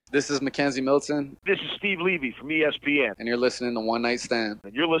This is Mackenzie Milton. This is Steve Levy from ESPN. And you're listening to One Night Stand.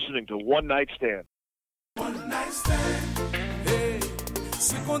 And you're listening to One Night Stand. One Night Stand. Hey,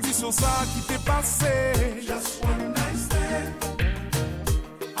 c'est condition ça qui t'est passé. Just one night stand.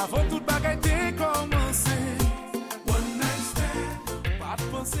 Avant toute bagaille t'est commencé. One night stand. Pas de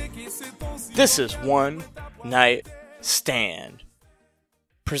penser que c'est ton si. This is One Night Stand.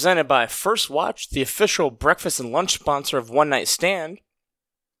 Presented by First Watch, the official breakfast and lunch sponsor of One Night Stand.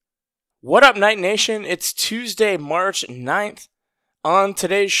 What up, Night Nation? It's Tuesday, March 9th. On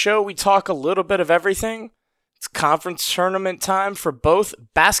today's show, we talk a little bit of everything. It's conference tournament time for both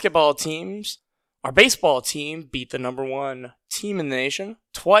basketball teams. Our baseball team beat the number one team in the nation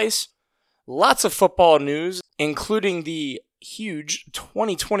twice. Lots of football news, including the huge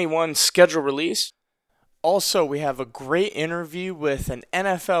 2021 schedule release. Also, we have a great interview with an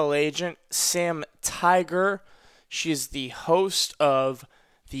NFL agent, Sam Tiger. She is the host of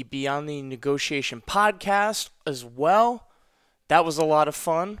the Beyond the Negotiation podcast as well. That was a lot of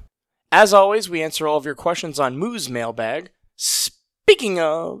fun. As always, we answer all of your questions on Moo's mailbag. Speaking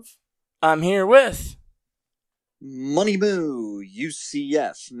of, I'm here with Money Moo,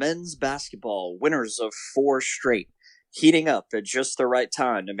 UCF, men's basketball, winners of 4 straight, heating up at just the right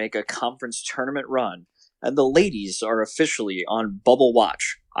time to make a conference tournament run. And the ladies are officially on bubble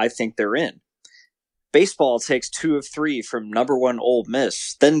watch. I think they're in. Baseball takes 2 of 3 from number 1 Ole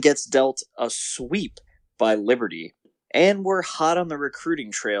Miss, then gets dealt a sweep by Liberty. And we're hot on the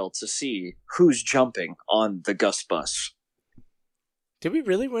recruiting trail to see who's jumping on the Gus bus. Did we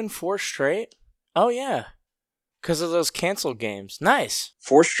really win 4 straight? Oh, yeah. Because of those canceled games. Nice.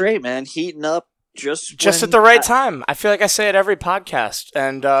 4 straight, man. Heating up just at the right time. I feel like I say it every podcast.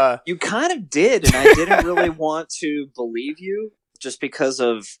 And you kind of did, and I didn't really want to believe you just because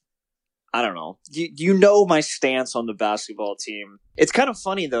of, I don't know. You know my stance on the basketball team. It's kind of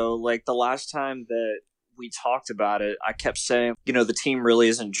funny, though. Like, the last time that we talked about it, I kept saying, the team really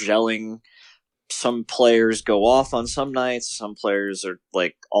isn't gelling. Some players go off on some nights. Some players are,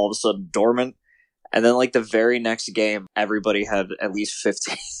 like, all of a sudden dormant. And then, like, the very next game, everybody had at least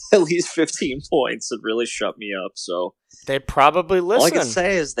 15 points. It really shut me up. So they probably listen. All I can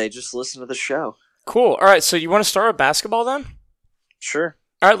say is they just listen to the show. Cool. All right, so you want to start with basketball then? Sure.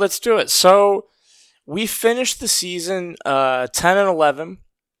 All right, let's do it. So we finished the season 10-11.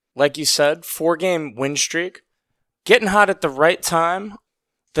 Like you said, 4-game win streak. Getting hot at the right time.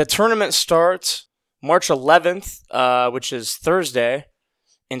 The tournament starts March 11th, which is Thursday,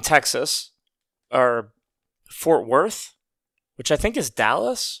 in Texas, or Fort Worth, which I think is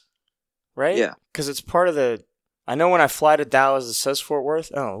Dallas, right? Yeah. Because it's part of the... I know when I fly to Dallas, it says Fort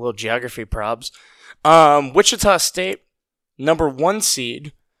Worth. Oh, a little geography probs. Wichita State, number 1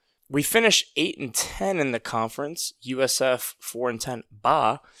 seed. We finished 8-10 in the conference. USF 4-10.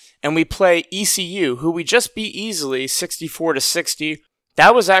 Bah. And we play ECU, who we just beat easily, 64-60.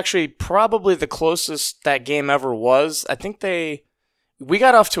 That was actually probably the closest that game ever was. I think we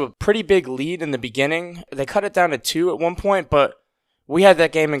got off to a pretty big lead in the beginning. They cut it down to 2 at one point, but we had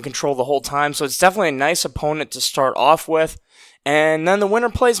that game in control the whole time. So it's definitely a nice opponent to start off with. And then the winner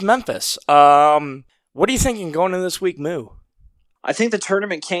plays Memphis. What are you thinking going into this week, Moo? I think the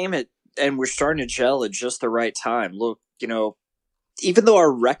tournament came and we're starting to gel at just the right time. Look, even though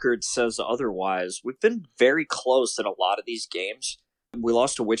our record says otherwise, we've been very close in a lot of these games. We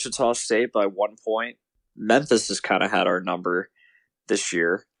lost to Wichita State by 1 point. Memphis has kind of had our number this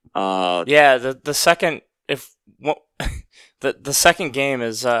year. Yeah, the second the second game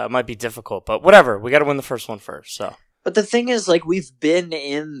is might be difficult, but whatever. We got to win the first one first. So. But the thing is, like, we've been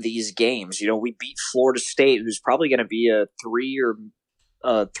in these games. We beat Florida State, who's probably going to be a 3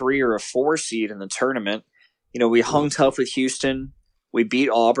 or a 4 seed in the tournament. We hung tough with Houston. We beat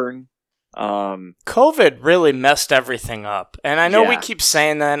Auburn. COVID really messed everything up. And I know we keep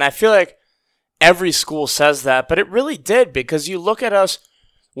saying that, and I feel like every school says that, but it really did, because you look at us,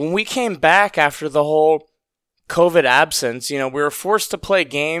 when we came back after the whole COVID absence, we were forced to play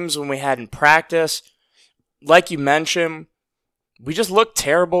games when we hadn't practiced. Like you mentioned, we just looked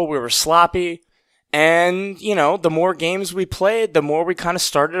terrible. We were sloppy. And, the more games we played, the more we kind of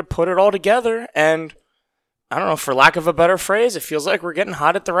started to put it all together. And I don't know, for lack of a better phrase, it feels like we're getting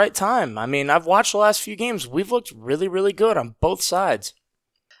hot at the right time. I mean, I've watched the last few games. We've looked really, really good on both sides.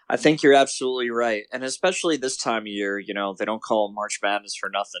 I think you're absolutely right. And especially this time of year, they don't call it March Madness for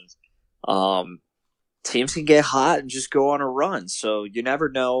nothing. Teams can get hot and just go on a run. So you never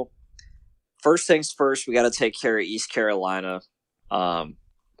know. First things first, we got to take care of East Carolina.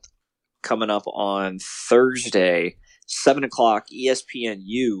 Coming up on Thursday, 7 o'clock,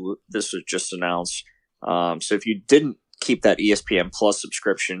 ESPNU. This was just announced. So if you didn't keep that ESPN Plus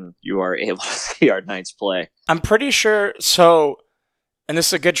subscription, you are able to see our Knights play. I'm pretty sure. So, and this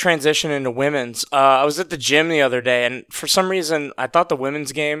is a good transition into women's. I was at the gym the other day, and for some reason, I thought the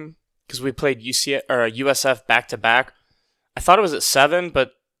women's game, because we played USF back to back, I thought it was at 7,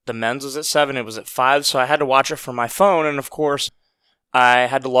 but the men's was at 7. It was at 5, so I had to watch it from my phone, and of course, I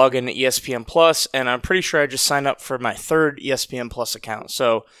had to log into ESPN Plus, and I'm pretty sure I just signed up for my 3rd ESPN Plus account.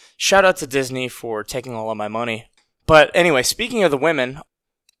 So, shout out to Disney for taking all of my money. But anyway, speaking of the women,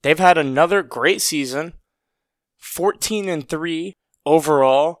 they've had another great season, 14-3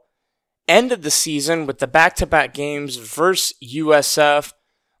 overall. Ended the season with the back-to-back games versus USF.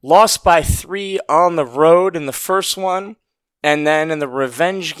 Lost by 3 on the road in the first one. And then in the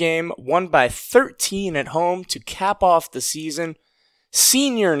revenge game, won by 13 at home to cap off the season.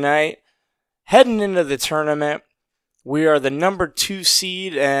 Senior night, heading into the tournament. We are the number 2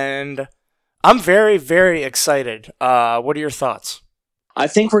 seed, and I'm very, very excited. What are your thoughts? I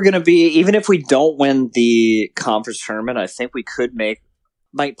think we're going to be, even if we don't win the conference tournament, I think we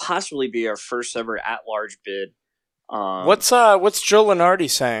might possibly be our first ever at-large bid. What's Joe Lenardi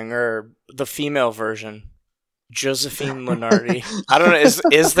saying, or the female version? Josephine Lenardi. I don't know.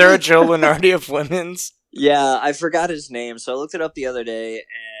 Is there a Joe Lenardi of women's? Yeah, I forgot his name, so I looked it up the other day,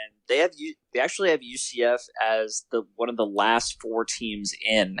 and they actually have UCF as one of the last 4 teams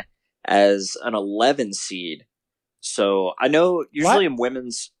in as an 11 seed. So I know usually in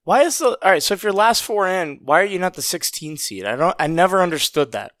women's, all right? So if you're last 4 in, why are you not the 16 seed? I never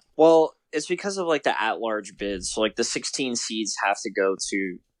understood that. Well, it's because of like the at-large bids. So like the 16 seeds have to go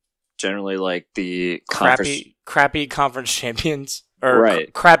to generally like the crappy conference champions, or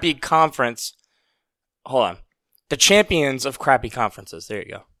right. Crappy conference. Hold on, the champions of crappy conferences. There you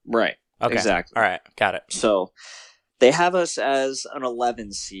go. Right. Okay. Exactly. All right. Got it. So they have us as an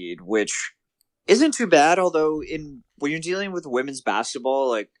 11 seed, which isn't too bad. Although when you're dealing with women's basketball,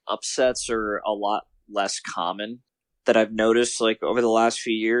 like upsets are a lot less common that I've noticed like over the last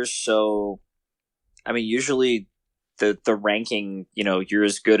few years. So, I mean, usually the ranking, you're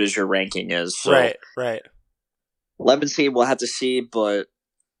as good as your ranking is. So Right. 11 seed, we'll have to see, but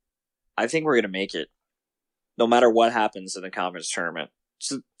I think we're going to make it no matter what happens in the conference tournament.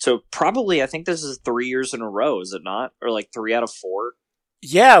 So probably, I think this is 3 years in a row, is it not? Or like 3 out of 4?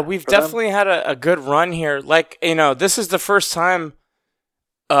 Yeah, we've definitely had a good run here. Like, this is the first time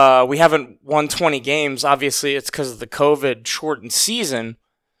we haven't won 20 games. Obviously, it's because of the COVID-shortened season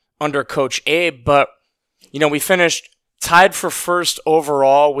under Coach Abe. But, we finished tied for first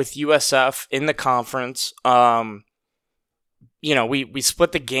overall with USF in the conference. We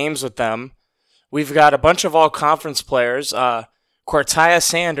split the games with them. We've got a bunch of all-conference players. Quartia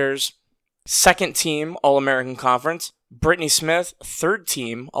Sanders, 2nd team All-American Conference. Brittany Smith, 3rd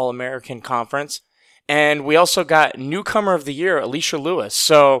team All-American Conference. And we also got newcomer of the year, Alicia Lewis.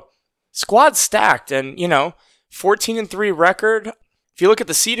 So, squad stacked and, 14-3 record. If you look at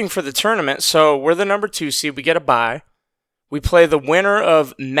the seeding for the tournament, so we're the number 2 seed. We get a bye. We play the winner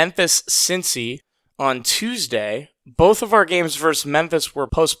of Memphis-Cincy on Tuesday. Both of our games versus Memphis were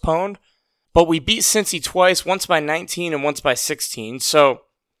postponed, but we beat Cincy twice, once by 19 and once by 16. So,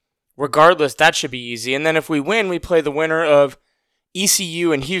 regardless, that should be easy. And then if we win, we play the winner of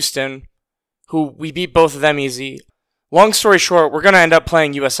ECU and Houston, who we beat both of them easy. Long story short, we're going to end up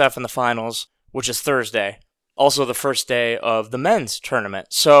playing USF in the finals, which is Thursday. Also the first day of the men's tournament.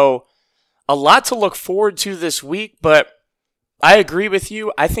 So, a lot to look forward to this week, but I agree with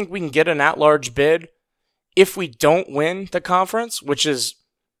you. I think we can get an at-large bid if we don't win the conference, which is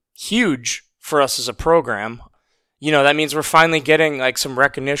huge for us as a program. That means we're finally getting like some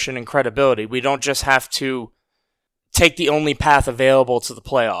recognition and credibility. We don't just have to take the only path available to the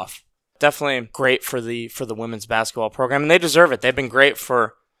playoff. Definitely great for the women's basketball program, and they deserve it. They've been great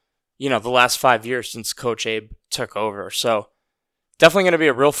for, the last 5 years since Coach Abe took over. So definitely going to be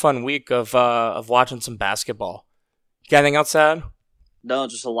a real fun week of watching some basketball. You got anything else to add? No,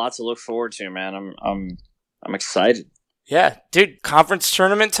 just a lot to look forward to, man. I'm excited. Yeah, dude, conference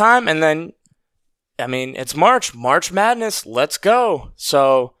tournament time, and then, it's March Madness. Let's go.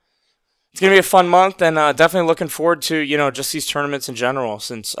 So it's going to be a fun month, and definitely looking forward to, just these tournaments in general,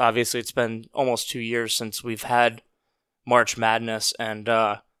 since obviously it's been almost 2 years since we've had March Madness, and,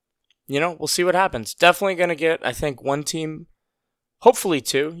 we'll see what happens. Definitely going to get, I think, 1 team, hopefully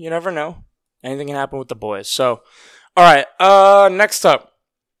 2. You never know. Anything can happen with the boys. So, all right, next up,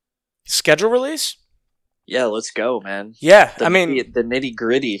 schedule release? Yeah, let's go, man. Yeah, the nitty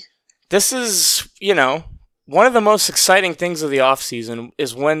gritty. This is, one of the most exciting things of the offseason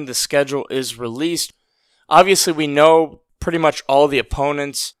is when the schedule is released. Obviously, we know pretty much all the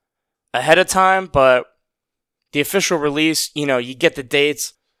opponents ahead of time, but the official release, you get the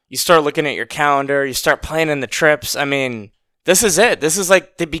dates, you start looking at your calendar, you start planning the trips. I mean, this is it. This is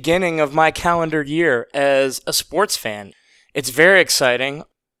like the beginning of my calendar year as a sports fan. It's very exciting.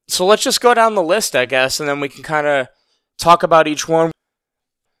 So let's just go down the list, I guess, and then we can kind of talk about each one.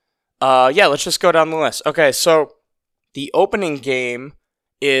 Let's just go down the list. Okay, so the opening game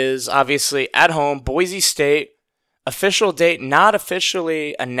is obviously at home, Boise State. Official date not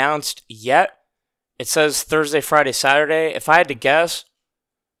officially announced yet. It says Thursday, Friday, Saturday. If I had to guess,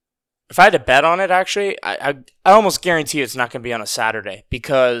 if I had to bet on it, actually, I almost guarantee it's not going to be on a Saturday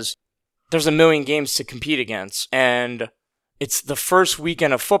because there's a million games to compete against, and it's the first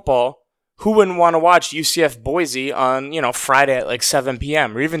weekend of football. Who wouldn't want to watch UCF Boise on, Friday at like 7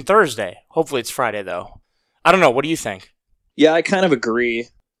 p.m. or even Thursday? Hopefully it's Friday, though. I don't know. What do you think? Yeah, I kind of agree.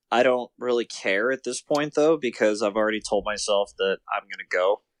 I don't really care at this point, though, because I've already told myself that I'm going to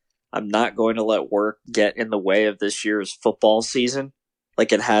go. I'm not going to let work get in the way of this year's football season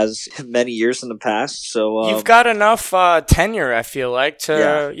like it has many years in the past. So you've got enough tenure, I feel like,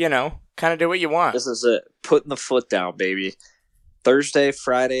 to, kind of do what you want. This is it. Putting the foot down, baby. Thursday,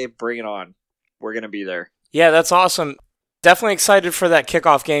 Friday, bring it on. We're going to be there. Yeah, that's awesome. Definitely excited for that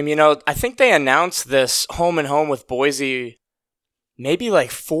kickoff game. I think they announced this home and home with Boise maybe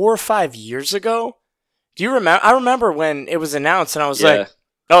like 4 or 5 years ago. Do you remember? I remember when it was announced and I was like,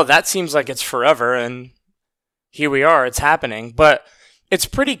 oh, that seems like it's forever. And here we are. It's happening. But it's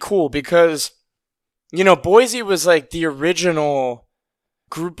pretty cool because, Boise was like the original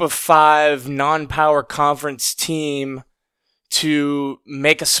group of 5 non-power conference team to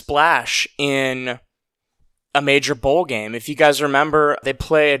make a splash in a major bowl game. If you guys remember, they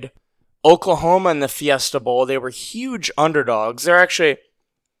played Oklahoma in the Fiesta Bowl. They were huge underdogs. It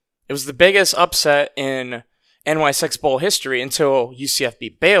was the biggest upset in NY6 Bowl history until UCF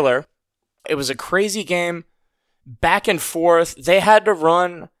beat Baylor. It was a crazy game, back and forth. They had to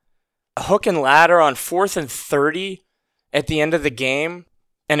run a hook and ladder on 4th and 30 at the end of the game,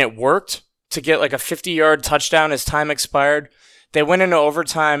 and it worked to get like a 50-yard touchdown as time expired. They went into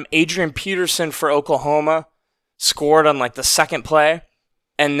overtime. Adrian Peterson for Oklahoma scored on like the second play,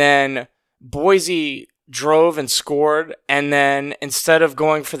 and then Boise drove and scored, and then instead of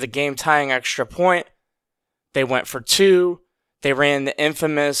going for the game-tying extra point, they went for 2. They ran the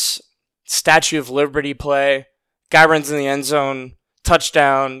infamous Statue of Liberty play. Guy runs in the end zone,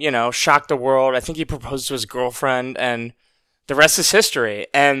 touchdown, shocked the world. I think he proposed to his girlfriend, and the rest is history.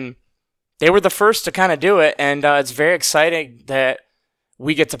 And they were the first to kind of do it, and it's very exciting that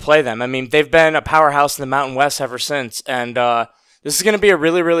we get to play them. I mean, they've been a powerhouse in the Mountain West ever since, and this is going to be a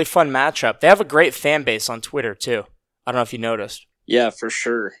really, really fun matchup. They have a great fan base on Twitter, too. I don't know if you noticed. Yeah, for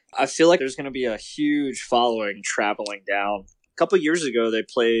sure. I feel like there's going to be a huge following traveling down. A couple years ago, they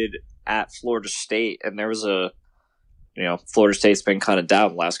played at Florida State, and there was Florida State's been kind of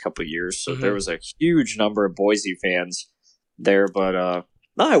down the last couple of years, so there was a huge number of Boise fans there. But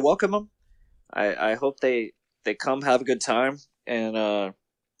no, I welcome them. I hope they come, have a good time, and I'm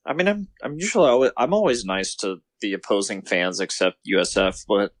always nice to the opposing fans, except USF.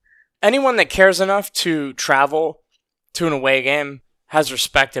 But anyone that cares enough to travel to an away game has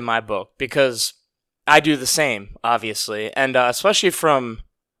respect in my book, because I do the same, obviously, and especially from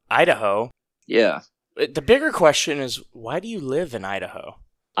Idaho. Yeah. The bigger question is, why do you live in Idaho?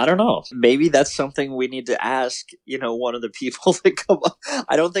 I don't know. Maybe that's something we need to ask, one of the people that come up.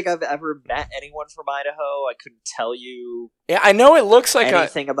 I don't think I've ever met anyone from Idaho. I couldn't tell you. Yeah, I know it looks like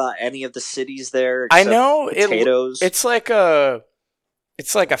anything about any of the cities there. I know potatoes. It's like a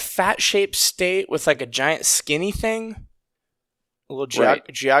fat shaped state with like a giant skinny thing. A little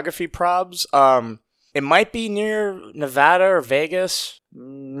geography probs. It might be near Nevada or Vegas.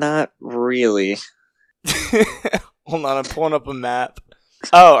 Not really. Hold on, I'm pulling up a map.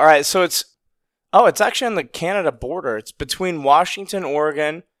 Oh, all right. So it's actually on the Canada border. It's between Washington,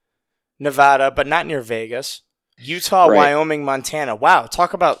 Oregon, Nevada, but not near Vegas. Utah, Wyoming, Montana. Wow,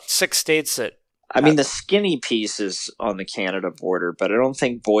 talk about 6 states that. I mean, the skinny piece is on the Canada border, but I don't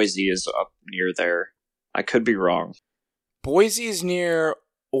think Boise is up near there. I could be wrong. Boise is near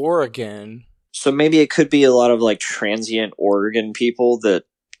Oregon. So maybe it could be a lot of like transient Oregon people that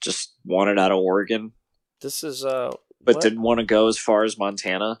just wanted out of Oregon. This is but didn't want to go as far as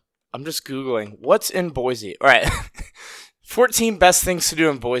Montana. I'm just Googling. What's in Boise? All right. 14 best things to do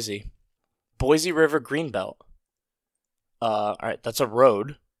in Boise. Boise River Greenbelt. All right, that's a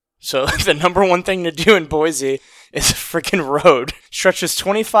road. So the number one thing to do in Boise is a freaking road. Stretches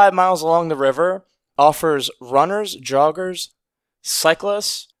 25 miles along the river. Offers runners, joggers,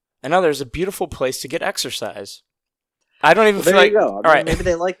 cyclists, and others a beautiful place to get exercise. I don't even feel there like... you go. All right. Maybe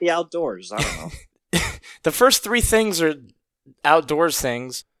they like the outdoors. I don't know. The first 3 things are outdoors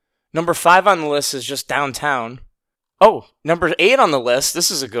things. Number 5 on the list is just downtown. Oh, number 8 on the list, this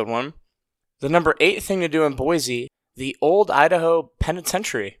is a good one. The number 8 thing to do in Boise, the Old Idaho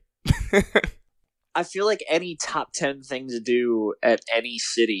Penitentiary. I feel like any top 10 thing to do at any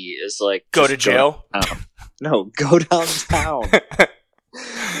city is like Go just to jail? No, go downtown.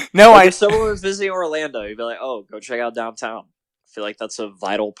 No, Like if someone was visiting Orlando, you'd be like, "Oh, go check out downtown." I feel like that's a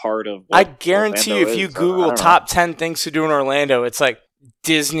vital part of. I What guarantee Orlando if you is. Google I don't know. top 10 things to do in Orlando, it's like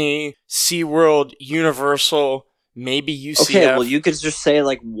Disney, SeaWorld, Universal, maybe UCF. Okay, well, you could just say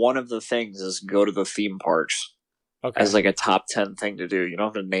like one of the things is go to the theme parks Okay. as like a top 10 thing to do. You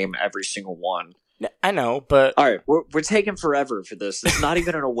don't have to name every single one. I know, but All right, we're taking forever for this. It's not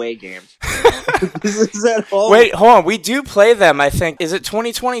even an away game. This is at home. wait, hold on. We do play them, I think. Is it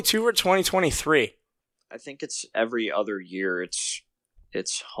 2022 or 2023? I think it's every other year. It's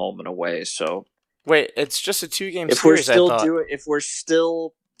home and away. So Wait, it's just a 2-game if we're series, I still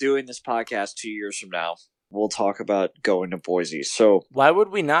thought. doing this podcast 2 years from now, we'll talk about going to Boise. So Why would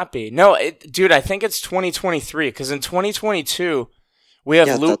we not be? No, dude, I think it's 2023 because in 2022 we have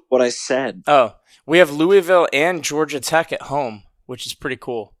yeah, that's what I said. we have Louisville and Georgia Tech at home, which is pretty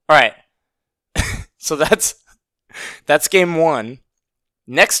cool. All right, so that's game 1.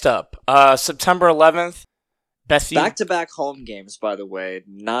 Next up, September 11th, Bethune. Back-to-back home games, by the way.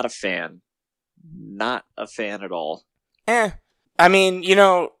 Not a fan. Not a fan at all. I mean,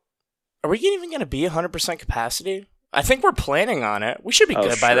 are we even going to be 100% capacity? I think we're planning on it. We should be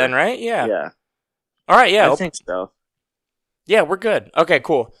good by sure. then, right? Yeah. Yeah, All right, yeah. I think so. Yeah, we're good. Okay,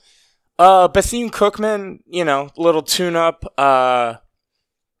 cool. Bethune Cookman, little tune-up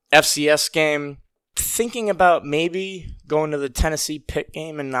FCS game. Thinking about maybe going to the Tennessee Pitt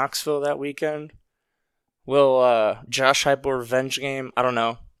game in Knoxville that weekend. Will Josh Heupel revenge game? I don't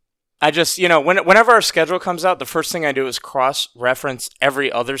know. I just, whenever our schedule comes out, the first thing I do is cross-reference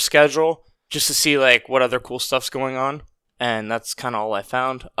every other schedule just to see, like, what other cool stuff's going on. And that's kind of all I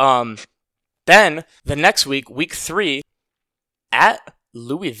found. Then, the next week, week 3, at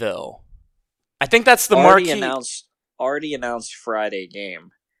Louisville. I think that's the marquee. Already announced Friday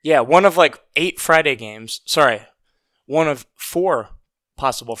game. Yeah, one of like 8 Friday games. Sorry, one of 4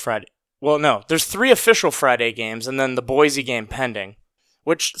 possible Friday. Well, no, there's 3 official Friday games, and then the Boise game pending,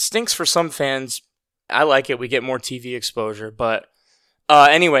 which stinks for some fans. I like it. We get more TV exposure. But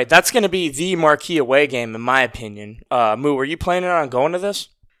anyway, that's going to be the marquee away game, in my opinion. Moo, were you planning on going to this?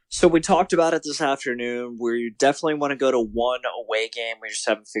 So we talked about it this afternoon. We definitely want to go to one away game. We just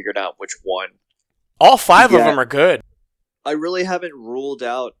haven't figured out which one. All 5 of Yeah. them are good. I really haven't ruled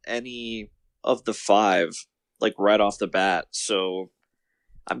out any of the 5, like right off the bat. So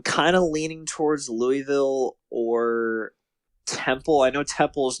I'm kind of leaning towards Louisville or Temple. I know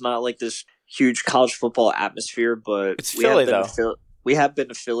Temple is not like this huge college football atmosphere, but It's Philly, though. We have been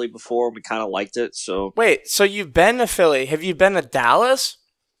to Philly before, and we kind of liked it. So Wait, so you've been to Philly. Have you been to Dallas?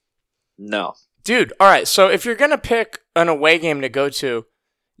 no, Dude, all right, so if you're going to pick an away game to go to,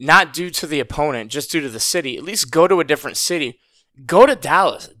 not due to the opponent, just due to the city, at least go to a different city. Go to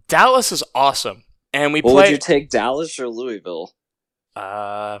Dallas. Dallas is awesome. And we would play... you take Dallas or Louisville?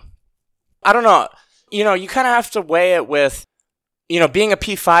 I don't know. You kind of have to weigh it with, being a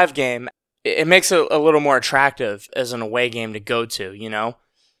P5 game, it makes it a little more attractive as an away game to go to,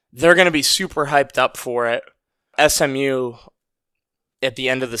 They're going to be super hyped up for it. SMU, at the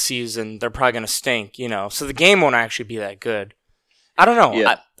end of the season, they're probably going to stink, So the game won't actually be that good. I don't know.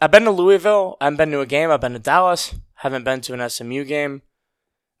 Yeah. I've been to Louisville. I haven't been to a game. I've been to Dallas. Haven't been to an SMU game.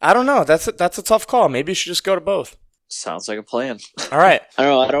 I don't know. That's a tough call. Maybe you should just go to both. Sounds like a plan. All right. I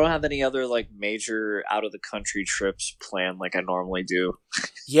don't know. I don't have any other like major out of the country trips planned like I normally do.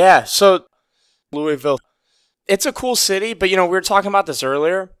 Yeah. So Louisville, it's a cool city, but we were talking about this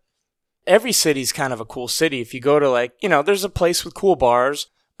earlier. Every city's kind of a cool city. If you go to there's a place with cool bars.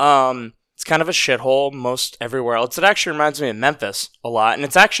 It's kind of a shithole most everywhere else. It actually reminds me of Memphis a lot, and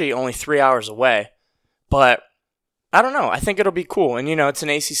it's actually only 3 hours away. But I don't know. I think it'll be cool. And, it's an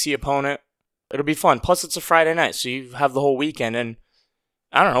ACC opponent. It'll be fun. Plus, it's a Friday night, so you have the whole weekend. And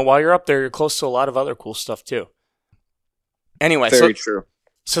I don't know, while you're up there, you're close to a lot of other cool stuff, too. Anyway, Very true.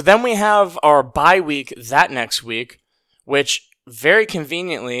 So then we have our bye week that next week, which very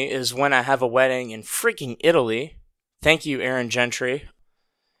conveniently is when I have a wedding in freaking Italy. Thank you, Aaron Gentry.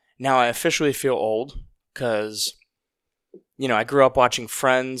 Now I officially feel old because, I grew up watching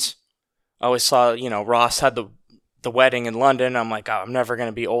Friends. I always saw, Ross had the wedding in London. I'm like, oh, I'm never going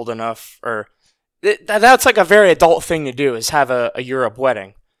to be old enough. Or that's like a very adult thing to do is have a Europe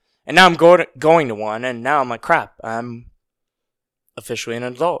wedding. And now I'm going to one, and now I'm like, crap, I'm officially an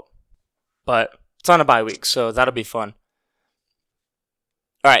adult. But It's on a bye week, so that'll be fun.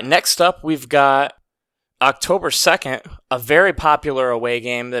 All right, next up, we've got October 2nd, a very popular away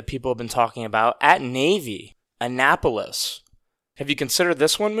game that people have been talking about at Navy, Annapolis. Have you considered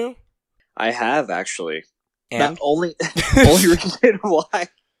this one, Moo? I have, actually. And? Not only reason why.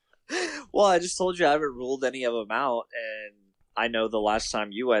 Well, I just told you I haven't ruled any of them out, and I know the last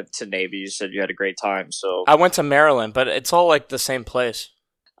time you went to Navy, you said you had a great time, so... I went to Maryland, but it's all like the same place.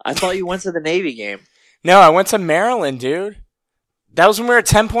 I thought you went to the Navy game. No, I went to Maryland, dude. That was when we were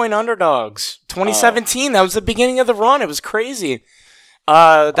 10-point underdogs. 2017, that was the beginning of the run. It was crazy.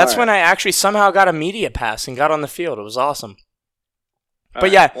 That's when I actually somehow got a media pass and got on the field. It was awesome.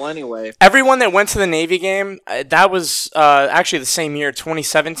 But yeah, well, anyway, everyone that went to the Navy game, that was actually the same year,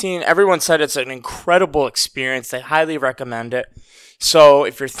 2017. Everyone said it's an incredible experience. They highly recommend it. So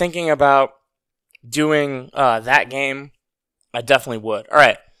if you're thinking about doing that game, I definitely would. All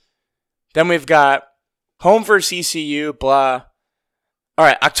right. Then we've got home versus ECU, blah. All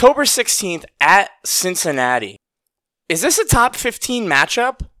right, October 16th at Cincinnati. Is this a top 15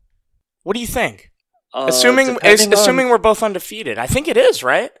 matchup? What do you think? Assuming we're both undefeated. I think it is,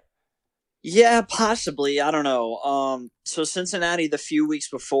 right? Yeah, possibly. I don't know. So Cincinnati, the few weeks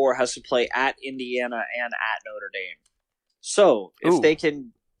before, has to play at Indiana and at Notre Dame. So if they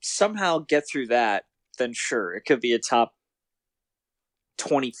can somehow get through that, then sure, it could be a top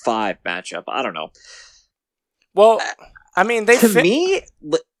 25 matchup. I don't know. Well, I mean, to me,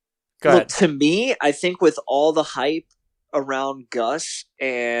 I think with all the hype around Gus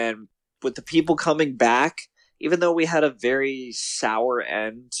and with the people coming back, even though we had a very sour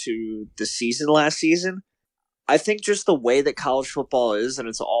end to the season last season, I think just the way that college football is, and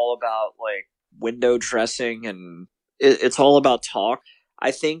it's all about like window dressing and it's all about talk.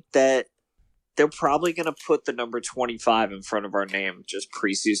 I think that they're probably going to put the number 25 in front of our name, just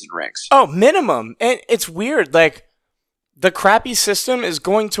preseason ranks. Oh, minimum. And it's weird. Like, the crappy system is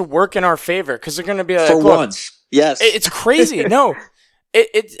going to work in our favor because they're going to be like, for once. Yes. It's crazy. No,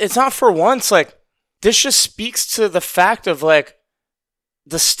 it's not for once. Like, this just speaks to the fact of, like,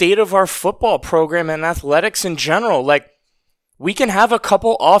 the state of our football program and athletics in general. Like, we can have a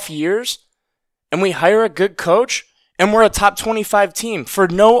couple off years and we hire a good coach and we're a top 25 team for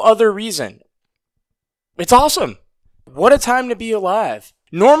no other reason. It's awesome. What a time to be alive.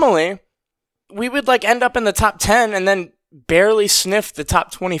 Normally, we would like end up in the top 10 and then barely sniff the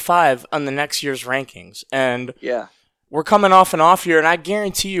top 25 on the next year's rankings. And yeah, we're coming off an off year, and I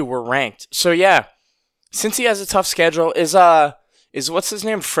guarantee you we're ranked. So yeah, since he has a tough schedule, is what's his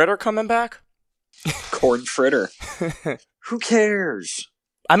name, Fritter, coming back? Corn Fritter. Who cares?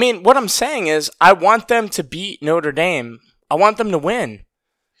 I mean, what I'm saying is I want them to beat Notre Dame. I want them to win.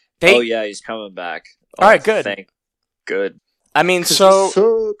 Oh yeah, he's coming back. All right, good. Good. I mean, so he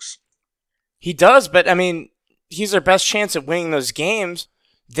sucks. He does, but I mean, he's their best chance at winning those games.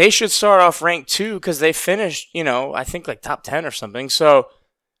 They should start off ranked 2 because they finished, I think like top 10 or something. So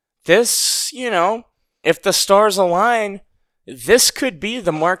this, if the stars align, this could be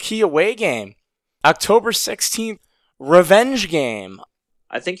the marquee away game. October 16th, revenge game.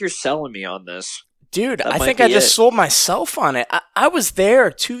 I think you're selling me on this. Dude, I think I just sold myself on it. I was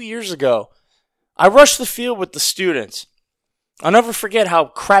there 2 years ago. I rushed the field with the students. I'll never forget how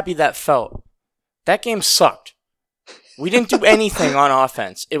crappy that felt. That game sucked. We didn't do anything on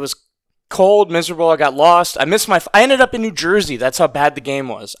offense. It was cold, miserable. I got lost. I ended up in New Jersey. That's how bad the game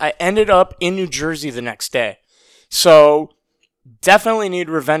was. I ended up in New Jersey the next day. So, definitely need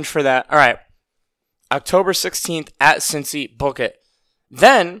revenge for that. All right. October 16th at Cincy. Book it.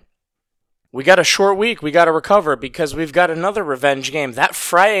 Then, we got a short week. We got to recover because we've got another revenge game. That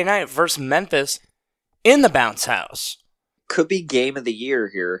Friday night versus Memphis in the Bounce House. Could be game of the year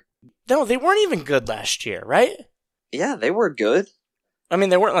here. No, they weren't even good last year, right? Yeah, they were good. I mean,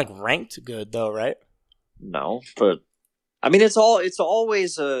 they weren't like ranked good though, right? No, but I mean, it's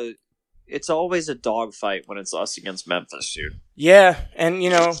always a dogfight when it's us against Memphis, dude. Yeah, and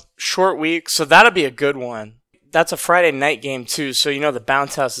short week, so that'll be a good one. That's a Friday night game too, so the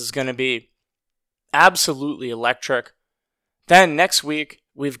Bounce House is going to be absolutely electric. Then next week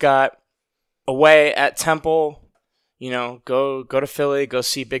we've got away at Temple. Go to Philly, go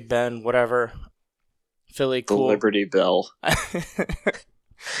see Big Ben, whatever. Philly, cool. The Liberty Bell.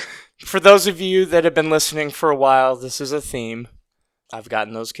 For those of you that have been listening for a while, this is a theme. I've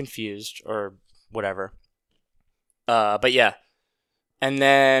gotten those confused or whatever. But yeah. And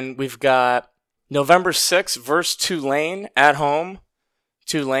then we've got November 6th versus Tulane at home.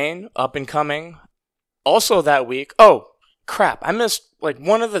 Tulane, up and coming. Also that week. Oh, crap. I missed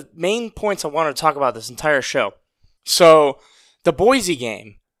one of the main points I wanted to talk about this entire show. So, the Boise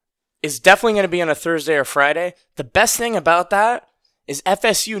game. is definitely going to be on a Thursday or Friday. The best thing about that is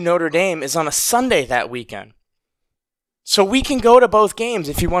FSU Notre Dame is on a Sunday that weekend. So we can go to both games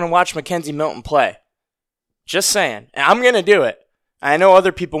if you want to watch Mackenzie Milton play. Just saying. And I'm going to do it. I know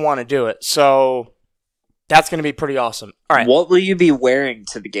other people want to do it. So that's going to be pretty awesome. All right. What will you be wearing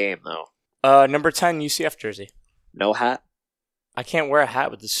to the game, though? Number 10 UCF jersey. No hat? I can't wear a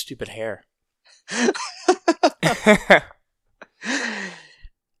hat with this stupid hair.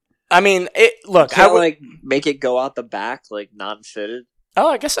 I mean, look. I would make it go out the back, like non-fitted. Oh,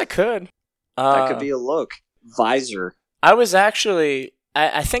 I guess I could. That could be a look. Visor. I was actually.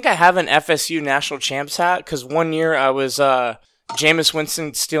 I think I have an FSU national champs hat because one year I was Jameis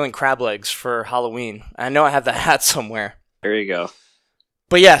Winston stealing crab legs for Halloween. I know I have that hat somewhere. There you go.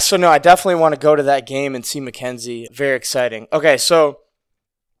 But yeah, so no, I definitely want to go to that game and see Mackenzie. Very exciting. Okay, so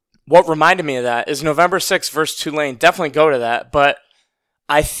what reminded me of that is November 6th versus Tulane. Definitely go to that. But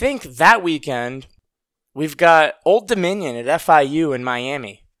I think that weekend we've got Old Dominion at FIU in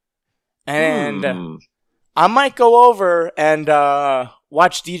Miami. And I might go over and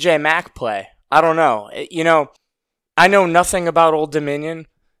watch DJ Mack play. I don't know. I know nothing about Old Dominion.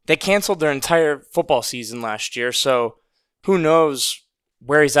 They canceled their entire football season last year, so who knows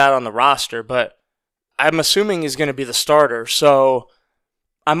where he's at on the roster, but I'm assuming he's going to be the starter, so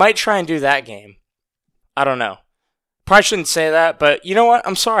I might try and do that game. I don't know. Probably shouldn't say that, but you know what?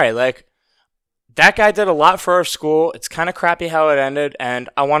 I'm sorry. Like, that guy did a lot for our school. It's kind of crappy how it ended, and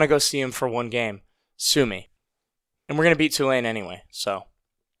I want to go see him for one game. Sue me. And we're going to beat Tulane anyway, so.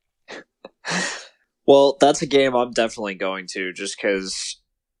 Well, that's a game I'm definitely going to, just because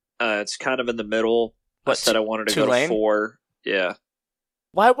it's kind of in the middle. I said I wanted to Tulane? go to 4. Yeah.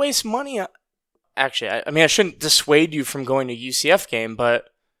 Why waste money on... Actually, I mean, I shouldn't dissuade you from going to a UCF game, but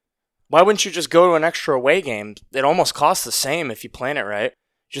why wouldn't you just go to an extra away game? It almost costs the same if you plan it right.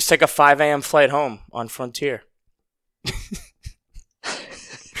 Just take a 5 a.m. flight home on Frontier.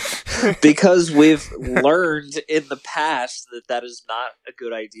 Because we've learned in the past that is not a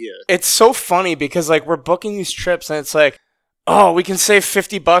good idea. It's so funny because like we're booking these trips and it's like, oh, we can save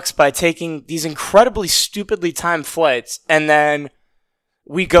 $50 by taking these incredibly stupidly timed flights, and then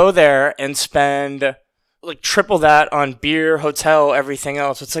we go there and spend like triple that on beer, hotel, everything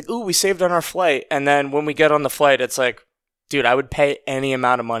else. It's like, ooh, we saved on our flight. And then when we get on the flight, it's like, dude, I would pay any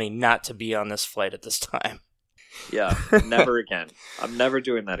amount of money not to be on this flight at this time. Yeah, never again. I'm never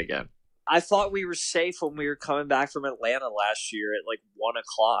doing that again. I thought we were safe when we were coming back from Atlanta last year at like 1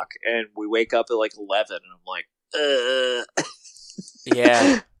 o'clock, and we wake up at like 11, and I'm like,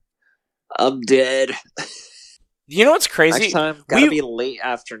 Yeah. I'm dead. You know what's crazy? Next time, gotta be late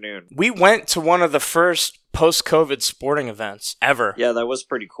afternoon. We went to one of the first post-COVID sporting events ever. Yeah, that was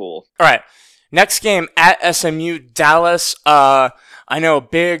pretty cool. All right. Next game at SMU, Dallas. I know a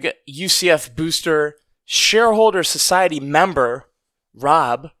big UCF booster shareholder society member,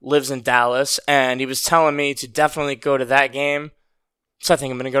 Rob, lives in Dallas, and he was telling me to definitely go to that game. So I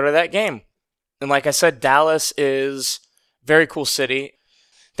think I'm going to go to that game. And like I said, Dallas is a very cool city.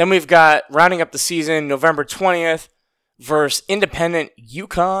 Then we've got, rounding up the season, November 20th versus Independent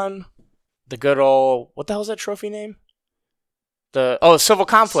UConn. The good old, what the hell is that trophy name? Civil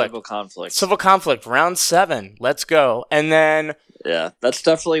Conflict. Civil Conflict, round 7. Let's go. And then... Yeah, that's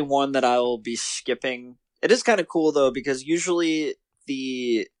definitely one that I will be skipping. It is kind of cool, though, because usually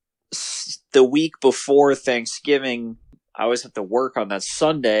the week before Thanksgiving, I always have to work on that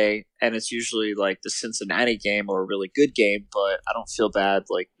Sunday, and it's usually like the Cincinnati game or a really good game, but I don't feel bad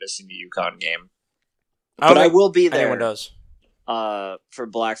like missing the UConn game. But I will be there. Anyone does. For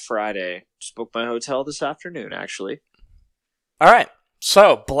Black Friday. Just booked my hotel this afternoon, actually. All right.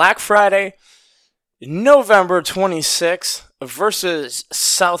 So, Black Friday, November 26th versus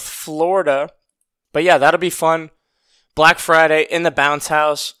South Florida. But yeah, that'll be fun. Black Friday in the Bounce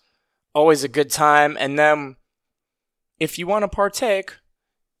House. Always a good time. And then, if you want to partake,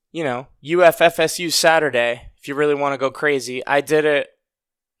 UFFSU Saturday, if you really want to go crazy. I did it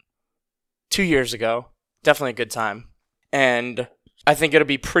 2 years ago. Definitely a good time. And I think it'll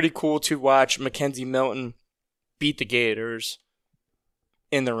be pretty cool to watch Mackenzie Milton beat the Gators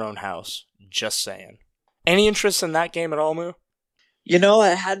in their own house. Just saying. Any interest in that game at all, Moo? I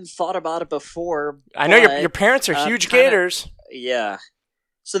hadn't thought about it before. I know your parents are huge Gators. Yeah.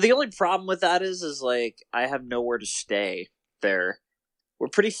 So the only problem with that is like I have nowhere to stay there. We're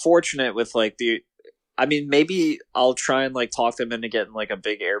pretty fortunate with like maybe I'll try and like talk them into getting like a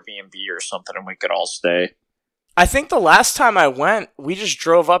big Airbnb or something, and we could all stay. I think the last time I went, we just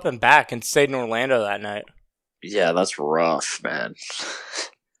drove up and back and stayed in Orlando that night. Yeah, that's rough, man.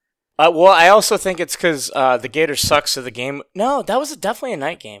 Well, I also think it's because the Gators suck, so the game... No, that was definitely a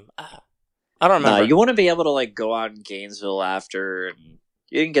night game. I don't remember. Nah, you want to be able to like go out in Gainesville after, and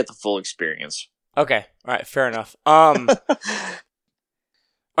you can get the full experience. Okay, all right, fair enough. All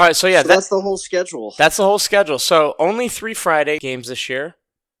right, so yeah, that's the whole schedule. That's the whole schedule. So only 3 Friday games this year,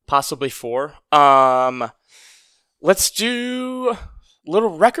 possibly 4. Let's do a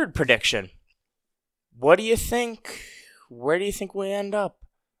little record prediction. What do you think? Where do you think we end up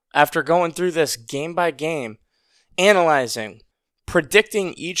after going through this game by game, analyzing,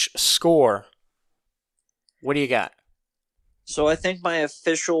 predicting each score? What do you got? So I think my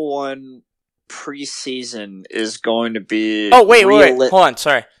official one preseason is going to be... Oh, wait. Hold on.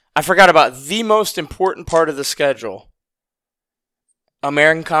 Sorry. I forgot about the most important part of the schedule.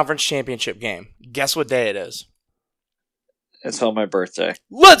 American Conference Championship game. Guess what day it is? It's on my birthday.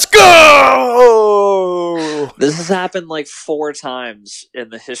 Let's go! This has happened like 4 times in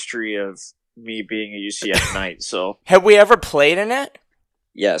the history of me being a UCF Knight, so... Have we ever played in it?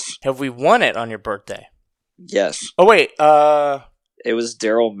 Yes. Have we won it on your birthday? Yes. Oh, wait. It was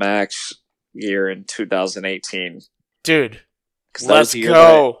Daryl Mack's year in 2018. Dude, let's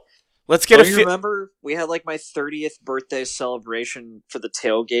go. Let's get you remember? We had like my 30th birthday celebration for the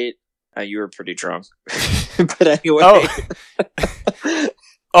tailgate. You were pretty drunk. But anyway.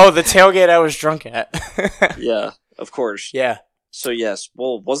 Oh, the tailgate I was drunk at. Yeah, of course. Yeah. So yes,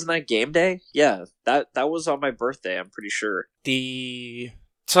 well, wasn't that game day? Yeah, that was on my birthday, I'm pretty sure.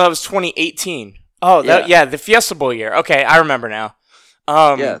 So that was 2018. Oh, the Fiesta Bowl year. Okay, I remember now.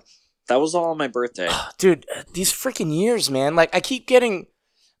 Yeah, that was all on my birthday. Dude, these freaking years, man. Like, I keep getting...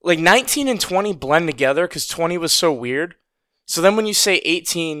 Like, 19 and 20 blend together because 20 was so weird. So then when you say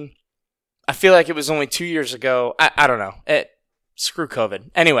 18, I feel like it was only 2 years ago. I don't know. Screw COVID.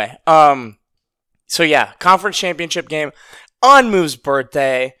 Anyway, so yeah, conference championship game on Moo's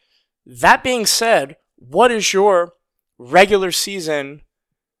birthday. That being said, what is your regular season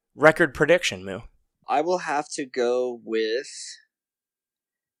record prediction, Moo? I will have to go with...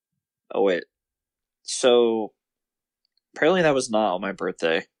 Oh, wait. So, apparently that was not on my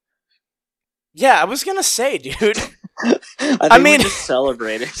birthday. Yeah, I was going to say, dude. I mean, we just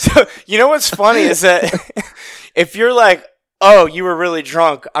celebrated. So, you know what's funny is that if you're like, oh, you were really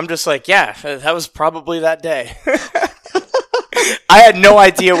drunk, I'm just like, yeah, that was probably that day. I had no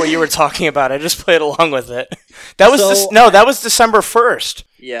idea what you were talking about. I just played along with it. That was December 1st.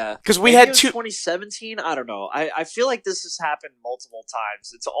 Yeah. Because we had 2017? I don't know. I feel like this has happened multiple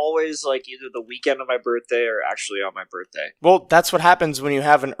times. It's always like either the weekend of my birthday or actually on my birthday. Well, that's what happens when you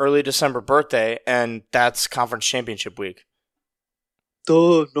have an early December birthday, and that's conference championship week.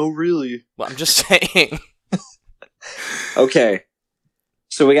 Duh, no really. Well, I'm just saying. Okay.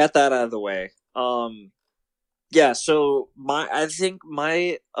 So we got that out of the way. Yeah, so I think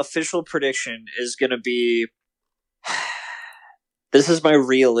my official prediction is going to be... This is my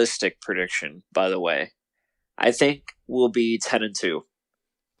realistic prediction, by the way. I think we'll be 10-2.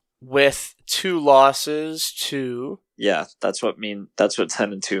 With 2 losses to... Yeah, that's what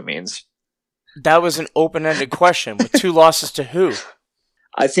 10-2 means. That was an open-ended question. With 2 losses to who?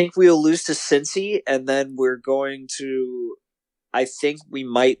 I think we'll lose to Cincy, and then we're going to... I think we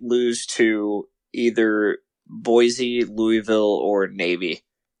might lose to either Boise, Louisville, or Navy.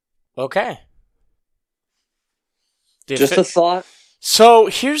 Okay. Just a thought. So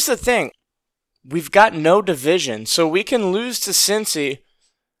here's the thing. We've got no division, so we can lose to Cincy.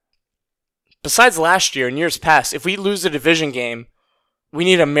 Besides last year and years past, if we lose a division game, we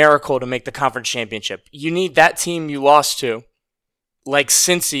need a miracle to make the conference championship. You need that team you lost to, like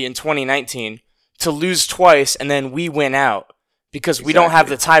Cincy in 2019, to lose twice and then we win out because we don't have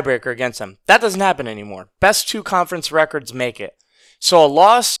the tiebreaker against them. That doesn't happen anymore. Best 2 conference records make it. So a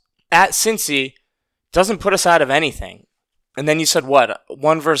loss at Cincy doesn't put us out of anything. And then you said what?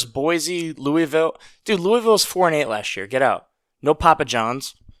 1 versus Boise, Louisville. Dude, Louisville was 4-8 last year. Get out. No Papa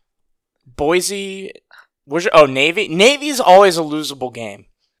John's. Boise. Navy. Navy's always a losable game.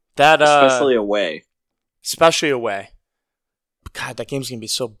 Especially away. Especially away. God, that game's gonna be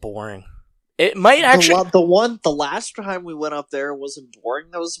so boring. It might actually. The last time we went up there wasn't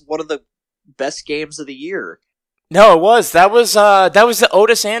boring. That was one of the best games of the year. No, it was. That was the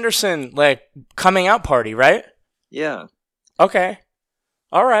Otis Anderson coming out party, right? Yeah. Okay.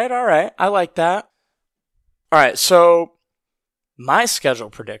 All right. I like that. All right, so my schedule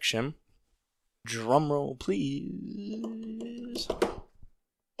prediction. Drum roll, please.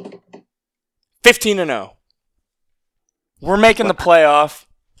 15-0. We're making the playoff.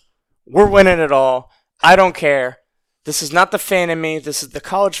 We're winning it all. I don't care. This is not the fan in me. This is the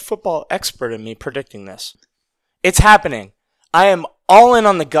college football expert in me predicting this. It's happening. I am all in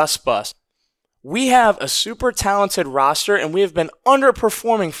on the Gus bus. We have a super talented roster, and we have been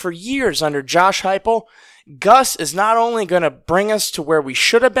underperforming for years under Josh Heupel. Gus is not only going to bring us to where we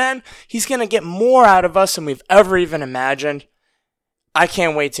should have been, he's going to get more out of us than we've ever even imagined. I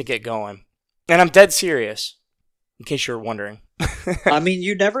can't wait to get going. And I'm dead serious, in case you're wondering. I mean,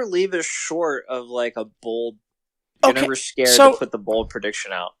 you never leave us short of like a bold. You're Okay, never scared so- to put the bold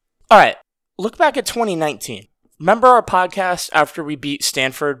prediction out. All right, look back at 2019. Remember our podcast after we beat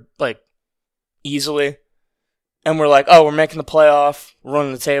Stanford, like, easily? And we're like, oh, we're making the playoff, we're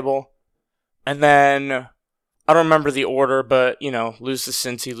running the table. And then, I don't remember the order, but, lose to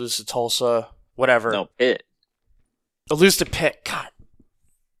Cincy, lose to Tulsa, whatever. No, Pitt. Lose to Pitt. God.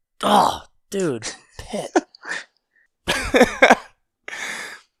 Oh, dude. Pitt.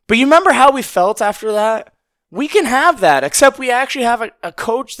 But you remember how we felt after that? We can have that, except we actually have a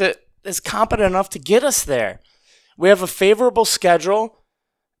coach that is competent enough to get us there. We have a favorable schedule.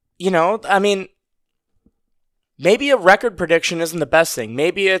 Maybe a record prediction isn't the best thing.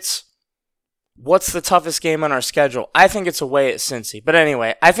 Maybe it's what's the toughest game on our schedule. I think it's away at Cincy. But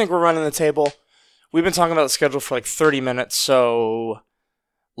anyway, I think we're running the table. We've been talking about the schedule for like 30 minutes, so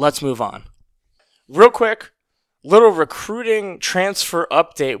let's move on. Real quick, little recruiting transfer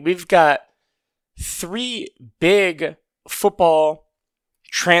update. We've got 3 big football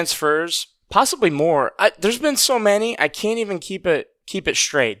transfers, possibly more. There's been so many, I can't even keep it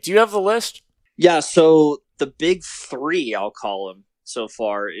straight. Do you have the list? Yeah, so the big 3, I'll call them so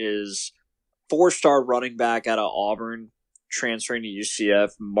far, is 4-star running back out of Auburn, transferring to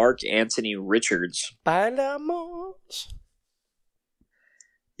UCF, Mark Anthony Richards. Bailamos.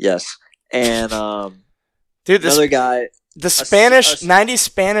 Yes. And Dude, another guy, the Spanish 90s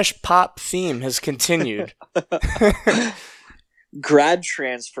Spanish pop theme has continued. grad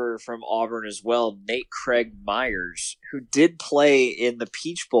transfer from Auburn as well, Nate Craig Myers, who did play in the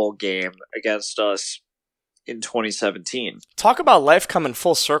Peach Bowl game against us in 2017. Talk about life coming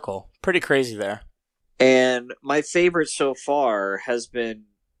full circle. Pretty crazy there. And my favorite so far has been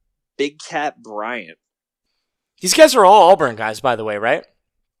Big Cat Bryant. These guys are all Auburn guys, by the way, right?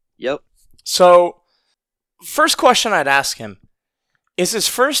 Yep. So, first question I'd ask him, is his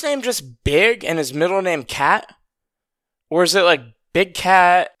first name just Big and his middle name Cat? Or is it like Big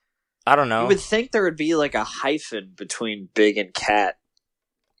Cat? I don't know. You would think there would be like a hyphen between Big and Cat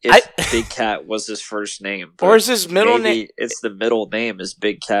if Big Cat was his first name. Or is his middle name... It's the middle name is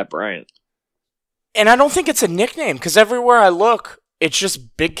Big Cat Bryant. And I don't think it's a nickname, because everywhere I look, it's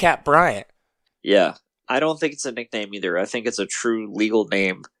just Big Cat Bryant. Yeah. I don't think it's a nickname either. I think it's a true legal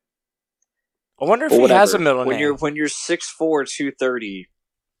name. I wonder if he has a middle name. When you're 6'4", 230,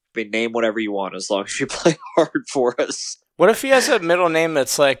 name whatever you want as long as you play hard for us. What if he has a middle name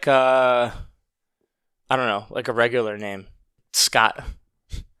that's like, I don't know, like a regular name? Scott.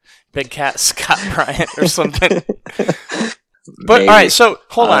 Big Cat Scott Bryant or something. But, alright, so,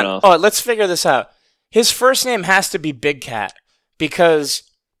 hold on. Oh, let's figure this out. His first name has to be Big Cat, because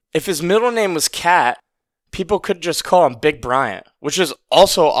if his middle name was Cat, people could just call him Big Bryant, which is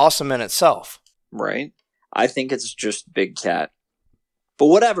also awesome in itself. Right? I think it's just Big Cat. But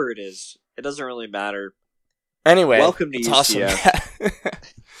whatever it is, it doesn't really matter. Anyway, welcome to UCF.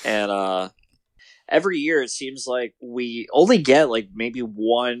 Awesome. And every year it seems like we only get like maybe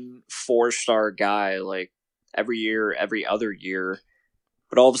one 4-star guy like every year, every other year.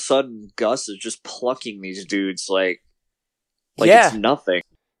 But all of a sudden, Gus is just plucking these dudes like it's nothing.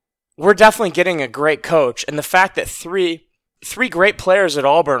 We're definitely getting a great coach, and the fact that three great players at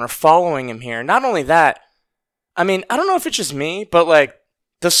Auburn are following him here. Not only that, I mean, I don't know if it's just me, but like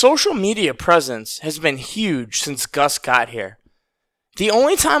the social media presence has been huge since Gus got here. The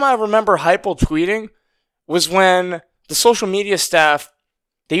only time I remember Heupel tweeting was when the social media staff,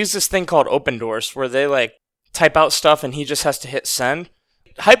 they use this thing called Open Doors, where they like type out stuff and he just has to hit send.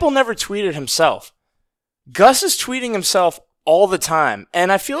 Heupel never tweeted himself. Gus is tweeting himself all the time,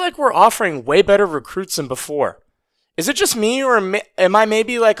 and I feel like we're offering way better recruits than before. Is it just me, or am I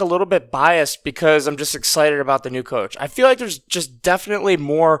maybe like a little bit biased because I'm just excited about the new coach? I feel like there's just definitely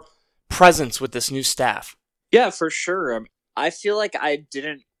more presence with this new staff. Yeah, for sure. I feel like I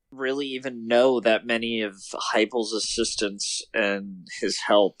didn't really even know that many of Heupel's assistants and his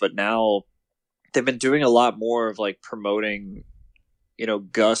help, but now they've been doing a lot more of like promoting,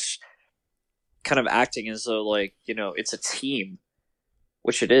 Gus kind of acting as though like, it's a team,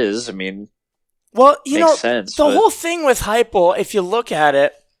 which it is. I mean, well, makes sense, the whole thing with Heupel, if you look at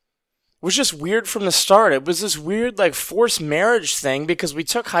it, was just weird from the start. It was this weird like forced marriage thing because we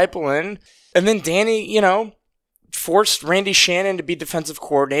took Heupel in, and then Danny, forced Randy Shannon to be defensive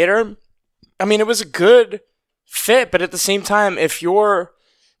coordinator. I mean, it was a good fit, but at the same time, if you're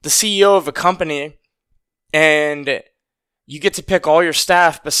the CEO of a company and you get to pick all your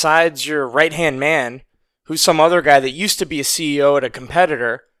staff besides your right-hand man, who's some other guy that used to be a CEO at a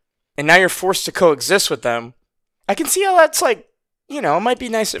competitor, and now you're forced to coexist with them, I can see how that's like, it might be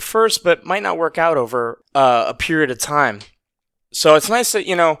nice at first, but might not work out over a period of time. So it's nice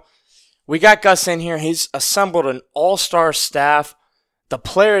that, we got Gus in here. He's assembled an all-star staff. The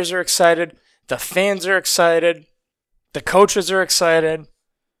players are excited. The fans are excited. The coaches are excited.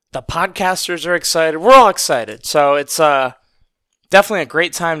 The podcasters are excited. We're all excited. So it's definitely a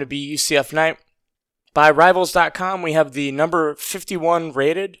great time to be UCF Night. By Rivals.com, we have the number 51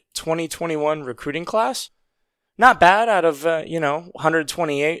 rated 2021 recruiting class. Not bad out of,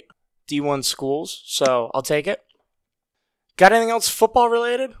 128 D1 schools. So I'll take it. Got anything else football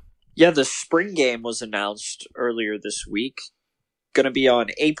related? Yeah, the spring game was announced earlier this week. Going to be on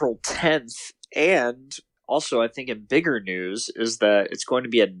April 10th. And also, I think in bigger news is that it's going to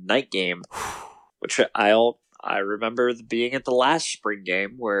be a night game, which I remember being at the last spring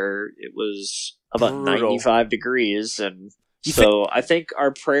game where it was about Brutal. 95 degrees. And I think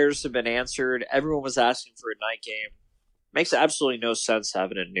our prayers have been answered. Everyone was asking for a night game. Makes absolutely no sense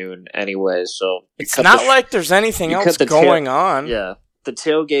having it at noon anyway. So it's not like there's anything else going on. Yeah. The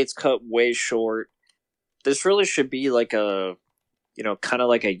tailgate's cut way short. This really should be like a, kind of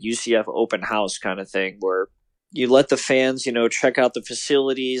like a UCF open house kind of thing where you let the fans, check out the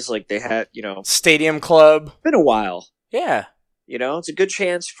facilities like they had, Stadium club. It's been a while. Yeah. It's a good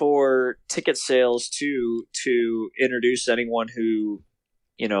chance for ticket sales to introduce anyone who,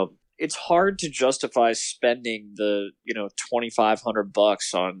 it's hard to justify spending the,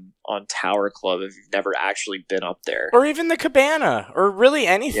 $2,500 on Tower Club if you've never actually been up there. Or even the Cabana, or really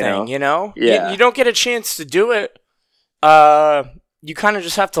anything, Yeah. You don't get a chance to do it. You kind of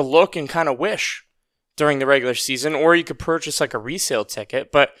just have to look and kind of wish during the regular season, or you could purchase like a resale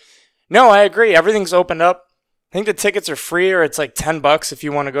ticket. But no, I agree. Everything's opened up. I think the tickets are free, or it's like $10 if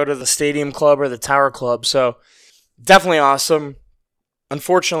you want to go to the Stadium Club or the Tower Club. So definitely awesome.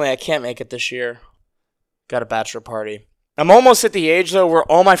 Unfortunately, I can't make it this year. Got a bachelor party. I'm almost at the age, though, where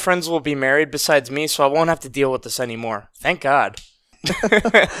all my friends will be married besides me, so I won't have to deal with this anymore. Thank God.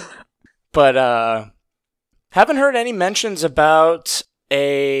 But haven't heard any mentions about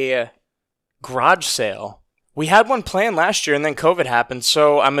a garage sale. We had one planned last year, and then COVID happened,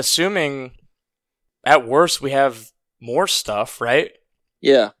 so I'm assuming at worst we have more stuff, right?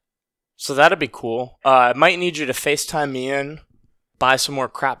 Yeah. So that'd be cool. I might need you to FaceTime me in. Buy some more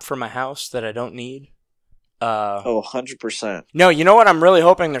crap for my house that I don't need. 100%. No, you know what I'm really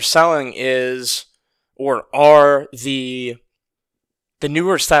hoping they're selling are the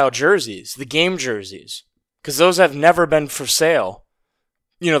newer style jerseys, the game jerseys. Because those have never been for sale.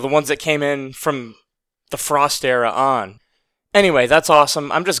 The ones that came in from the Frost era on. Anyway, that's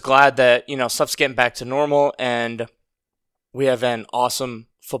awesome. I'm just glad that, stuff's getting back to normal and we have an awesome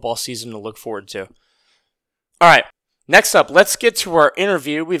football season to look forward to. All right. Next up, let's get to our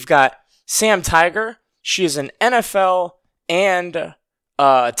interview. We've got Sam Tiger. She is an NFL and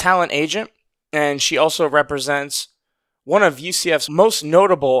talent agent, and she also represents one of UCF's most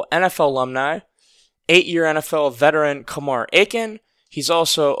notable NFL alumni, 8-year NFL veteran Kamar Aiken. He's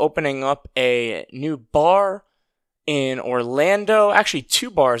also opening up a new bar in Orlando, actually 2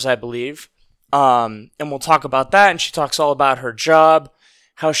 bars, I believe, and we'll talk about that, and she talks all about her job,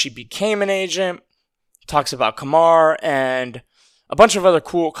 how she became an agent, talks about Kamar, and a bunch of other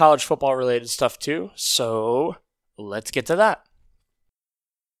cool college football related stuff too. So let's get to that.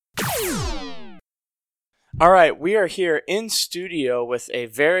 All right, we are here in studio with a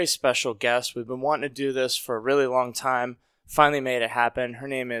very special guest. We've been wanting to do this for a really long time. Finally made it happen. Her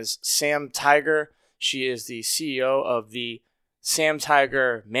name is Sam Tiger. She is the CEO of the Sam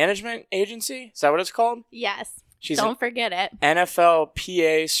Tiger Management Agency. Is that what it's called? Yes. Don't forget it.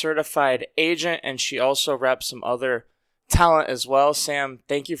 NFLPA certified agent, and she also reps some other talent as well. Sam,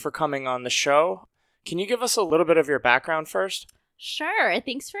 thank you for coming on the show. Can you give us a little bit of your background first? Sure.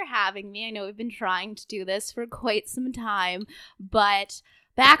 Thanks for having me. I know we've been trying to do this for quite some time, but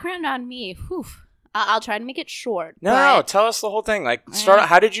background on me, I'll try to make it short. No, tell us the whole thing.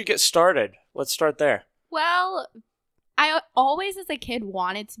 How did you get started? Let's start there. Well, I always as a kid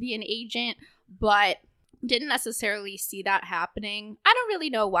wanted to be an agent, but didn't necessarily see that happening. I don't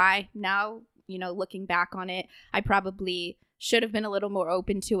really know why. Now, looking back on it, I probably should have been a little more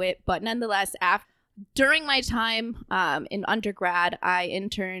open to it. But nonetheless, during my time in undergrad, I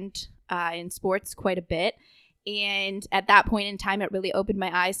interned in sports quite a bit. And at that point in time, it really opened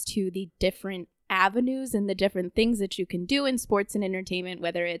my eyes to the different avenues and the different things that you can do in sports and entertainment,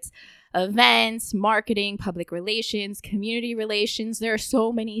 whether it's events, marketing, public relations, community relations. There are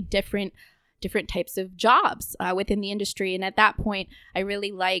so many different types of jobs within the industry. And at that point, I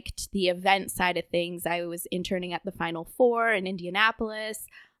really liked the event side of things. I was interning at the Final Four in Indianapolis.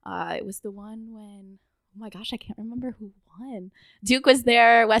 It was the one when, oh my gosh, I can't remember who won. Duke was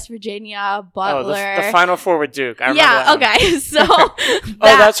there, West Virginia, Butler. Oh, the Final Four with Duke. I remember yeah, that. Okay. So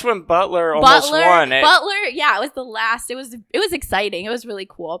that's when Butler almost won. Butler, yeah, it was the last. It was exciting. It was really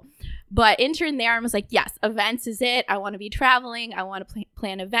cool. But intern there and was like, yes, events is it. I want to be traveling. I want to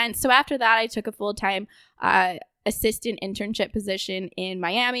plan events. So after that, I took a full-time assistant internship position in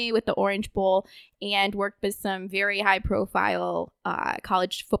Miami with the Orange Bowl and worked with some very high-profile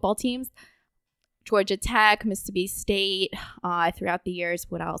college football teams. Georgia Tech, Mississippi State, throughout the years.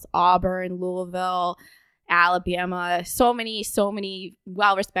 What else? Auburn, Louisville, Alabama, so many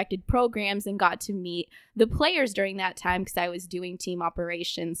well-respected programs, and got to meet the players during that time because I was doing team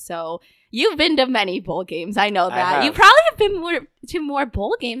operations. So you've been to many bowl games. I know that. You probably have been to more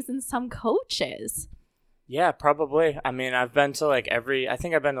bowl games than some coaches. Yeah, probably. I mean, I've been to I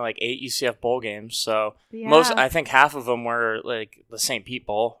think I've been to 8 UCF bowl games. So yeah. I think half of them were the St. Pete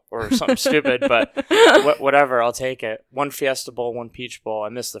Bowl or something stupid, but whatever, I'll take it. One Fiesta Bowl, one Peach Bowl. I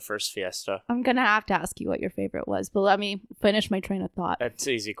missed the first Fiesta. I'm going to have to ask you what your favorite was, but let me finish my train of thought. That's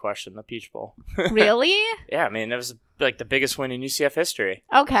an easy question, the Peach Bowl. Really? Yeah, I mean, it was the biggest win in UCF history.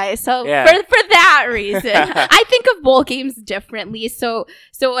 Okay, so Yeah. for that reason, I think of bowl games differently. So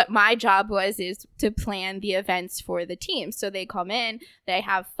what my job is to plan the events for the team. So they come in, they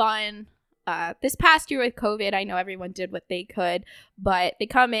have fun. This past year with COVID, I know everyone did what they could, but they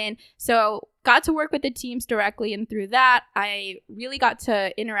come in. So got to work with the teams directly, and through that, I really got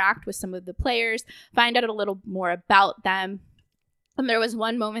to interact with some of the players, find out a little more about them. And there was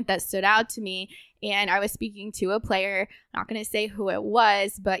one moment that stood out to me, and I was speaking to a player. I'm not going to say who it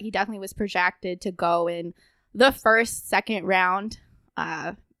was, but he definitely was projected to go in the second round,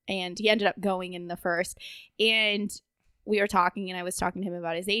 and he ended up going in the first. And we were talking, and I was talking to him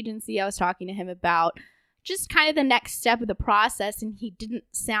about his agency. I was talking to him about just kind of the next step of the process, and he didn't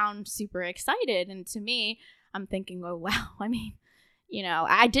sound super excited. And to me, I'm thinking, oh, wow, I mean,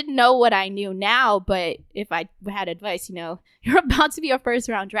 I didn't know what I knew now, but if I had advice, you're about to be a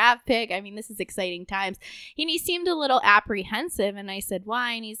first-round draft pick. I mean, this is exciting times. And he seemed a little apprehensive, and I said,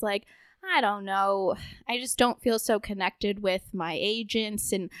 why? And he's like, I don't know. I just don't feel so connected with my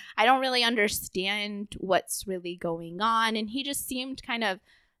agents, and I don't really understand what's really going on. And he just seemed kind of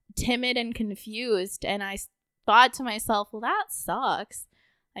timid and confused, and I thought to myself, well, that sucks.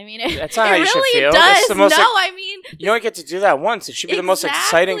 I mean, that's not how you really should feel. Does. I mean, you don't get to do that once. It should be the most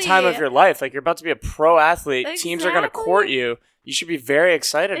exciting time of your life. You're about to be a pro athlete. Exactly. Teams are going to court you. You should be very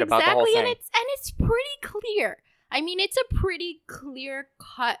excited about the whole thing. And it's pretty clear. I mean, it's a pretty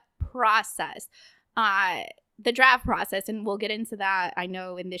clear-cut process. The draft process, and we'll get into that, I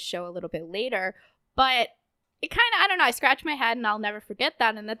know, in this show a little bit later. But it kind of, I don't know, I scratched my head, and I'll never forget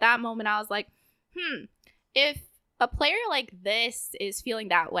that. And at that moment, I was like, if a player like this is feeling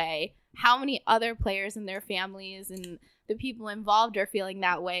that way, how many other players and their families and the people involved are feeling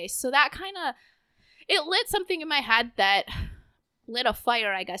that way? So that kind of, it lit something in my head that lit a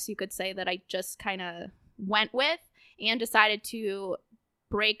fire, I guess you could say, that I just kind of went with and decided to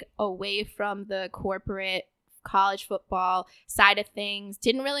break away from the corporate college football side of things.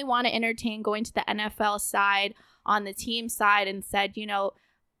 Didn't really want to entertain going to the NFL side on the team side, and said,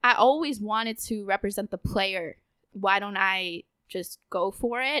 I always wanted to represent the player. Why don't I just go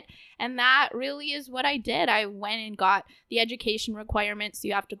for it? And that really is what I did. I went and got the education requirements. So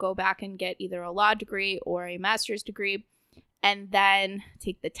you have to go back and get either a law degree or a master's degree, and then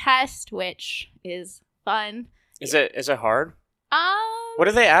take the test, which is fun. Is it hard? What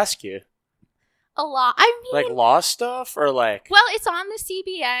do they ask you? A lot. I mean, law stuff or well, it's on the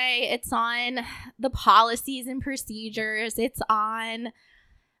CBA. It's on the policies and procedures. It's on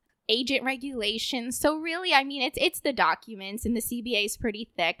agent regulations. So really, I mean, it's the documents, and the CBA is pretty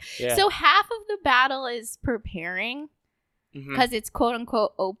thick. Yeah. So half of the battle is preparing, because it's quote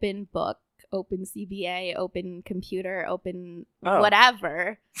unquote open book, open CBA, open computer, open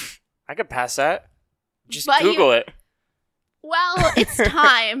whatever. I could pass that. Just But Google it. Well, it's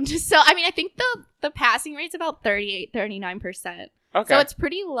timed. So, I mean, I think the passing rate's about 39%. Okay. So it's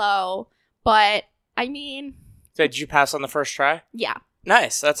pretty low, but I mean, So did you pass on the first try? yeah.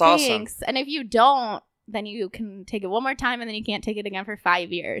 Nice. That's awesome. Thanks. And if you don't, then you can take it one more time, and then you can't take it again for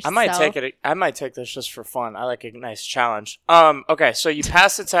 5 years. I might take it. I might take this just for fun. I like a nice challenge. Okay, so you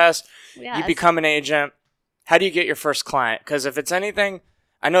pass the test. Yes. You become an agent. How do you get your first client? Because if it's anything,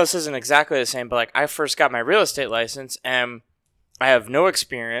 I know this isn't exactly the same, but like I first got my real estate license and I have no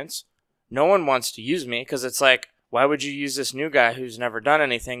experience. No one wants to use me because it's like, why would you use this new guy who's never done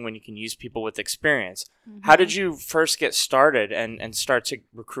anything when you can use people with experience? How did you first get started and start to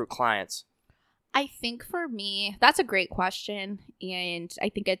recruit clients? I think for me, that's a great question. And I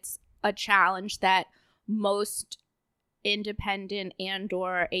think it's a challenge that most independent and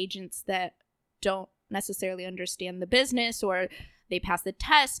or agents that don't necessarily understand the business, or they pass the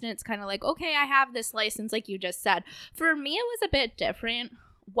test and it's kind of like, okay, I have this license, like you just said. For me, it was a bit different.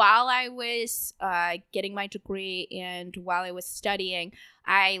 While I was getting my degree and while I was studying,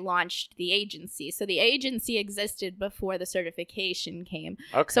 I launched the agency. So the agency existed before the certification came.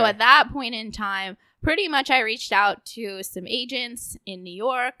 Okay. So at that point in time, pretty much I reached out to some agents in New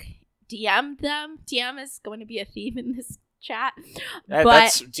York, DM'd them. DM is going to be a theme in this chat. Hey, but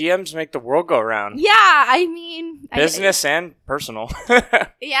that's DMs make the world go round. yeah, I mean, Business and personal.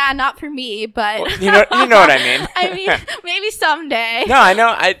 yeah, not for me, but Well, you know what I mean. I mean, maybe someday. No, I know.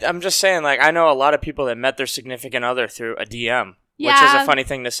 I'm just saying, like, I know a lot of people that met their significant other through a DM, which is Yeah. a funny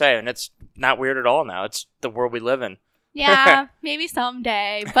thing to say, and it's not weird at all now. It's the world we live in. Yeah, maybe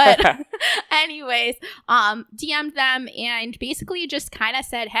someday. But anyways, DM'd them and basically just kind of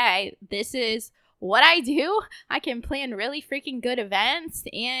said, hey, this is what I do. I can plan really freaking good events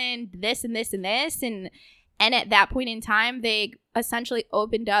and this and this and this. And at that point in time, they essentially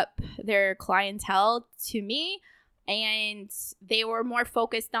opened up their clientele to me. And they were more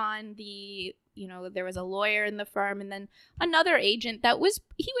focused on the, there was a lawyer in the firm and then another agent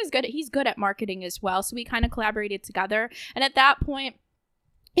he's good at marketing as well. So we kind of collaborated together. And at that point,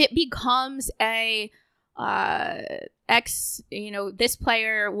 it becomes a this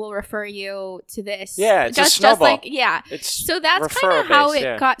player will refer you to this. Yeah, it's just a snowball. like, yeah. It's So that's kind of how referral-based, it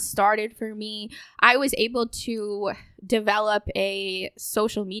yeah. got started for me. I was able to develop a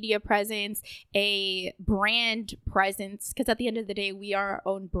social media presence, a brand presence, because at the end of the day, we are our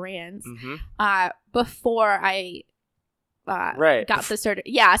own brands. Before I Right. got the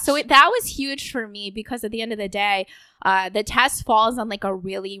yeah, so that was huge for me because at the end of the day, the test falls on like a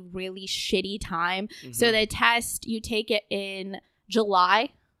really, really shitty time. So the test, you take it in July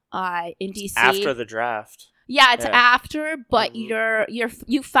in DC. After the draft. Yeah, it's Yeah. after, but Mhm.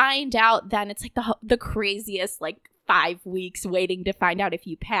 you find out then it's like the craziest like 5 weeks waiting to find out if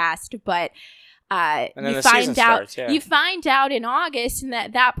you passed, but And then you the find season out starts, yeah. you find out in August, and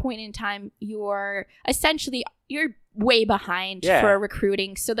at that point in time you're way behind Yeah. for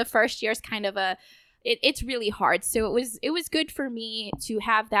recruiting. So the first year is kind of it's really hard. So it was good for me to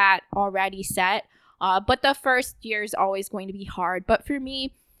have that already set. But the first year is always going to be hard. But for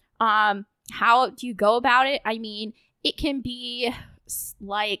me, how do you go about it? I mean, it can be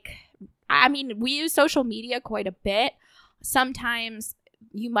we use social media quite a bit. Sometimes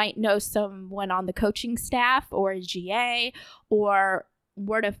you might know someone on the coaching staff or a GA or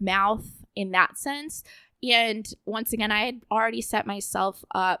word of mouth in that sense. And once again, I had already set myself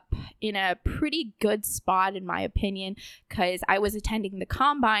up in a pretty good spot, in my opinion, because I was attending the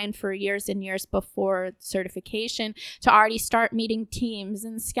combine for years and years before certification to already start meeting teams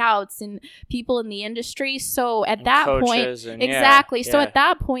and scouts and people in the industry. So at And that point, coaches and- exactly. So yeah. at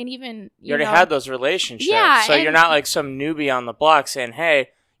that point, even You already had those relationships. Yeah, So you're and- not like some newbie on the block saying, hey,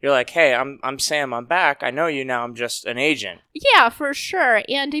 you're like, hey, I'm Sam, I'm back. I know you now. I'm just an agent. Yeah, for sure.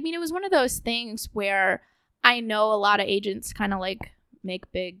 And I mean, it was one of those things where I know a lot of agents kind of like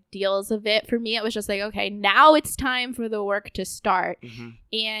make big deals of it. For me, it was just like, okay, now it's time for the work to start.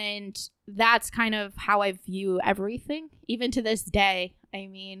 And that's kind of how I view everything, even to this day. I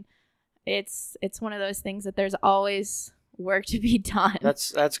mean, it's one of those things that there's always work to be done.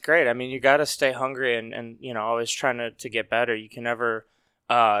 That's great. I mean, you got to stay hungry and always trying to get better. You can never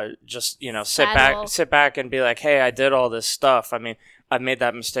just Settle. sit back and be like, hey, I did all this stuff. I mean, I've made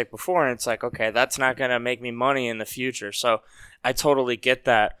that mistake before, and it's like, okay, that's not gonna make me money in the future. So I totally get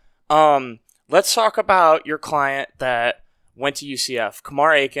that. Let's talk about your client that went to UCF,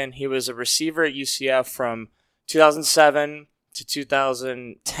 Kamar Aiken. He was a receiver at UCF from 2007 to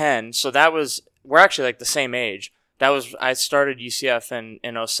 2010. So we're actually like the same age. I started UCF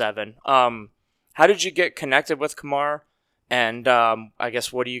in 07. How did you get connected with Kamar? And I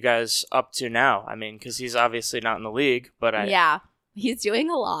guess, what are you guys up to now? I mean, because he's obviously not in the league, but Yeah, he's doing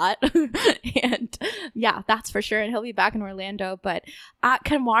a lot. And yeah, that's for sure. And he'll be back in Orlando. But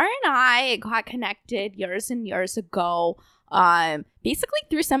Kamar and I got connected years and years ago, basically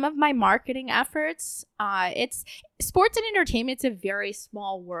through some of my marketing efforts. It's sports and entertainment. It's a very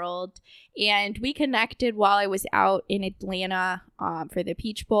small world. And we connected while I was out in Atlanta for the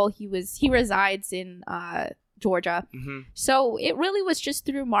Peach Bowl. He resides in Georgia. So it really was just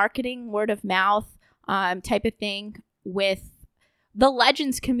through marketing, word of mouth type of thing with the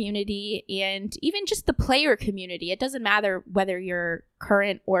Legends community and even just the player community. It doesn't matter whether you're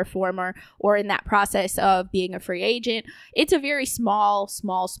current or former or in that process of being a free agent. It's a very small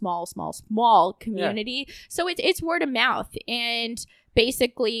community. Yeah. So it's word of mouth. And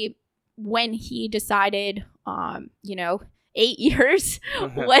basically when he decided, 8 years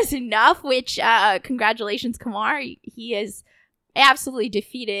was enough, which congratulations, Kamar. He has absolutely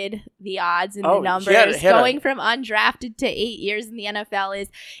defeated the odds and the numbers. Going from undrafted to 8 years in the NFL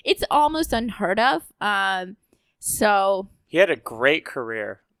it's almost unheard of. So he had a great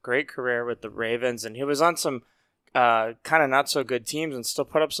career with the Ravens, and he was on some kind of not so good teams and still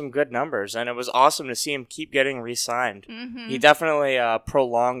put up some good numbers. And it was awesome to see him keep getting re-signed. He definitely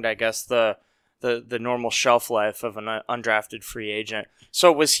prolonged, I guess, the normal shelf life of an undrafted free agent. So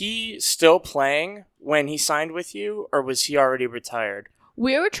was he still playing when he signed with you, or was he already retired?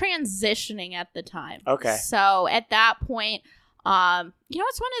 We were transitioning at the time. Okay. So at that point, it's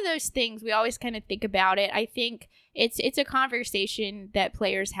one of those things we always kind of think about it. I think it's a conversation that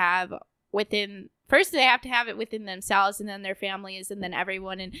players have within. First, they have to have it within themselves, and then their families, and then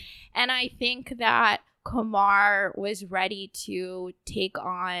everyone. And I think that Kamar was ready to take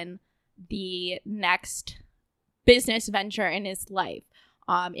on the next business venture in his life,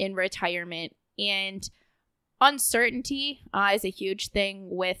 in retirement. And uncertainty is a huge thing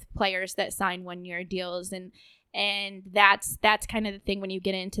with players that sign 1-year deals, and that's kind of the thing when you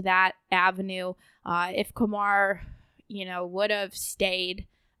get into that avenue. If Kamar, would have stayed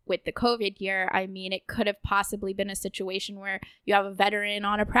with the COVID year, I mean, it could have possibly been a situation where you have a veteran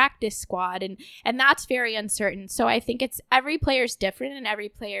on a practice squad, and that's very uncertain. So I think it's every player's different, and every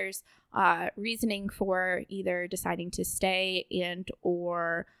player's reasoning for either deciding to stay and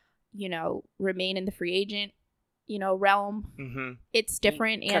or remain in the free agent realm. It's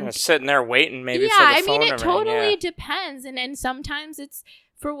different, and kind of sitting there waiting maybe for the phone to ring. It totally depends, and then sometimes it's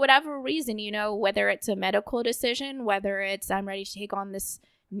for whatever reason, whether it's a medical decision, whether it's I'm ready to take on this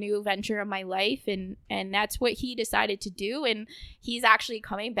new venture of my life, and that's what he decided to do. And he's actually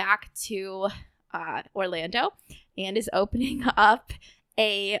coming back to Orlando and is opening up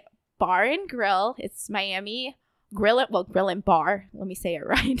a bar and grill. It's Miami Grill and Bar. Let me say it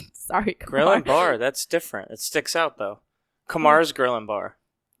right. Sorry, Kamar. Grill and Bar. That's different. It sticks out though. Kamar's Grill and Bar.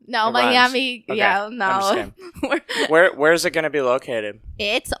 No, it Miami. Okay. Yeah, no. Where's it going to be located?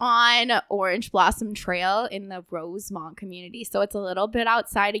 It's on Orange Blossom Trail in the Rosemont community, so it's a little bit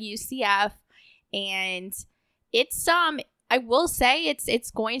outside of UCF, and it's I will say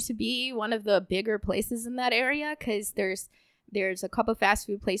it's going to be one of the bigger places in that area because there's a couple fast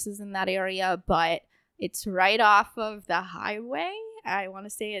food places in that area, but it's right off of the highway. I want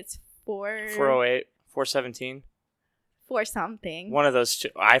to say it's 408, 417. 4 something. One of those two.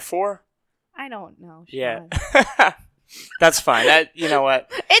 I-4? I don't know. Yeah. That's fine. You know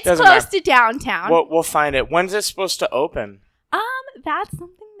what? It's close to downtown. We'll find it. When's it supposed to open? That's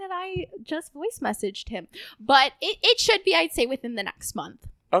something that I just voice messaged him. But it should be, I'd say, within the next month.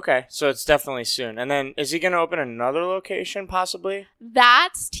 Okay, so it's definitely soon. And then is he going to open another location possibly?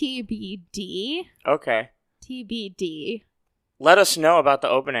 That's TBD. Okay. TBD. Let us know about the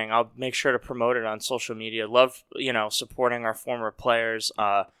opening. I'll make sure to promote it on social media. Love, supporting our former players.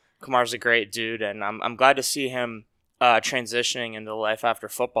 Kamar's a great dude, and I'm glad to see him transitioning into life after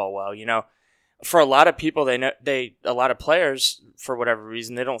football well. For a lot of people, a lot of players, for whatever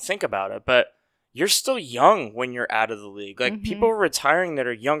reason, they don't think about it, but you're still young when you're out of the league. Like, people are retiring that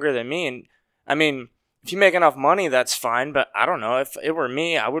are younger than me. And, I mean, if you make enough money, that's fine. But I don't know. If it were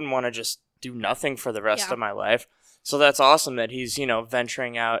me, I wouldn't want to just do nothing for the rest of my life. So that's awesome that he's,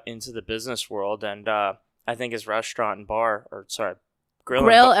 venturing out into the business world. And I think his restaurant and bar,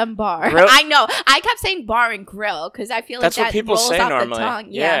 grill and bar. Grill? I know. I kept saying bar and grill because I feel that's like what people rolls say off normally. The tongue.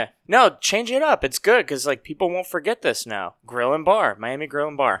 Yeah. No, change it up. It's good because, people won't forget this now. Grill and bar. Miami Grill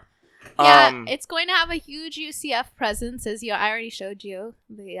and Bar. Yeah, it's going to have a huge UCF presence, as I already showed you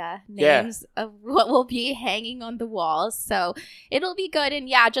the names of what will be hanging on the walls. So it'll be good.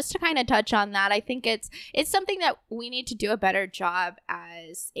 And just to kind of touch on that, I think it's something that we need to do a better job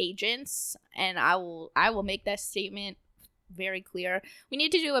as agents. And I will make that statement very clear. We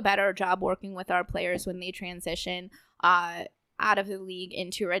need to do a better job working with our players when they transition out of the league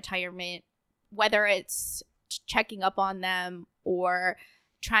into retirement, whether it's checking up on them or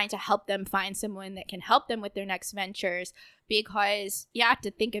trying to help them find someone that can help them with their next ventures, because you have to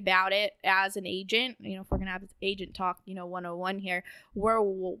think about it as an agent. If we're going to have agent talk, 101 here, we're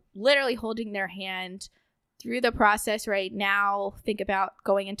literally holding their hand through the process right now. Think about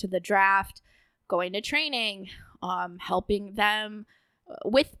going into the draft, going to training, helping them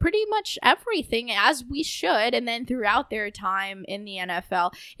with pretty much everything as we should. And then throughout their time in the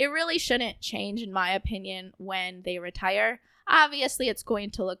NFL, it really shouldn't change, in my opinion, when they retire. Obviously, it's going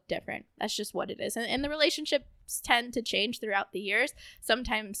to look different. That's just what it is. And the relationships tend to change throughout the years.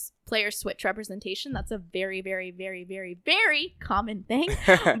 Sometimes players switch representation. That's a very, very, very, very, very common thing.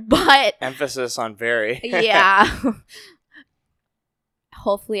 But Emphasis on very. yeah.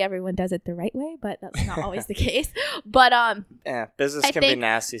 Hopefully everyone does it the right way, but that's not always the case. But Yeah, business can be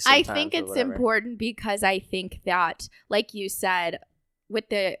nasty sometimes. I think or it's whatever. important because I think that, like you said, with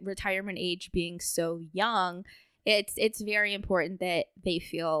the retirement age being so young, it's very important that they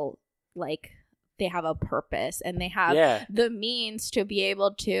feel like they have a purpose and they have the means to be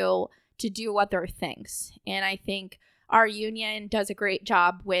able to do other things. And I think our union does a great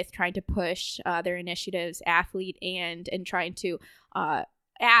job with trying to push their initiatives, athlete and trying to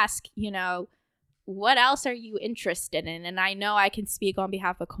ask, what else are you interested in? And I know I can speak on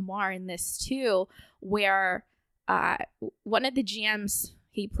behalf of Kamar in this too, where one of the GMs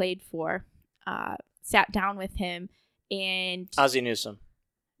he played for sat down with him and Ozzie Newsome.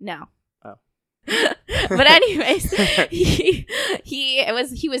 no. Oh. But anyways,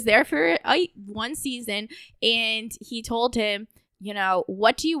 he was there for one season, and he told him,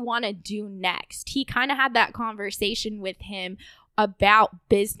 what do you want to do next? He kind of had that conversation with him about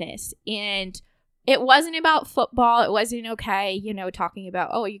business, and it wasn't about football. It wasn't talking about,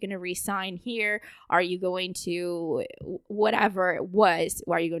 oh, are you going to resign here? Are you going to whatever it was?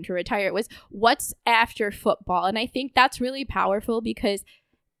 Are you going to retire? It was what's after football. And I think that's really powerful because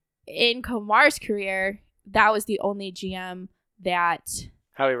in Kamar's career, that was the only GM that...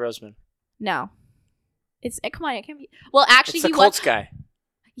 Howie Roseman. No. Come on, it can't be... Well, actually, it's the Colts guy.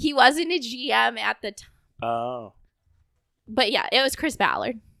 He wasn't a GM at the time. Oh. But yeah, it was Chris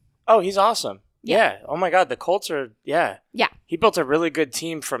Ballard. Oh, he's awesome. Yeah. Yeah. Oh my God, the Colts are, Yeah. He built a really good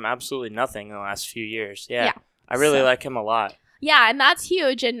team from absolutely nothing in the last few years. Yeah. Yeah. I really like him a lot. Yeah, and that's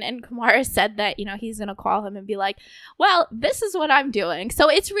huge. And Kamara said that, he's going to call him and be like, well, this is what I'm doing.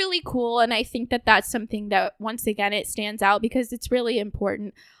 So it's really cool. And I think that that's something that, once again, it stands out because it's really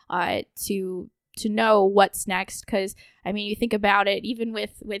important to know what's next. Because, you think about it, even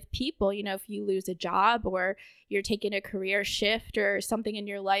with people, if you lose a job or you're taking a career shift or something in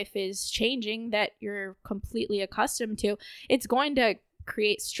your life is changing that you're completely accustomed to, it's going to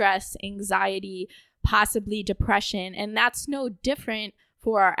create stress, anxiety, possibly depression, and that's no different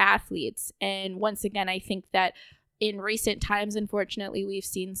for our athletes. And once again, I think that in recent times, unfortunately, we've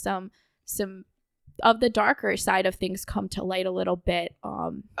seen some of the darker side of things come to light a little bit.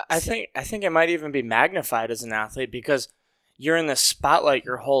 I think it might even be magnified as an athlete because you're in the spotlight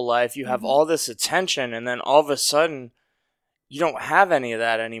your whole life. You have all this attention, and then all of a sudden, you don't have any of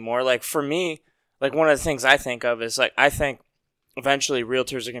that anymore. Like for me, like one of the things I think of is like I think eventually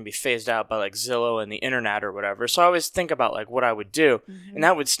realtors are going to be phased out by like Zillow and the internet or whatever. So I always think about like what I would do and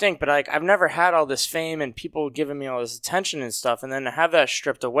that would stink. But like, I've never had all this fame and people giving me all this attention and stuff. And then to have that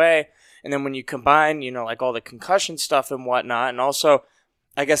stripped away. And then when you combine, like all the concussion stuff and whatnot, and also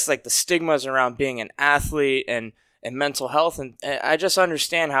I guess like the stigmas around being an athlete and mental health. And I just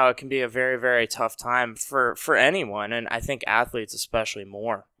understand how it can be a very, very tough time for anyone. And I think athletes especially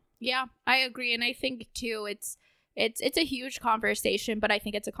more. Yeah, I agree. And I think too, it's a huge conversation, but I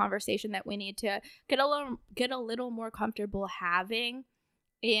think it's a conversation that we need to get a little more comfortable having.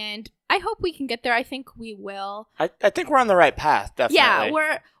 And I hope we can get there. I think we will. I think we're on the right path, definitely.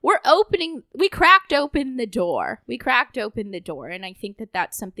 Yeah, we cracked open the door. And I think that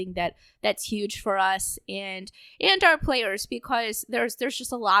that's something that's huge for us and our players because there's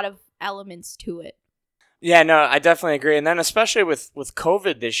just a lot of elements to it. Yeah, no, I definitely agree. And then especially with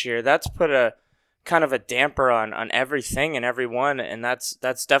COVID this year, that's put a kind of a damper on everything and everyone, and that's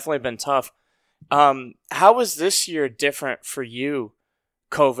definitely been tough. How was this year different for you,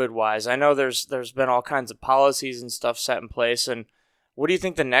 COVID-wise? I know there's been all kinds of policies and stuff set in place, and what do you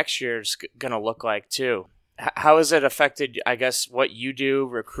think the next year is going to look like too? How has it affected, I guess, what you do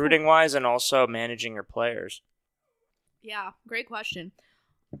recruiting-wise and also managing your players? Yeah, great question.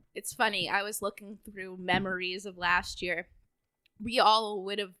 It's funny. I was looking through memories of last year. We all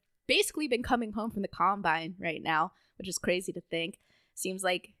would have basically been coming home from the combine right now, which is crazy to think. Seems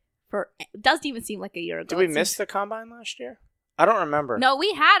like it doesn't even seem like a year ago. Did we miss the combine last year? I don't remember. No,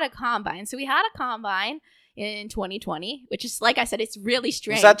 we had a combine. So we had a combine in 2020, which is, like I said, it's really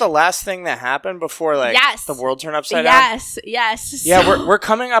strange. Was that the last thing that happened before the world turned upside down? Yes. Yeah, we're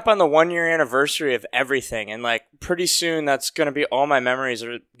coming up on the 1-year anniversary of everything, and like pretty soon that's going to be all my memories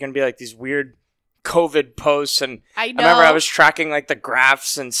are going to be like these weird COVID posts, and I know. I remember I was tracking like the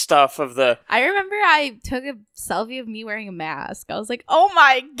graphs and stuff of the. I remember I took a selfie of me wearing a mask. I was like, oh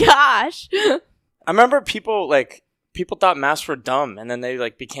my gosh. I remember people thought masks were dumb, and then they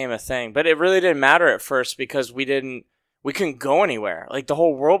like became a thing. But it really didn't matter at first because we couldn't go anywhere. Like the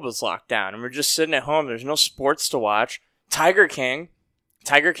whole world was locked down, and we're just sitting at home. There's no sports to watch. Tiger King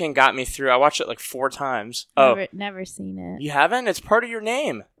got me through. I watched it like 4 times. Never seen it. You haven't? It's part of your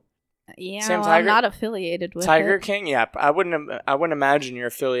name. Yeah, Sam well, Tiger? I'm not affiliated with Tiger it. King? Yeah, I wouldn't imagine you're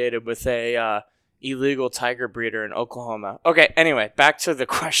affiliated with a illegal tiger breeder in Oklahoma. Okay, anyway, back to the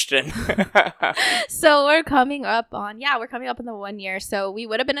question. So we're coming up on the 1 year. So we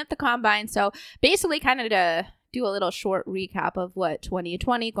would have been at the combine. So basically kind of to do a little short recap of what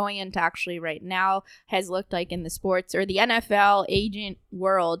 2020 going into actually right now has looked like in the sports or the NFL agent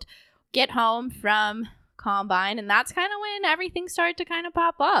world. Get home from combine, and that's kind of when everything started to kind of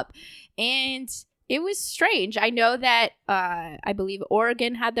pop up, and it was strange. I know that I believe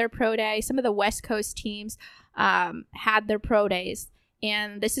Oregon had their pro day. Some of the West Coast teams had their pro days,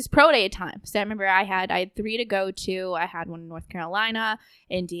 and this is pro day time. So I remember I had 3 to go to. I had one in North Carolina,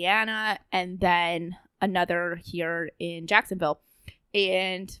 Indiana, and then another here in Jacksonville,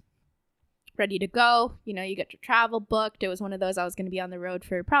 and ready to go. You know, you get your travel booked. It was one of those I was going to be on the road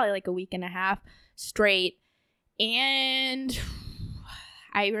for probably like a week and a half straight. And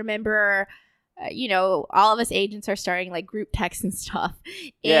I remember, all of us agents are starting like group texts and stuff.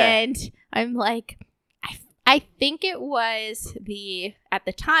 Yeah. And I'm like, I think it was at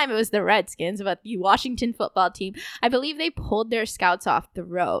the time it was the Redskins, but the Washington football team. I believe they pulled their scouts off the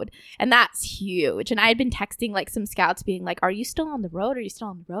road, and that's huge. And I had been texting like some scouts being like, are you still on the road? Are you still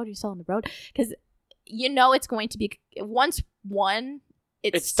on the road? Are you still on the road? Because it's going to be once one.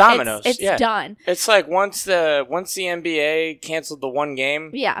 It's dominoes. It's done. It's like once the NBA canceled the one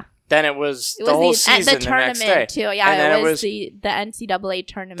game. Yeah. Then it was the whole season the tournament the next day. Too. Yeah, it was the NCAA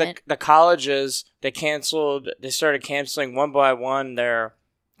tournament. The colleges, they started canceling one by one their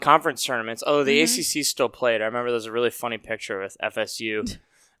conference tournaments. Oh, the ACC still played. I remember there's a really funny picture with FSU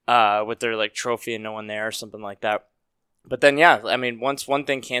with their like trophy and no one there or something like that. But then, yeah, I mean, once one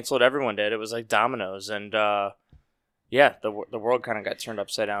thing canceled, everyone did. It was like dominoes. And yeah, the world kind of got turned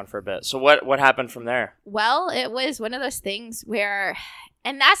upside down for a bit. So what happened from there? Well, it was one of those things where,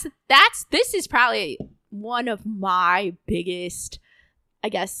 and this is probably one of my biggest, I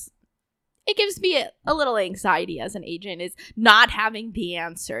guess, it gives me a little anxiety as an agent, is not having the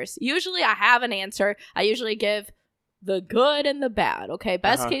answers. Usually I have an answer. I usually give the good and the bad. Okay,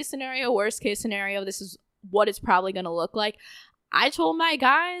 best case scenario, worst case scenario, this is what it's probably going to look like. I told my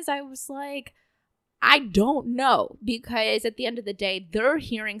guys, I was like, I don't know, because at the end of the day, they're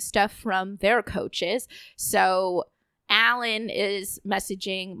hearing stuff from their coaches. So Allen is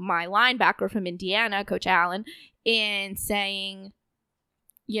messaging my linebacker from Indiana, Coach Allen, and saying,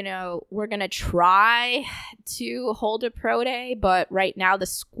 we're going to try to hold a pro day, but right now the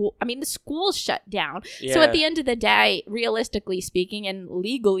school's shut down. Yeah. So at the end of the day, realistically speaking and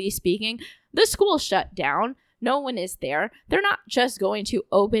legally speaking, the school's shut down. No one is there. They're not just going to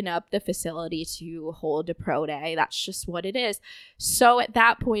open up the facility to hold a pro day. That's just what it is. So at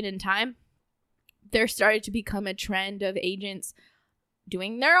that point in time, there started to become a trend of agents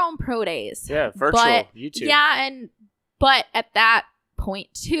doing their own pro days. Yeah, virtual, YouTube. Yeah, but at that point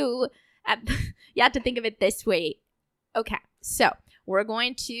too, you have to think of it this way. Okay, so we're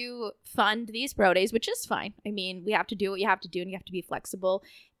going to fund these pro days, which is fine. I mean, we have to do what you have to do, and you have to be flexible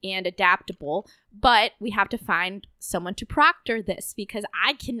and adaptable, but we have to find someone to proctor this, because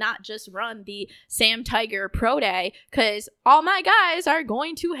I cannot just run the Sam Tiger Pro Day, because all my guys are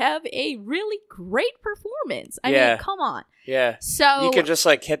going to have a really great performance. I mean, come on. Yeah. So you could just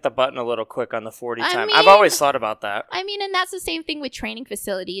like hit the button a little quick on the 40 time. I've always thought about that. I mean, and that's the same thing with training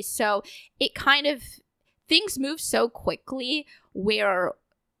facilities. So it kind of, things move so quickly where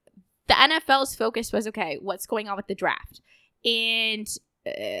the NFL's focus was, okay, what's going on with the draft? And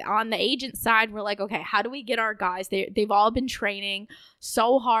on the agent side, we're like, okay, how do we get our guys? They've all been training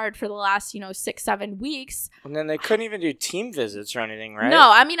so hard for the last 6-7 weeks, and then they couldn't even do team visits or anything, right? No,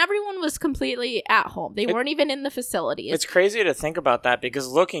 I mean, everyone was completely at home. They weren't even in the facilities. It's crazy to think about that, because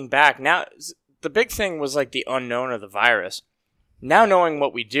looking back now, the big thing was like the unknown of the virus. Now knowing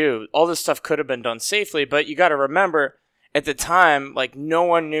what we do, all this stuff could have been done safely, but you got to remember at the time, like, no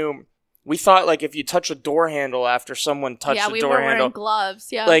one knew. We thought, like, if you touch a door handle after someone touched the door handle. Yeah, we were wearing gloves,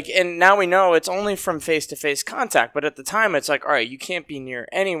 yeah. Like, and now we know it's only from face-to-face contact. But at the time, it's like, all right, you can't be near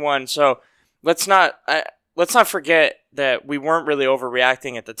anyone. So let's not forget that we weren't really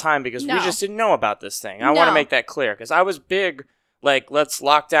overreacting at the time, because we just didn't know about this thing. I want to make that clear, because I was big like, let's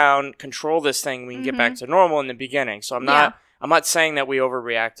lock down, control this thing, we can get back to normal in the beginning. So I'm not saying that we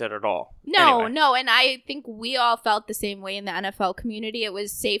overreacted at all. No, Anyway. no, and I think we all felt the same way in the NFL community. It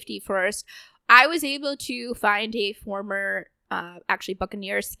was safety first. I was able to find a former, actually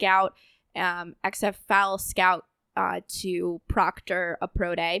Buccaneers scout, XFL scout, to proctor a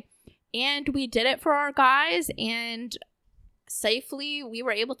pro day, and we did it for our guys, and safely we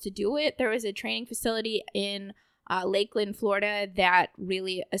were able to do it. There was a training facility in Lakeland, Florida that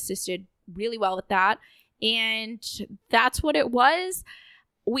really assisted really well with that, and that's what it was.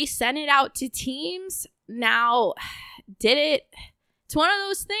 We sent it out to teams. Now, it's one of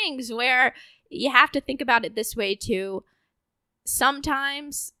those things where you have to think about it this way too.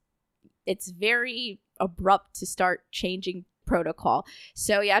 Sometimes it's very abrupt to start changing protocol.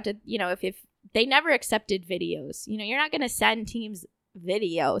 So you have to, if they never accepted videos, you're not going to send teams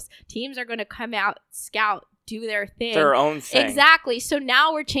videos. Teams are going to come out, scout, do their thing. Their own thing. Exactly. So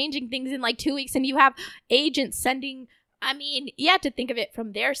now we're changing things in like 2 weeks, and you have agents sending, you have to think of it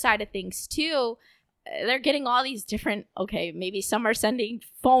from their side of things too. They're getting all these different, maybe some are sending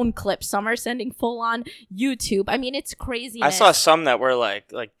phone clips, some are sending full on YouTube. It's crazy. I saw some that were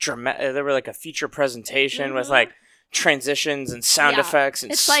like dramatic. They were like a feature presentation with like transitions and sound effects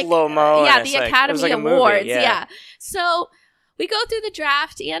and slow mo. The Academy Awards. Movie. Yeah. So we go through the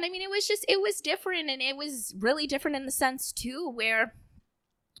draft, and it was different, and it was really different in the sense too, where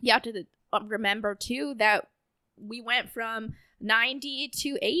you have to remember too that we went from 90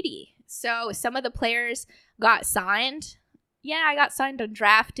 to 80. So some of the players got signed. Yeah, I got signed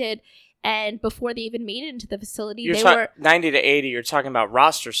undrafted. And before they even made it into the facility, they were 90 to 80. You're talking about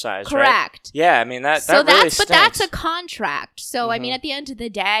roster size, correct. Right? Yeah, that really stinks. But that's a contract. So at the end of the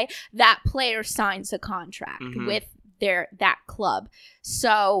day, that player signs a contract with that club.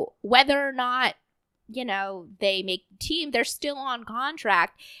 So whether or not they make the team, they're still on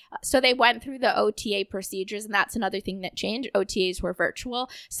contract. So they went through the OTA procedures, and that's another thing that changed. OTAs were virtual.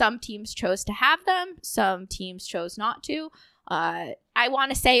 Some teams chose to have them. Some teams chose not to. I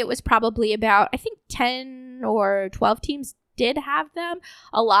want to say it was probably about, I think 10 or 12 teams did have them.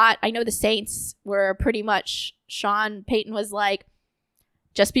 A lot. I know the Saints were pretty much, Sean Payton was like,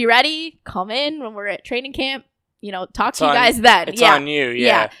 just be ready, come in when we're at training camp. Talk to you guys then. It's on you,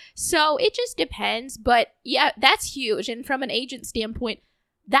 yeah. So it just depends. But yeah, that's huge. And from an agent standpoint,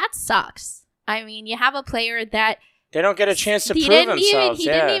 that sucks. You have a player that they don't get a chance to prove themselves. He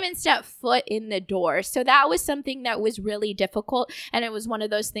didn't even step foot in the door. So that was something that was really difficult. And it was one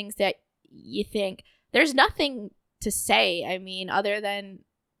of those things that you think, there's nothing to say. Other than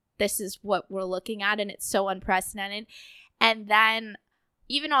this is what we're looking at, and it's so unprecedented. And then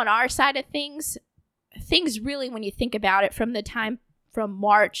even on our side of things really, when you think about it, from the time from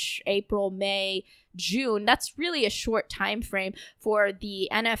March, April, May, June, that's really a short time frame for the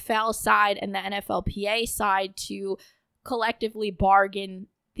NFL side and the NFLPA side to collectively bargain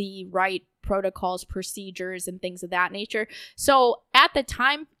the right protocols, procedures, and things of that nature. So at the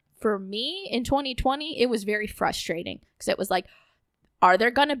time, for me in 2020, it was very frustrating because it was like, are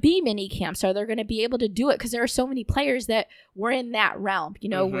there going to be mini camps? Are they going to be able to do it? Because there are so many players that were in that realm,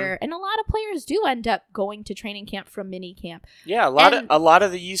 where, and a lot of players do end up going to training camp from mini camp. Yeah, a lot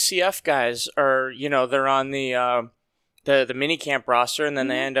of the UCF guys are, they're on the mini camp roster, and then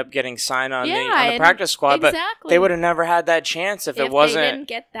they end up getting signed on the practice squad. Exactly. But they would have never had that chance if it wasn't. They didn't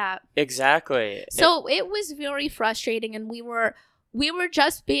get that. Exactly. So it was very frustrating, and we were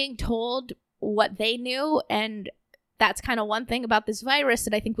just being told what they knew, and that's kind of one thing about this virus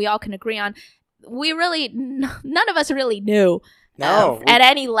that I think we all can agree on. None of us really knew at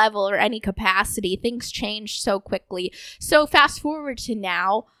any level or any capacity. Things changed so quickly. So fast forward to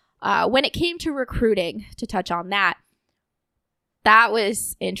now, when it came to recruiting, to touch on that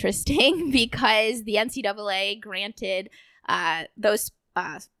was interesting because the NCAA granted those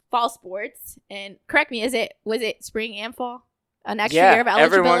fall sports, and correct me, was it spring and fall? An extra year of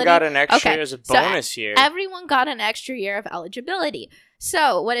eligibility? Everyone got an extra year as a bonus year. Everyone got an extra year of eligibility.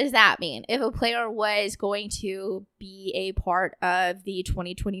 So what does that mean? If a player was going to be a part of the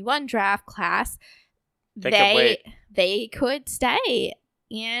 2021 draft class, they could stay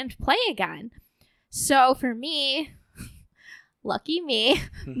and play again. So for me, lucky me,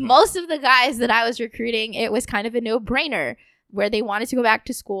 most of the guys that I was recruiting, it was kind of a no-brainer where they wanted to go back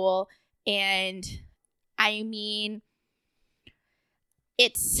to school. And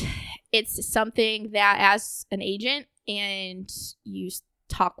it's something that as an agent, and you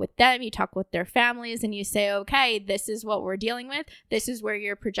talk with them, you talk with their families, and you say, okay, this is what we're dealing with. This is where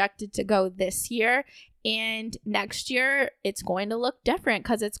you're projected to go this year. And next year, it's going to look different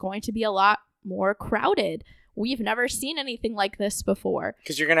because it's going to be a lot more crowded. we've never seen anything like this before.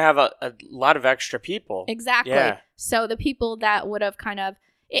 Because you're going to have a lot of extra people. Exactly. Yeah. So the people that would have kind of,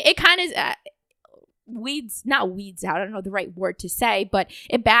 it kind of not weeds out, I don't know the right word to say, but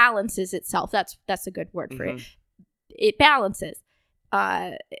it balances itself. That's a good word for it. It balances.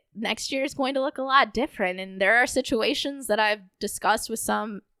 Next year is going to look a lot different. And there are situations that I've discussed with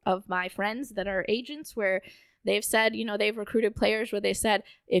some of my friends that are agents where they've said, they've recruited players where they said,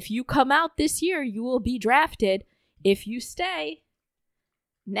 if you come out this year, you will be drafted. If you stay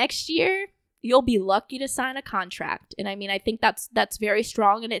next year, you'll be lucky to sign a contract. And I mean, I think that's very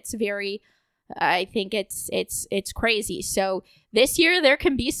strong, and it's very, I think it's crazy. So this year there's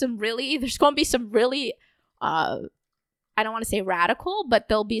going to be some really, I don't want to say radical, but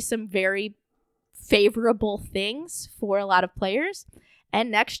there'll be some very favorable things for a lot of players. And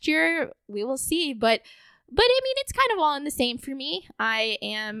next year we will see, but I mean, it's kind of all in the same for me.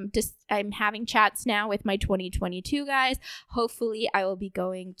 I'm having chats now with my 2022 guys. Hopefully I will be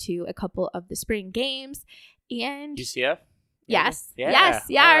going to a couple of the spring games. And UCF? Yes. Yeah. Yes.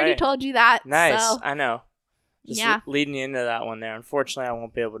 Yeah, I already told you that. Nice. So, I know. Just yeah. leading you into that one there. Unfortunately, I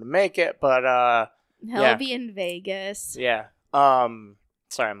won't be able to make it, but he'll be in Vegas. Yeah.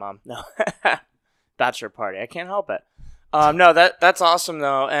 Sorry, Mom. No. Bachelor party. I can't help it. No, that's awesome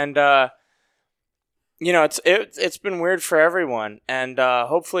though. And it's been weird for everyone, and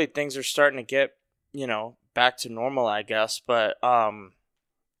hopefully things are starting to get, back to normal, I guess, but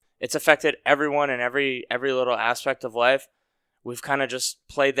it's affected everyone in every little aspect of life. We've kind of just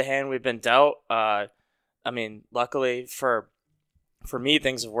played the hand we've been dealt. I mean, luckily for me,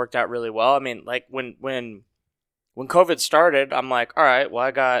 things have worked out really well. I mean, like when COVID started, I'm like, all right, well,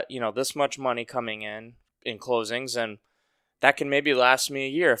 I got, this much money coming in closings, and that can maybe last me a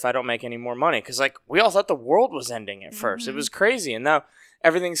year if I don't make any more money. Because, like, we all thought the world was ending at first. It was crazy. And now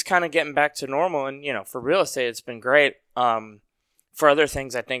everything's kind of getting back to normal. And, for real estate, it's been great. For other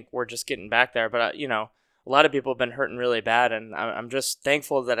things, I think we're just getting back there. But, a lot of people have been hurting really bad. And I'm just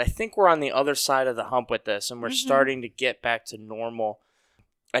thankful that I think we're on the other side of the hump with this. And we're starting to get back to normal.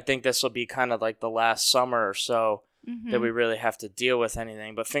 I think this will be kind of like the last summer or so that we really have to deal with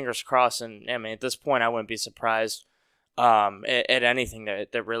anything. But fingers crossed. And, I mean, at this point, I wouldn't be surprised at anything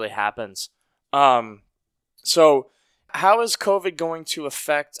that really happens. So how is COVID going to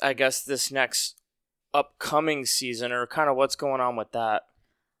affect, I guess, this next upcoming season, or kind of what's going on with that?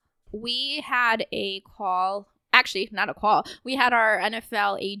 We had a call, actually not a call, we had our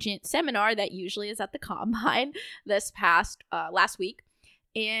NFL agent seminar that usually is at the Combine this past last week.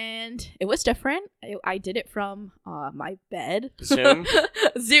 And it was different. I did it from my bed. Zoom.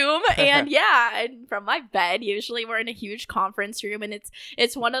 And and from my bed. Usually we're in a huge conference room, and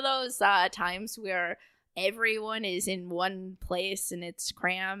it's one of those times where everyone is in one place and it's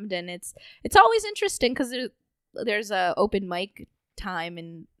crammed, and it's always interesting because there's a open mic time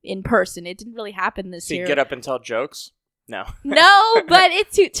in person. It didn't really happen this So year. you get up and tell jokes? No, but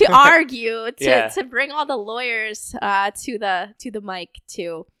it's to argue, Yeah. to bring all the lawyers to the mic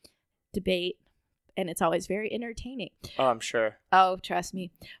to debate, and it's always very entertaining. Oh, I'm sure. Oh, trust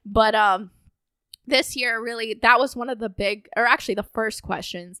me. But this year, really, that was one of the the first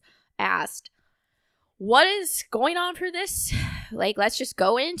questions asked. What is going on for this? Like, let's just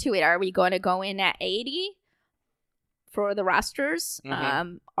go into it. Are we going to go in at 80 for the rosters?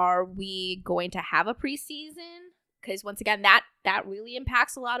 Are we going to have a preseason? Because once again, that really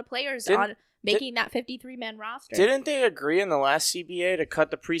impacts a lot of players on making that 53-man roster. Didn't they agree in the last CBA to cut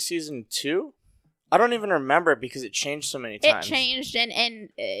the preseason too? I don't even remember because it changed so many times. It changed, and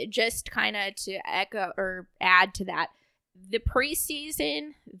just kind of to echo or add to that, the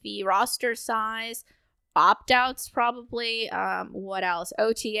preseason, the roster size, opt-outs probably, what else?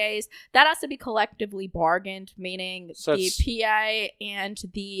 OTAs, that has to be collectively bargained, meaning So the PA and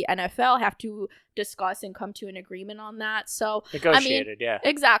the NFL have to discuss and come to an agreement on that. So Negotiated, yeah.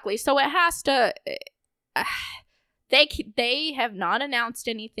 Exactly. So it has to. They have not announced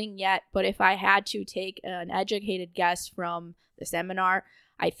anything yet, but if I had to take an educated guess from the seminar,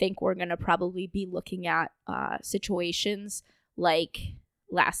 I think we're going to probably be looking at situations like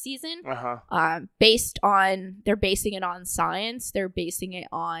last season. They're basing it on science. They're basing it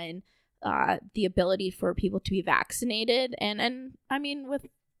on the ability for people to be vaccinated, and I mean,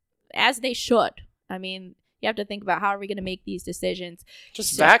 as they should. I mean, you have to think about how are we going to make these decisions.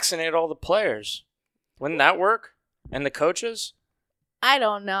 Just vaccinate all the players. Wouldn't that work? And the coaches? I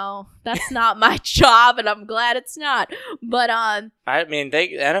don't know. That's not my job, and I'm glad it's not. But I mean,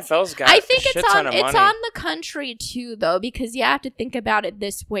 NFL's got I think a shit it's ton on of it's money. on the country too, though, because you have to think about it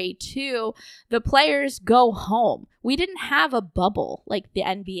this way too. The players go home. We didn't have a bubble like the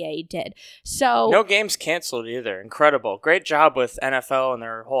NBA did, so No games canceled either. Incredible. Great job with NFL and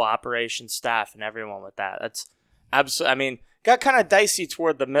their whole operations staff and everyone with that. That's absolutely. I mean, got kind of dicey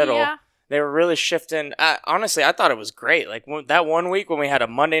toward the middle. Yeah. They were really shifting. Honestly, I thought it was great. Like that one week when we had a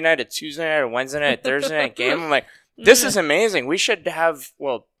Monday night, a Tuesday night, a Wednesday night, a Thursday night game, I'm like, this is amazing. We should have,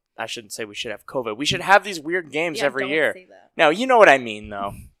 well, I shouldn't say we should have COVID. We should have these weird games Yeah, every don't year. say that. Now, you know what I mean,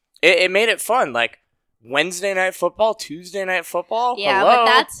 though. It made it fun. Like Wednesday night football, Tuesday night football. Yeah, Hello? but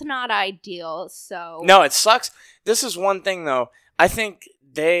that's not ideal. So No, it sucks. This is one thing, though. I think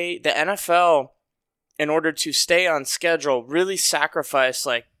the NFL, in order to stay on schedule, really sacrificed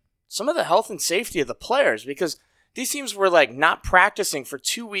like some of the health and safety of the players, because these teams were like not practicing for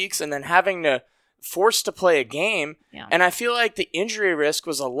 2 weeks and then having to force to play a game. Yeah. And I feel like the injury risk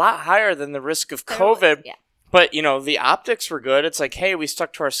was a lot higher than the risk of There COVID. was- yeah. But, the optics were good. It's like, hey, we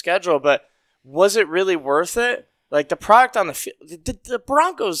stuck to our schedule, but was it really worth it? Like the product on the field, the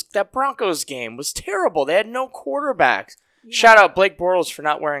Broncos, that Broncos game was terrible. They had no quarterbacks. Yeah. Shout out Blake Bortles for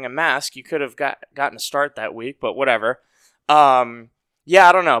not wearing a mask. You could have gotten a start that week, but whatever. Yeah,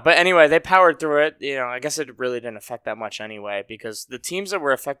 I don't know. But anyway, they powered through it. I guess it really didn't affect that much anyway, because the teams that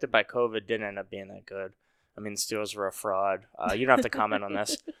were affected by COVID didn't end up being that good. I mean, the Steelers were a fraud. You don't have to comment on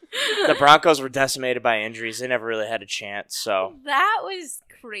this. The Broncos were decimated by injuries. They never really had a chance. So That was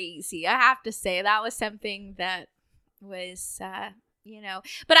crazy. I have to say that was something that was,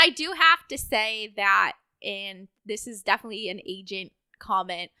 But I do have to say that, and this is definitely an agent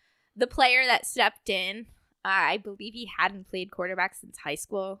comment, the player that stepped in, I believe he hadn't played quarterback since high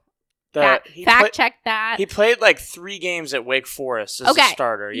school. Check that. He played like 3 games at Wake Forest as a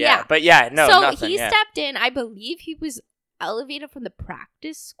starter. Yeah. Yeah. But yeah, no, so nothing. he yeah. stepped in. I believe he was elevated from the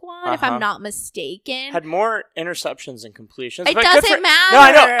practice squad, if Uh-huh. I'm not mistaken. Had more interceptions and completions. It but good doesn't for- matter. No,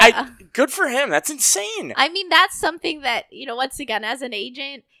 I know. Good for him. That's insane. I mean, that's something that, once again, as an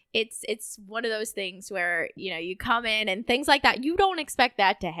agent, it's one of those things where, you come in and things like that. You don't expect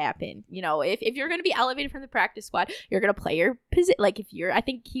that to happen. If you're going to be elevated from the practice squad, you're going to play your position. Like I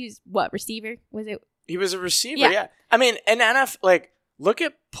think he's receiver? Was it? He was a receiver, Yeah. yeah. I mean, in NFL, look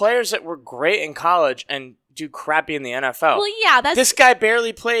at players that were great in college and do crappy in the NFL. Well, yeah, that's. This guy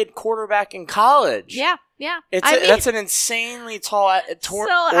barely played quarterback in college. Yeah. That's an insanely tall,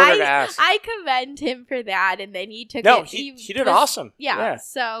 ordered ass. I commend him for that, and then he took No, it. he did awesome. Yeah,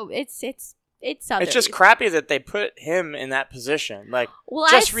 so it's something. It's just crappy that they put him in that position. Well,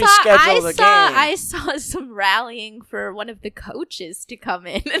 just reschedule the game. I saw some rallying for one of the coaches to come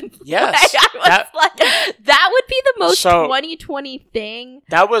in and Yes, play. I was that would be the most So- 2020 thing.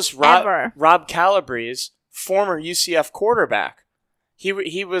 That was Ever. Rob Calabrese, former UCF quarterback. He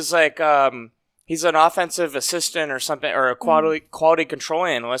was like he's an offensive assistant or something, or a quality control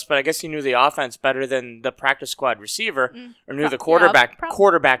analyst, but I guess he knew the offense better than the practice squad receiver, or knew the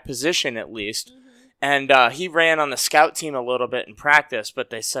quarterback position at least. And he ran on the scout team a little bit in practice,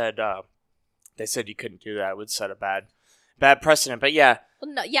 but they said you couldn't do that. It would set a bad precedent. But yeah.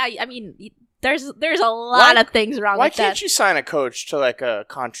 Well, no, yeah, I mean, there's a lot of things wrong Why with that. can't you sign a coach to like a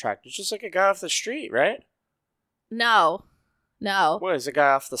contract? It's just like a guy off the street, right? No. What is a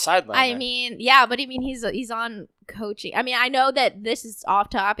guy off the sideline? I then? mean, yeah, but I mean, he's on coaching. I mean, I know that this is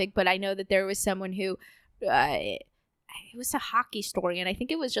off topic, but I know that there was someone who, it was a hockey story, and I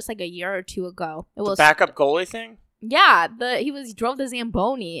think it was just like a year or two ago. It the was backup goalie thing. Yeah, he drove the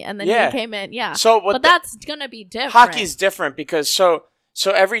Zamboni, and then Yeah. he came in. Yeah, So but that's gonna be different. hockey's different because so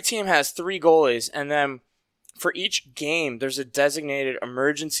every team has 3 goalies, and then for each game there's a designated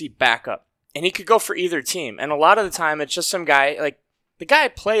emergency backup, and he could go for either team. And a lot of the time it's just some guy, like the guy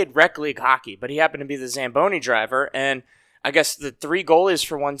played rec league hockey, but he happened to be the Zamboni driver, and I guess the 3 goalies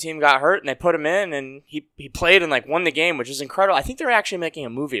for one team got hurt, and they put him in, and he played and won the game, which is incredible. I think they're actually making a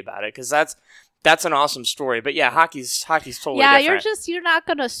movie about it because that's an awesome story. But yeah, hockey's totally different. you're not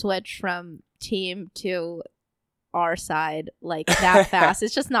gonna switch from team to our side like that fast.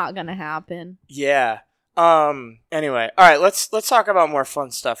 It's just not gonna happen. Yeah. Anyway, all right. Let's talk about more fun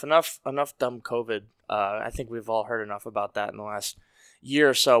stuff. Enough dumb COVID. I think we've all heard enough about that in the last year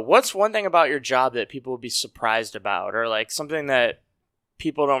or so. What's one thing about your job that people would be surprised about, or like something that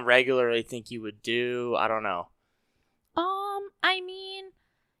people don't regularly think you would do? I don't know. I mean,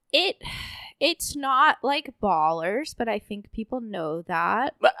 it's not like Ballers, but I think people know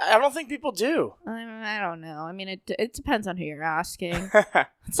that. But I don't think people do. I don't know. I mean, it depends on who you're asking.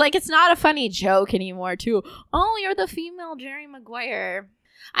 It's like it's not a funny joke anymore, too. Oh, you're the female Jerry Maguire.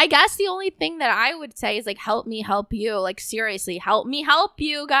 I guess the only thing that I would say is like, help me help you. Like, seriously, help me help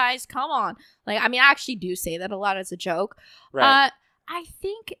you, guys. Come on. Like, I mean, I actually do say that a lot as a joke. Right. I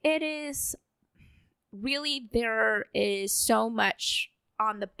think it is really, there is so much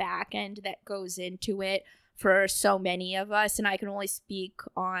on the back end that goes into it for so many of us, and I can only speak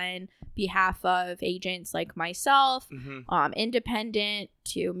on behalf of agents like myself, independent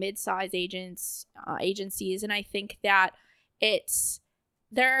to mid-size agencies, and I think that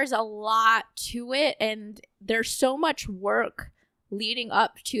there's a lot to it, and there's so much work leading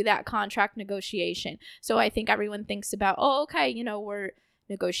up to that contract negotiation. So I think everyone thinks about, oh, okay, you know, we're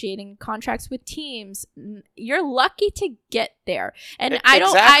negotiating contracts with teams. You're lucky to get there. And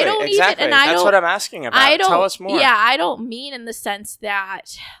Exactly. That's what I'm asking about. Tell us more. Yeah, I don't mean in the sense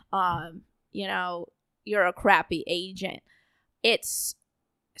that, you know, you're a crappy agent. It's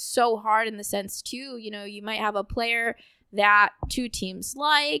so hard in the sense, too, you know, you might have a player that two teams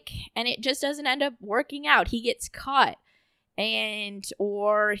like, and it just doesn't end up working out. He gets cut,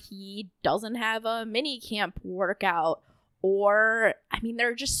 or he doesn't have a mini camp workout, or, I mean, there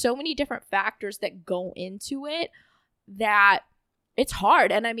are just so many different factors that go into it that it's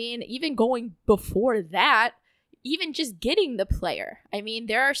hard. And I mean, even going before that, even just getting the player. I mean,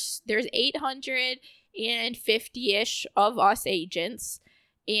 there's 850-ish of us agents,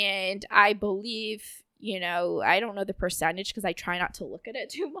 and I believe, you know, I don't know the percentage because I try not to look at it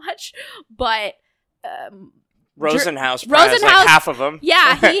too much, but Rosenhaus has like half of them.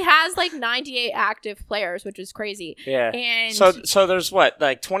 Yeah, he has like 98 active players, which is crazy. Yeah. And so there's what,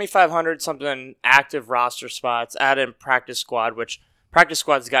 like 2,500 something active roster spots, add in practice squad, which practice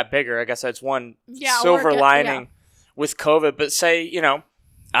squad's got bigger. I guess that's one silver lining with COVID. But say, you know,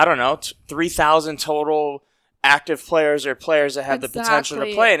 I don't know, 3,000 total active players or players that have the potential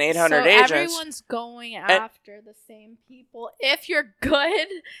to play in 800 agents. Everyone's going after the same people. If you're good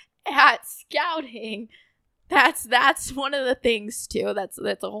at scouting, that's one of the things too. That's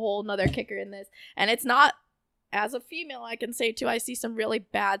a whole nother kicker in this. And it's not, as a female, I can say too, I see some really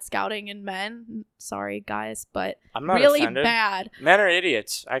bad scouting in men. Sorry guys, but I'm not really offended. Bad. Men are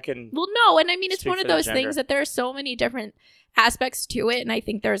idiots. Well, no, and I mean, it's one of those things that there are so many different aspects to it, and I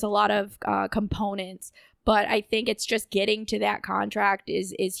think there's a lot of components. But I think it's just getting to that contract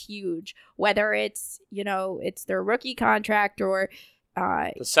is huge. Whether it's, you know, it's their rookie contract or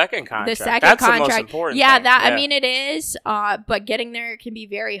the second contract. That's the most important thing. I mean, it is. But getting there can be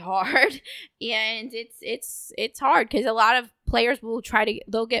very hard, and it's hard because a lot of players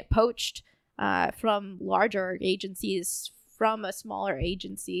they'll get poached from larger agencies, from a smaller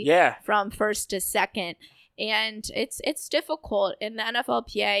agency, from first to second, and it's difficult. And the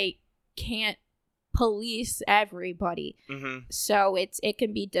NFLPA can't police everybody, so it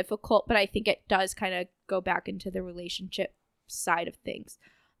can be difficult. But I think it does kind of go back into the relationship side of things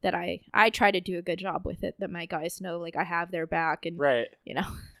that I try to do a good job with it, that my guys know, like, I have their back, and you know.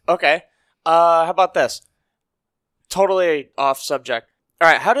 Okay. How about this? Totally off subject. All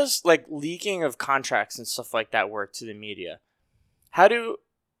right, how does like leaking of contracts and stuff like that work to the media? How do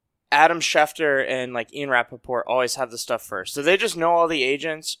Adam Schefter and like Ian Rappaport always have the stuff first? Do they just know all the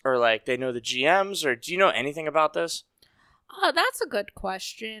agents, or like they know the GMs, or do you know anything about this? That's a good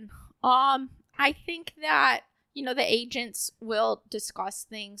question. I think that, you know, the agents will discuss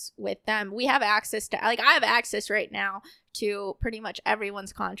things with them. We have access to, like, I have access right now to pretty much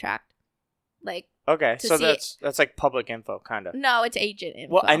everyone's contract. Like, okay, so that's like public info, kind of. No, it's agent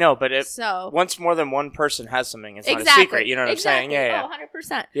info. Well, I know, but once more than one person has something, it's not a secret. You know what I'm saying? Yeah. Oh,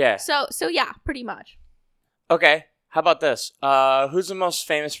 100%. Yeah. So yeah, pretty much. Okay, how about this? Who's the most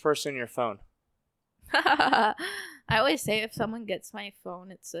famous person in your phone? I always say if someone gets my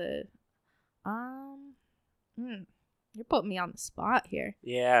phone, it's a you're putting me on the spot here.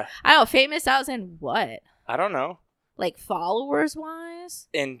 Yeah. I don't know, famous as in what? I don't know. Like followers wise?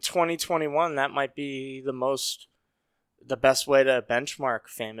 In 2021, that might be the best way to benchmark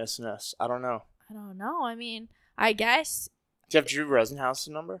famousness. I don't know. I mean, I guess. Do you have Drew Rosenhaus'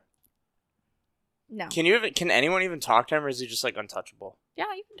 number? No. Can anyone even talk to him, or is he just like untouchable?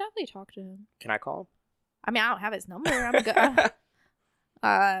 Yeah, you can definitely talk to him. Can I call him? I mean, I don't have his number. I'm good.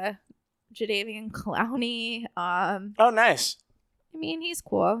 Jadeveon Clowney. Oh, nice. I mean, he's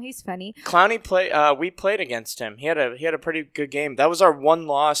cool. He's funny. Clowney we played against him. He had a pretty good game. That was our one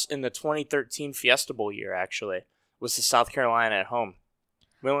loss in the 2013 Fiesta Bowl year. Actually, was to South Carolina at home.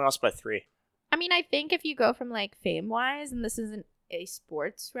 We only lost by 3. I mean, I think if you go from like fame wise, and this isn't a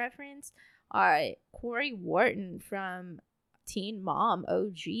sports reference, Corey Wharton from Teen Mom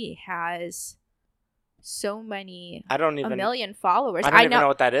OG has so many, I don't a even. million followers. I don't even know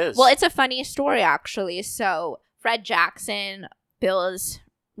what that is. Well, it's a funny story actually. So Fred Jackson, Bills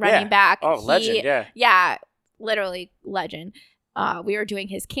running back. Oh, legend. Yeah. Yeah, literally legend. We were doing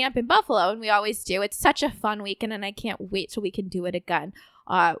his camp in Buffalo, and we always do. It's such a fun weekend, and I can't wait till we can do it again.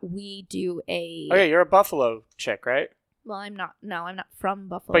 We do a. Oh yeah, you're a Buffalo chick, right? Well, I'm not. No, I'm not from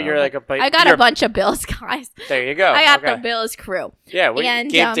Buffalo. But you're like a. I got a bunch of Bills guys. There you go. I got okay. the Bills crew. Yeah, And,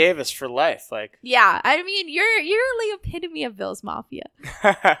 Gabe Davis for life. Like. Yeah, I mean, you're the epitome of Bills Mafia.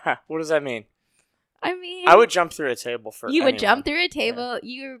 What does that mean? I mean, I would jump through a table for. You would anyone. jump through a table.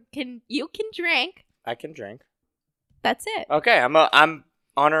 Yeah. You can drink. I can drink. That's it. Okay, I'm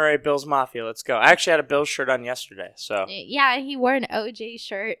honorary Bills Mafia. Let's go. I actually had a Bills shirt on yesterday, so. Yeah, he wore an OJ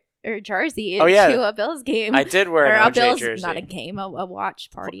shirt or jersey Oh, yeah. to a Bills game. I did wear or an a OJ Bills, jersey. not a game, a watch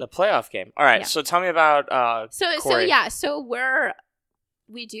party. The playoff game. All right, Yeah. so tell me about So Corey. yeah, so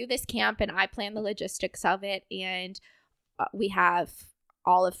we do this camp and I plan the logistics of it, and we have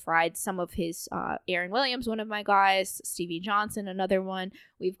Olive fried some of his Aaron Williams, one of my guys, Stevie Johnson, another one.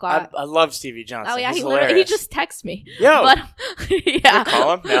 We've got I love Stevie Johnson. oh yeah, He's he hilarious. just texts me. Yo, But yeah,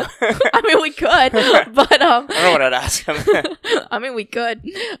 call him. No. I mean we could, but I don't know what I'd ask him. I mean we could,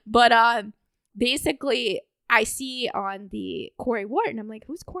 but basically I see on the Corey Wharton, I'm like,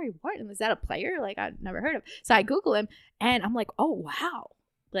 who's Corey Wharton? Is that a player? Like I've never heard of. So I Google him and I'm like, oh wow.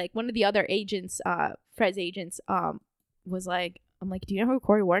 Like one of the other agents, Fred's agents, was like, I'm like, do you know who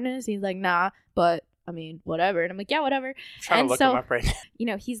Corey Wharton is? He's like, nah, but I mean, whatever. And I'm like, yeah, whatever. I'm trying And to look so- him up right now. You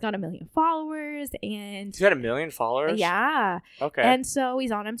know, he's got 1 million followers and He's got 1 million followers? yeah. Okay. And so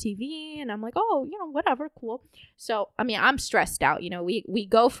he's on MTV and I'm like, oh, you know, whatever, cool. So, I mean, I'm stressed out. You know, we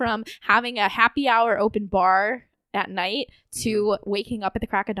go from having a happy hour open bar at night to waking up at the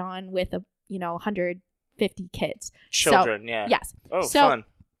crack of dawn with 150 kids. Children, yeah. Yes. Oh, So- fun.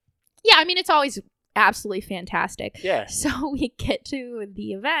 Yeah, I mean, it's always absolutely fantastic. Yeah. So we get to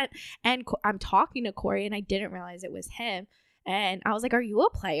the event and I'm talking to Corey and I didn't realize it was him. And I was like, are you a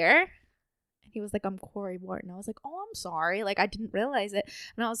player? And he was like, I'm Corey Wharton. I was like, oh, I'm sorry. Like, I didn't realize it.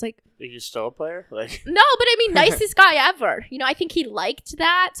 And I was like, Are you still a player? Like, no, but I mean, nicest guy ever. You know, I think he liked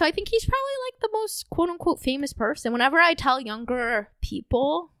that. So I think he's probably like the most quote unquote famous person. Whenever I tell younger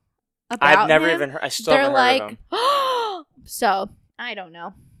people about I've never him, even heard. I still they're haven't heard of like, him. oh, so I don't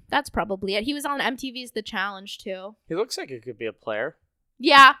know. That's probably it. He was on MTV's The Challenge too. He looks like he could be a player.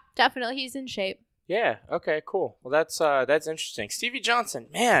 Yeah, definitely. He's in shape. Yeah. Okay. Cool. Well, that's interesting. Stevie Johnson,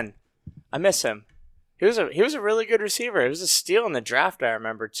 man, I miss him. He was a really good receiver. He was a steal in the draft. I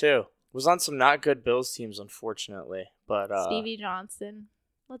remember too. Was on some not good Bills teams, unfortunately. But Stevie Johnson.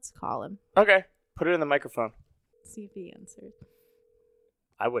 Let's call him. Okay, put it in the microphone. See if he answers.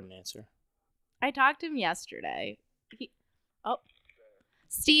 I wouldn't answer. I talked to him yesterday.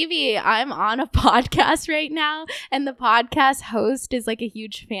 Stevie, I'm on a podcast right now, and the podcast host is like a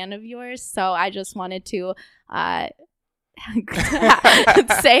huge fan of yours. So I just wanted to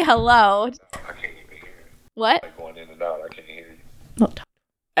say hello. I can't even hear you. What? Like going in and out, I can't hear you.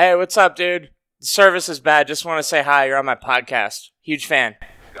 Hey, what's up, dude? The service is bad. Just want to say hi. You're on my podcast. Huge fan.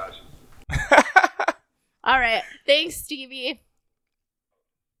 Gotcha. All right. Thanks, Stevie.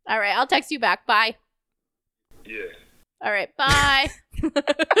 All right. I'll text you back. Bye. Yeah. All right. Bye.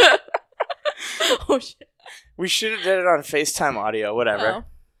 Oh, shit. We should have did it on FaceTime audio. Whatever.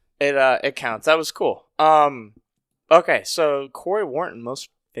 Oh. It counts. That was cool. Okay. So Corey Wharton, most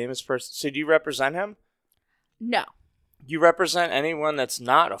famous person. So do you represent him? No. You represent anyone that's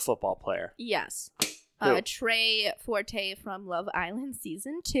not a football player. Yes. Who? Trey Forte from Love Island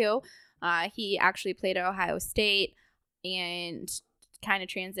Season 2. He actually played at Ohio State and kind of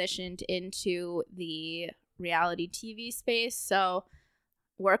transitioned into the reality TV space. So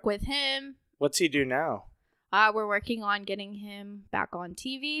work with him. What's he do now? We're working on getting him back on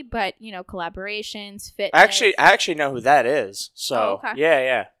TV, but, you know, collaborations, fitness. I actually know who that is. So Oh, okay.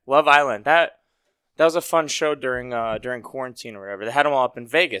 yeah. Love Island. That was a fun show during quarantine or whatever. They had them all up in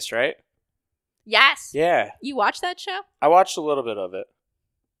Vegas, right? Yes. Yeah. You watched that show? I watched a little bit of it.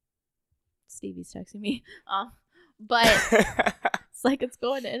 Stevie's texting me. But it's like it's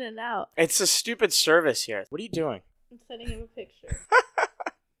going in and out. It's a stupid service here. What are you doing? I'm sending him a picture.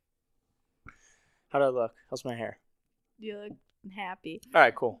 How do I look? How's my hair? You look happy. All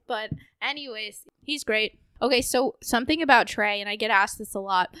right, cool. But anyways, he's great. Okay, so something about Trey, and I get asked this a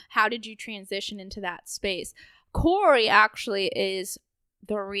lot. How did you transition into that space? Corey actually is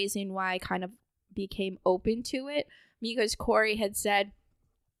the reason why I kind of became open to it, because Corey had said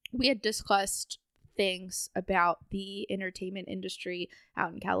we had discussed things about the entertainment industry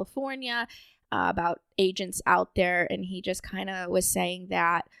out in California, about agents out there, and he just kind of was saying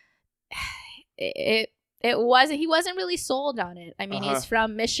that he wasn't really sold on it. I mean, he's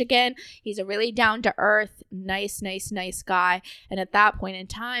from Michigan. He's a really down to earth, nice guy. And at that point in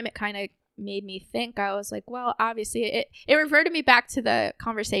time, it kind of made me think. I was like, well, obviously it reverted me back to the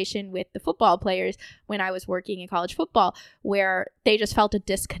conversation with the football players when I was working in college football, where they just felt a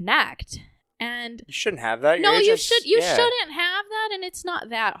disconnect. And you shouldn't have that. No, you shouldn't have that, and it's not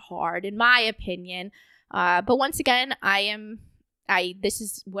that hard, in my opinion. But once again, this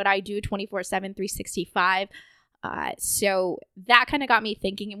is what I do 24/7, 365. So that kind of got me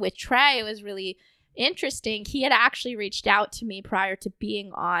thinking. With Trey, it was really interesting. He had actually reached out to me prior to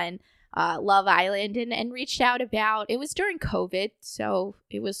being on Love Island and reached out about, it was during COVID, so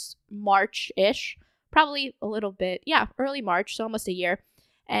it was March-ish, probably a little bit, early March, so almost a year,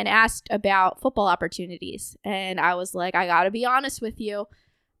 and asked about football opportunities. And I was like, I gotta be honest with you,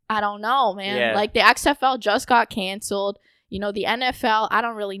 I don't know, man. Yeah. Like, the XFL just got canceled. The NFL, I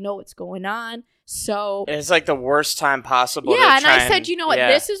don't really know what's going on. So it's like the worst time possible. Yeah, and I said, you know what? Yeah.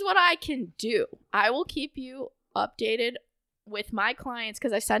 This is what I can do. I will keep you updated with my clients,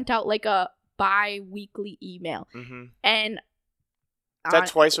 because I sent out like a bi-weekly email. Mm-hmm. And is that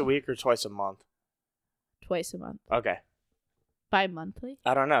twice a week or twice a month? Twice a month. Okay. Bi-monthly?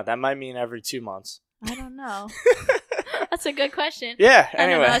 I don't know. That might mean every 2 months. I don't know. That's a good question. Yeah. I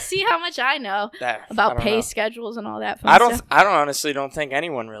Anyway, don't know. See how much I know about pay schedules and all that fun stuff. I honestly don't think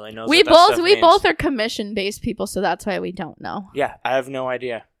anyone really knows. We what that stuff means. both are commission based people, so that's why we don't know. Yeah, I have no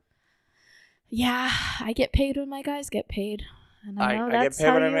idea. Yeah, I get paid when my guys get paid. And I get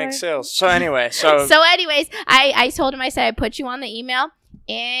paid when I make sales. So anyway, anyways, I told him, I said, I put you on the email,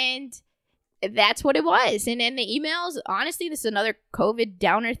 and that's what it was. And in the emails, honestly, this is another COVID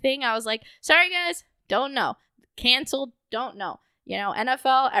downer thing. I was like, sorry guys, don't know. Canceled, don't know.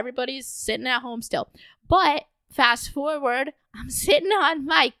 NFL, everybody's sitting at home still. But fast forward, I'm sitting on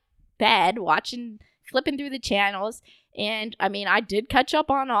my bed flipping through the channels. And I mean, I did catch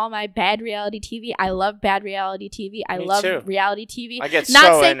up on all my bad reality TV. I love bad reality TV. I love reality TV. I get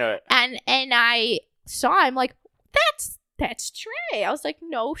into it. And I saw him like, that's Trey. I was like,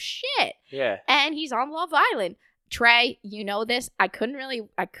 no shit. Yeah. And he's on Love Island. Trey, you know this. I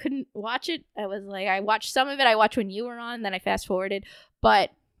couldn't watch it. I was like, I watched some of it. I watched when you were on, then I fast forwarded.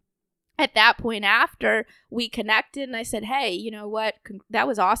 But at that point, after we connected, and I said, hey, you know what? That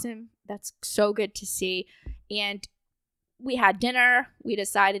was awesome. That's so good to see. And we had dinner. We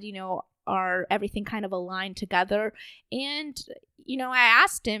decided, our everything kind of aligned together. And, I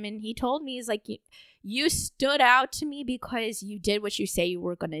asked him, and he told me, he's like, you stood out to me because you did what you say you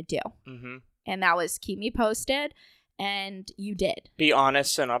were going to do. Mm-hmm. And that was keep me posted. And you did. Be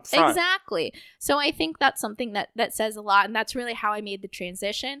honest and upfront. Exactly. So I think that's something that says a lot. And that's really how I made the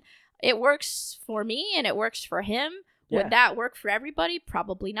transition. It works for me and it works for him. Yeah. Would that work for everybody?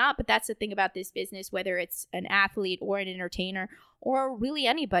 Probably not. But that's the thing about this business, whether it's an athlete or an entertainer or really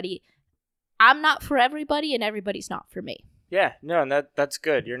anybody. I'm not for everybody and everybody's not for me. Yeah, no, and that's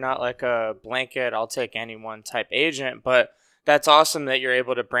good. You're not like a blanket, I'll take anyone type agent, but that's awesome that you're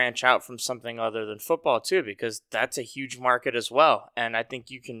able to branch out from something other than football too, because that's a huge market as well. And I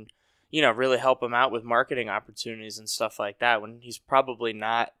think you can, really help him out with marketing opportunities and stuff like that when he's probably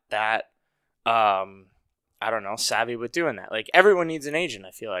not that, savvy with doing that. Like everyone needs an agent,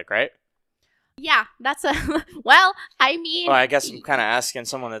 I feel like, right? Yeah, that's I guess I'm kind of asking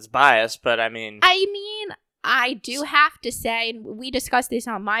someone that's biased, but I do have to say, and we discussed this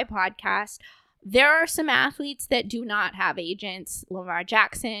on my podcast, there are some athletes that do not have agents. Lamar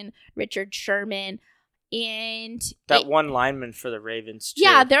Jackson, Richard Sherman, and that one lineman for the Ravens too.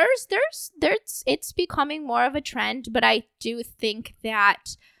 Yeah, there's it's becoming more of a trend, but I do think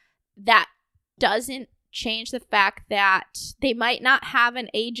that doesn't change the fact that they might not have an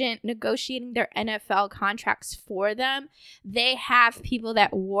agent negotiating their NFL contracts for them. They have people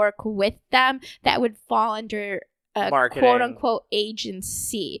that work with them that would fall under a marketing, quote unquote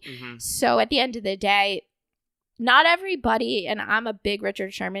agency. Mm-hmm. So at the end of the day, not everybody, and I'm a big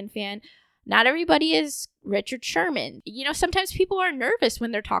Richard Sherman fan, not everybody is Richard Sherman. Sometimes people are nervous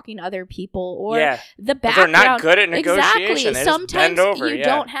when they're talking to other people or the background. They're not good at negotiation. Exactly. They Sometimes just bend over. you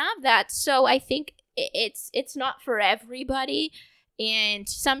don't have that. So I think it's not for everybody. And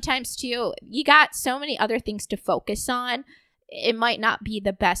sometimes too, you got so many other things to focus on. It might not be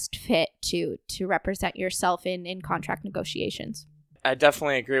the best fit to represent yourself in contract negotiations. I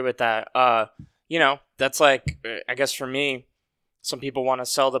definitely agree with that. That's like, I guess for me, some people want to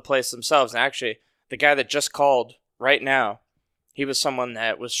sell the place themselves. And actually, the guy that just called right now, He was someone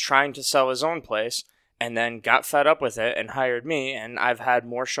that was trying to sell his own place and then got fed up with it and hired me. And I've had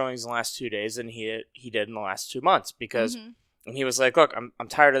more showings in the last 2 days than he did in the last 2 months because and he was like, look, I'm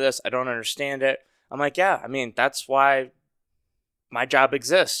tired of this. I don't understand it. I'm like, yeah, I mean, that's why my job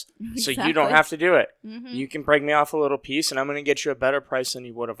exists. So you don't have to do it. You can break me off a little piece and I'm going to get you a better price than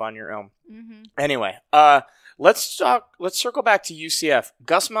you would have on your own. Anyway, let's circle back to UCF.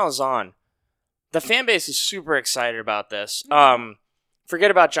 Gus Malzahn. The fan base is super excited about this.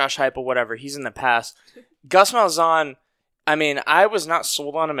 Forget about Josh Heupel, whatever. He's in the past. Gus Malzahn, I mean, I was not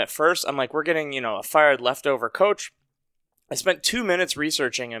sold on him at first. I'm like, we're getting, a fired leftover coach. I spent 2 minutes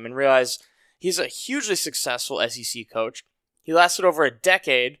researching him and realized he's a hugely successful SEC coach. He lasted over a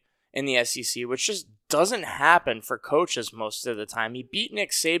decade in the SEC, which just doesn't happen for coaches most of the time. He beat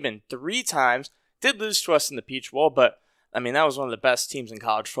Nick Saban 3 times, did lose to us in the Peach Bowl, but, I mean, that was one of the best teams in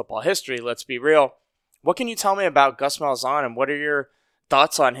college football history, let's be real. What can you tell me about Gus Malzahn, and what are your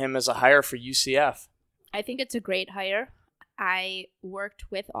thoughts on him as a hire for UCF? I think it's a great hire. I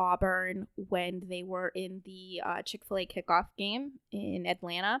worked with Auburn when they were in the Chick-fil-A kickoff game in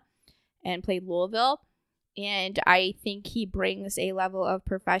Atlanta and played Louisville. And I think he brings a level of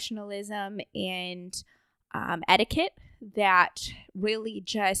professionalism and etiquette that really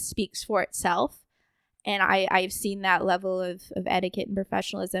just speaks for itself. And I've seen that level of etiquette and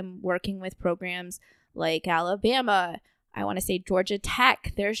professionalism working with programs like Alabama, I want to say Georgia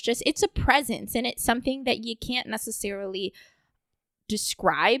Tech. It's a presence, and it's something that you can't necessarily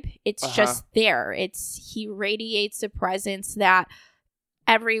describe. It's just there. He radiates a presence that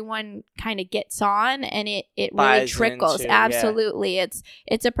everyone kind of gets on, and it really trickles. Absolutely. Yeah.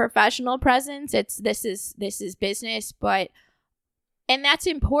 It's a professional presence. This is business, and that's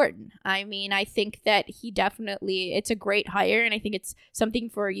important. I mean, I think that it's a great hire, and I think it's something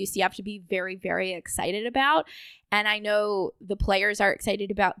for UCF to be very, very excited about. And I know the players are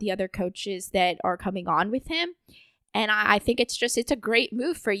excited about the other coaches that are coming on with him. And I think it's a great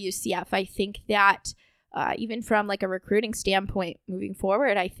move for UCF. I think that even from like a recruiting standpoint moving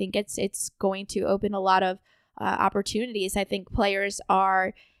forward, I think it's going to open a lot of opportunities. I think players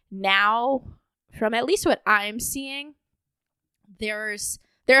are now, from at least what I'm seeing, there's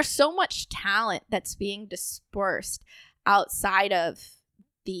so much talent that's being dispersed outside of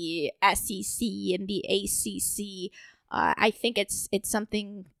the SEC and the ACC. I think it's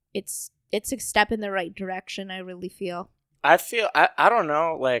something. It's a step in the right direction. I really feel. I don't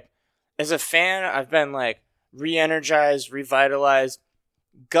know. Like, as a fan, I've been like re-energized, revitalized.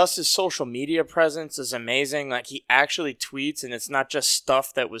 Gus's social media presence is amazing. Like, he actually tweets, and it's not just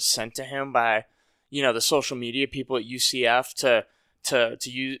stuff that was sent to him by, the social media people at UCF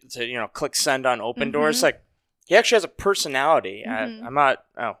to click send on open doors. Like, he actually has a personality. I'm not,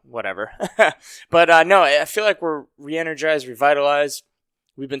 whatever. But no, I feel like we're re-energized, revitalized.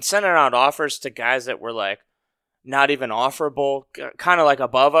 We've been sending out offers to guys that were like not even offerable, kind of like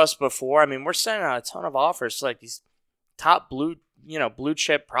above us before. I mean, we're sending out a ton of offers to like these top blue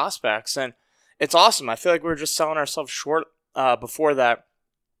chip prospects, and it's awesome. I feel like we were just selling ourselves short before that.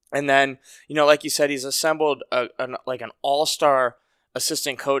 And then, like you said, he's assembled an all-star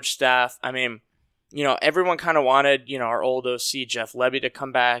assistant coach staff. I mean, everyone kind of wanted, our old OC, Jeff Lebby, to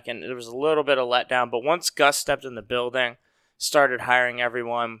come back, and there was a little bit of letdown. But once Gus stepped in the building, started hiring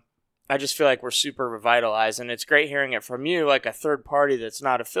everyone, I just feel like we're super revitalized. And it's great hearing it from you, like a third party that's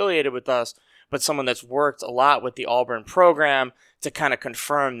not affiliated with us, but someone that's worked a lot with the Auburn program to kind of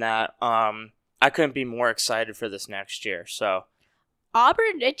confirm that. I couldn't be more excited for this next year. So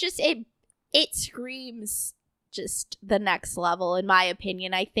Auburn, it screams just the next level, in my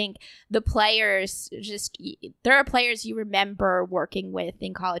opinion. I think the players there are players you remember working with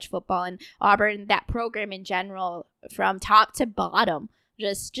in college football, and Auburn, that program in general, from top to bottom,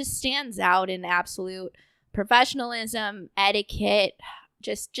 just stands out in absolute professionalism, etiquette,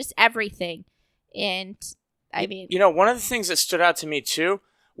 just everything. And I mean, one of the things that stood out to me too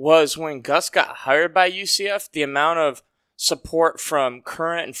was when Gus got hired by UCF, the amount of support from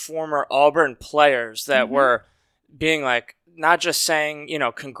current and former Auburn players that were being like, not just saying,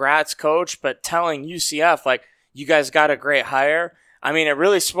 congrats, coach, but telling UCF, like, you guys got a great hire. I mean, it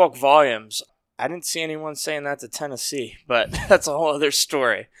really spoke volumes. I didn't see anyone saying that to Tennessee, but that's a whole other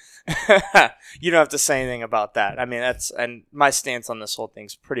story. You don't have to say anything about that. I mean, and my stance on this whole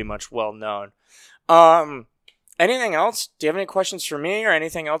thing's pretty much well known. Anything else? Do you have any questions for me or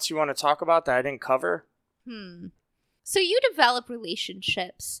anything else you want to talk about that I didn't cover? So you develop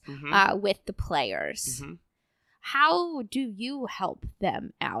relationships with the players. How do you help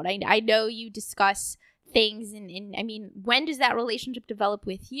them out? I know you discuss things, and I mean, when does that relationship develop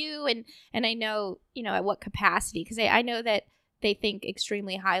with you? And I know, at what capacity? Because I know that they think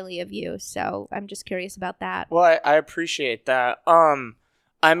extremely highly of you. So I'm just curious about that. Well, I appreciate that.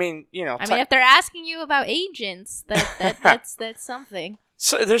 I mean, If they're asking you about agents, that's something.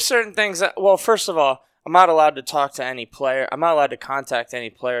 So there's certain things that, well, first of all, I'm not allowed to talk to any player. I'm not allowed to contact any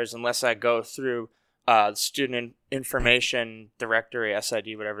players unless I go through Student Information Directory,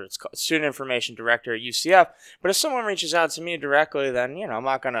 SID, whatever it's called, Student Information Director at UCF. But if someone reaches out to me directly, then I'm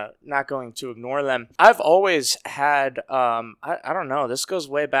not going to ignore them. I've always had, I don't know, this goes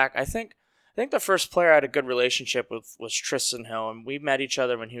way back. I think the first player I had a good relationship with was Tristan Hill, and we met each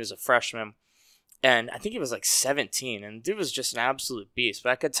other when he was a freshman. And I think he was like 17, and dude was just an absolute beast.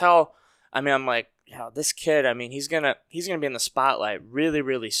 But I could tell, I'm like, this kid, he's gonna be in the spotlight really,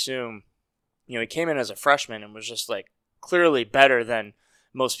 really soon. He came in as a freshman and was just like clearly better than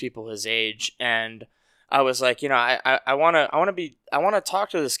most people his age. And I was like, I want to talk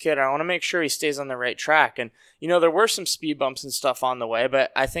to this kid. I want to make sure he stays on the right track. And there were some speed bumps and stuff on the way,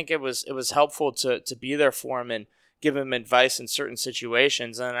 but I think it was helpful to be there for him and give him advice in certain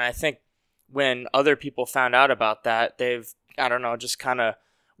situations. And I think when other people found out about that, they've, I don't know, just kind of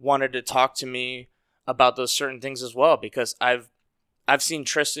wanted to talk to me about those certain things as well, because I've seen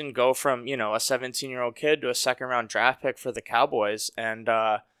Tristan go from, a 17-year-old kid to a second-round draft pick for the Cowboys, and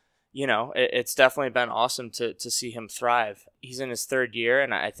it's definitely been awesome to see him thrive. He's in his third year,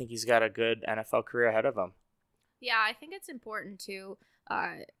 and I think he's got a good NFL career ahead of him. Yeah, I think it's important to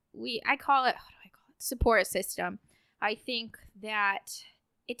I call it support system. I think that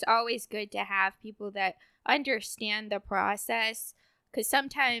it's always good to have people that understand the process, because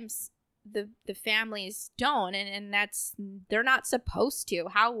sometimes the families don't, and that's, they're not supposed to.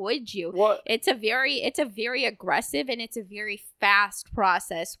 How would you? What? It's a very aggressive and it's a very fast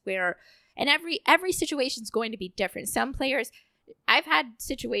process where, and every situation is going to be different. Some players, I've had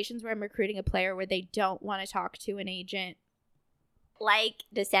situations where I'm recruiting a player where they don't want to talk to an agent like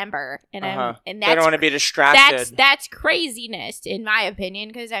December, and and that's, they don't want to be distracted. That's craziness in my opinion,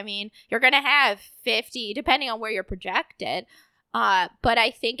 because you're gonna have 50 depending on where you're projected. But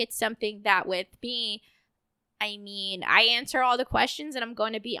I think it's something that with me, I answer all the questions and I'm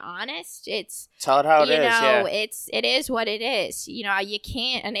going to be honest. Tell it how it is. Yeah. It is what it is. You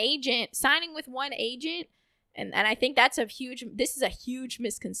can't, an agent signing with one agent, and I think this is a huge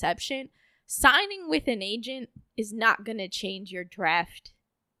misconception. Signing with an agent is not going to change your draft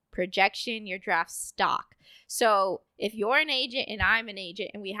projection, your draft stock. So if you're an agent and I'm an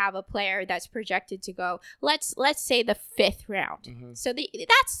agent and we have a player that's projected to go, let's say the 5th round. Mm-hmm. So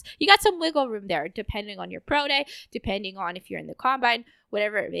you got some wiggle room there, depending on your pro day, depending on if you're in the combine,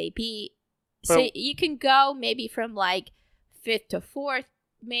 whatever it may be. So you can go maybe from like 5th to 4th,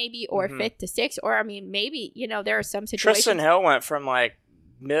 maybe, or 5th to 6th, or maybe there are some situations. Tristan Hill went from like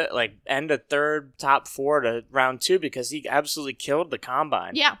end of 3rd, top 4 to round 2 because he absolutely killed the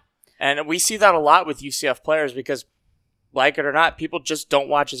combine. Yeah. And we see that a lot with UCF players because, like it or not, people just don't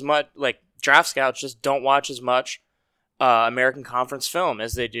watch as much, like draft scouts just don't watch as much American Conference film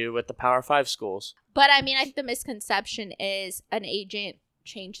as they do with the Power 5 schools. But I think the misconception is an agent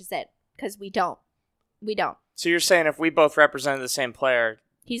changes it, because we don't. So you're saying if we both represented the same player,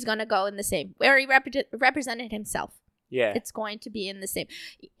 he's going to go in the same, where he represented himself. Yeah. It's going to be in the same.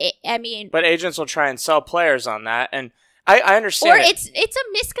 But agents will try and sell players on that, and I understand. Or it's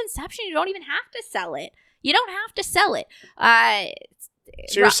a misconception. You don't even have to sell it. You don't have to sell it.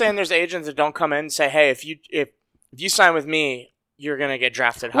 So you're saying there's agents that don't come in and say, hey, if you sign with me, you're going to get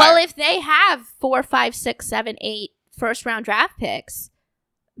drafted higher. Well, if they have 4, 5, 6, 7, 8 first-round draft picks,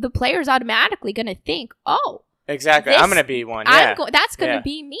 the player's automatically going to think, oh. Exactly. I'm going to be one. Yeah. That's going to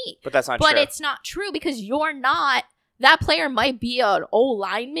be me. But that's not true. But it's not true, because you're not. That player might be an old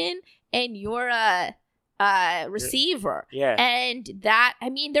lineman and you're a receiver. Yeah. And that,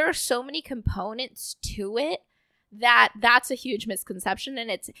 there are so many components to it that's a huge misconception, and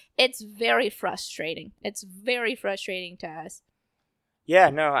it's very frustrating. It's very frustrating to us.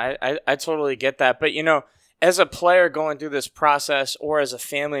 Yeah, no, I totally get that. But, as a player going through this process, or as a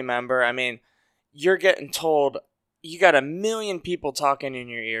family member, you're getting told, you got a million people talking in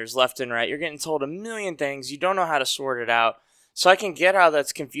your ears left and right. You're getting told a million things. You don't know how to sort it out. So I can get how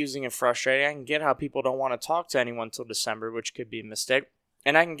that's confusing and frustrating. I can get how people don't want to talk to anyone until December, which could be a mistake.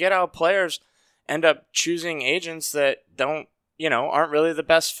 And I can get how players end up choosing agents that aren't really the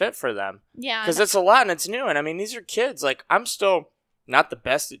best fit for them. Yeah. Because it's a lot and it's new. And these are kids. Like, I'm still not the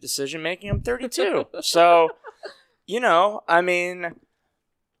best at decision making. I'm 32. So,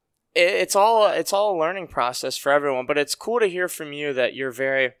 it's all a learning process for everyone. But it's cool to hear from you that you're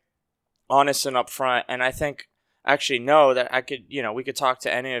very honest and upfront. And I think, actually, no, that I could, we could talk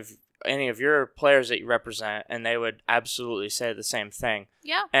to any of any of your players that you represent, and they would absolutely say the same thing.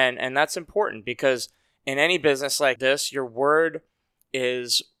 Yeah. And that's important because in any business like this, your word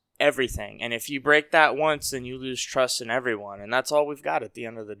is everything. And if you break that once, then you lose trust in everyone. And that's all we've got at the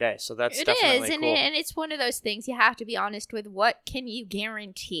end of the day. So that's definitely cool. And it's one of those things you have to be honest with. What can you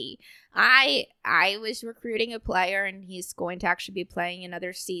guarantee? I was recruiting a player, and he's going to actually be playing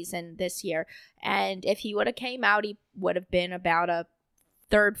another season this year. And if he would have came out, he would have been about a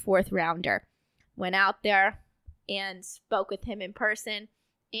 3rd, 4th rounder. Went out there and spoke with him in person.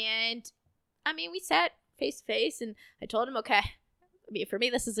 And, I mean, we sat face to face, and I told him, okay, I mean, for me,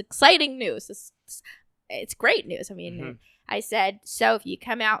 this is exciting news. It's great news. I mean, I said, so if you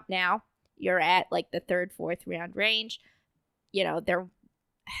come out now, you're at like the 3rd, 4th round range. You know,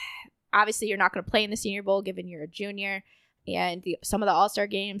 obviously you're not going to play in the Senior Bowl given you're a junior. And some of the All-Star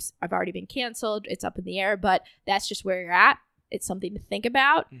games have already been canceled. It's up in the air, but that's just where you're at. It's something to think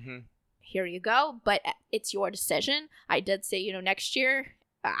about. Here you go. But it's your decision. I did say, next year,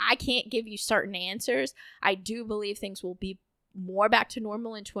 I can't give you certain answers. I do believe things will be more back to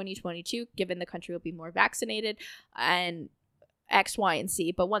normal in 2022, given the country will be more vaccinated and X, Y, and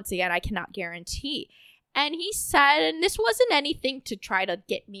Z. But once again, I cannot guarantee. And he said, and this wasn't anything to try to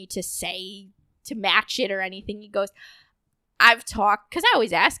get me to say, to match it or anything. He goes, I've talked, because I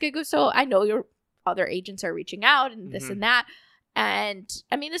always ask, I go, so I know your other agents are reaching out and this and that. And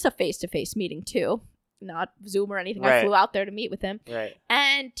I mean, this is a face-to-face meeting too, not Zoom or anything. Right. I flew out there to meet with him. Right.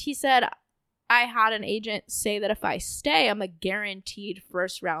 And he said, I had an agent say that if I stay, I'm a guaranteed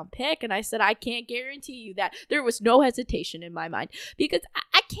 1st round pick. And I said, I can't guarantee you that. There was no hesitation in my mind because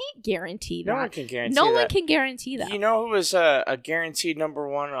I can't guarantee that. No one can guarantee No that. one can guarantee that. You know who was a guaranteed number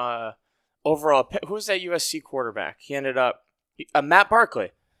 1 overall pick? Who was that USC quarterback? He ended up Matt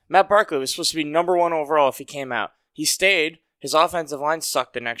Barkley. Matt Barkley was supposed to be number 1 overall if he came out. He stayed. His offensive line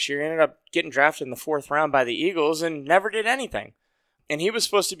sucked the next year. He ended up getting drafted in the 4th round by the Eagles and never did anything. And he was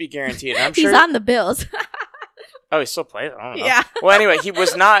supposed to be guaranteed. I'm He's sure on the Bills. Oh, he still plays? I don't know. Yeah. Well, anyway, he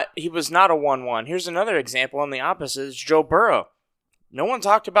was not a 1-1. Here's another example on the opposite is Joe Burrow. No one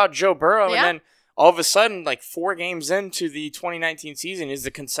talked about Joe Burrow, Yeah. and then all of a sudden, like 4 games into the 2019 season, is the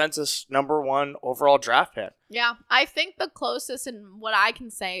consensus number 1 overall draft pick. Yeah, I think the closest and what I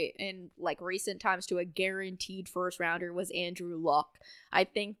can say in like recent times to a guaranteed 1st rounder was Andrew Luck. I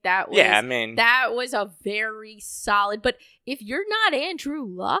think that was that was a very solid. But if you're not Andrew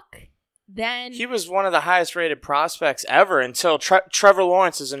Luck, then he was one of the highest rated prospects ever until Trevor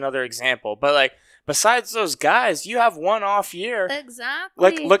Lawrence is another example. But like besides those guys, you have one off year. Exactly.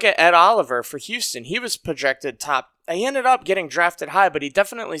 Like look at Ed Oliver for Houston. He was projected top. He ended up getting drafted high, but he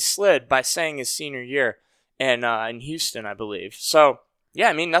definitely slid by saying his senior year. And in Houston, I believe. So, yeah,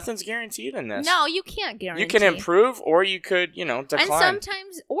 I mean, nothing's guaranteed in this. No, you can't guarantee. You can improve, or you could, decline. And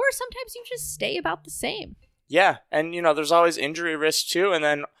sometimes you just stay about the same. Yeah, and, there's always injury risk, too. And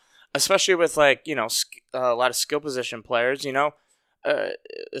then, especially with, like, a lot of skill position players,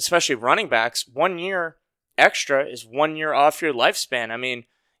 especially running backs, 1 year extra is 1 year off your lifespan. I mean,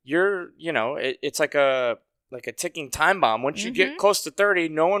 it's like a ticking time bomb. Once you get close to 30,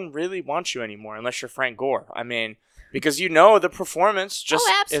 no one really wants you anymore unless you're Frank Gore. I mean, because the performance just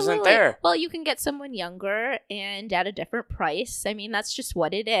isn't there. Well, you can get someone younger and at a different price. I mean, that's just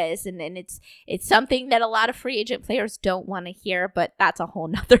what it is. And it's something that a lot of free agent players don't want to hear, but that's a whole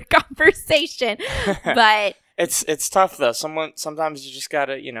nother conversation. But it's tough though. Sometimes you just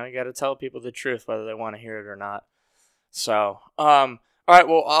gotta, you gotta tell people the truth, whether they want to hear it or not. So, all right,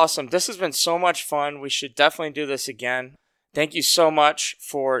 well, awesome. This has been so much fun. We should definitely do this again. Thank you so much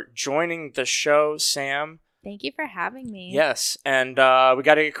for joining the show, Sam. Thank you for having me. Yes, and we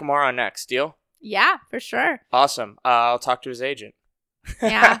got to get Kamar on next. Deal? Yeah, for sure. Awesome. I'll talk to his agent.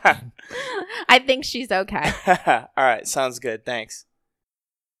 Yeah. I think she's okay. All right, sounds good. Thanks.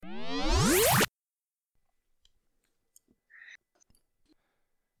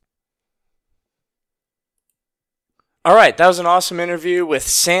 All right, that was an awesome interview with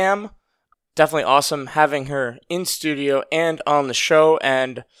Sam. Definitely awesome having her in studio and on the show,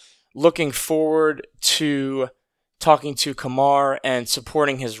 and looking forward to talking to Kamar and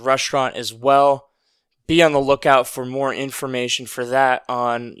supporting his restaurant as well. Be on the lookout for more information for that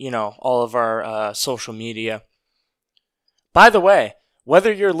on, all of our social media. By the way,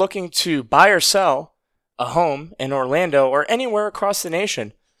 whether you're looking to buy or sell a home in Orlando or anywhere across the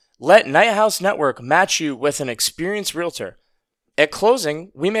nation, let Night House Network match you with an experienced realtor. At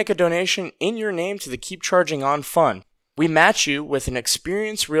closing, we make a donation in your name to the Keep Charging On Fund. We match you with an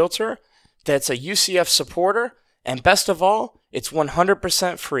experienced realtor that's a UCF supporter, and best of all, it's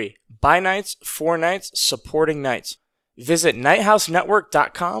 100% free. Buy nights, 4 nights, supporting nights. Visit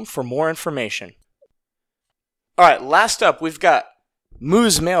nighthousenetwork.com for more information. All right, last up, we've got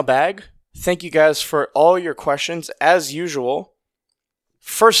Moo's Mailbag. Thank you guys for all your questions, as usual.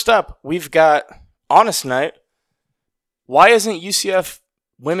 First up, we've got Honest Night. Why isn't UCF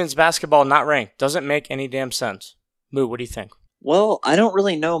women's basketball not ranked? Doesn't make any damn sense. Moo, what do you think? Well, I don't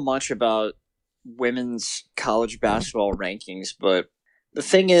really know much about women's college basketball rankings, but the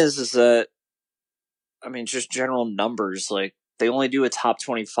thing is that, I mean, just general numbers, like, they only do a top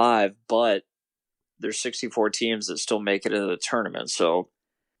 25, but there's 64 teams that still make it into the tournament. So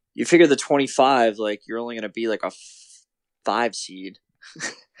you figure the 25, like, you're only going to be like a 5 seed,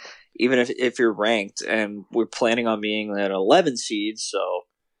 even if you're ranked, and we're planning on being an 11 seed, so.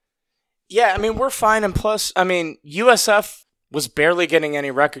 Yeah, I mean, we're fine, and plus, I mean, USF was barely getting any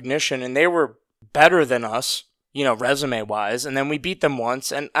recognition, and they were better than us, you know, resume-wise, and then we beat them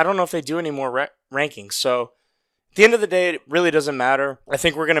once, and I don't know if they do any more rankings, so at the end of the day, it really doesn't matter. I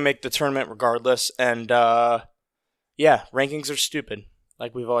think we're going to make the tournament regardless, and yeah, rankings are stupid,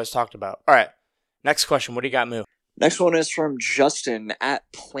 like we've always talked about. All right, next question. What do you got, Moo? Next one is from Justin at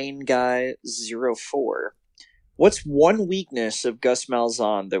PlainGuy04. What's one weakness of Gus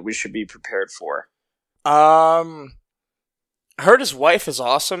Malzahn that we should be prepared for? I heard his wife is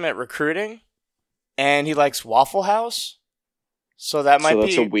awesome at recruiting, and he likes Waffle House, so that might be... So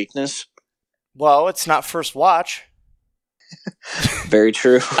that's a weakness? Well, it's not first watch. Very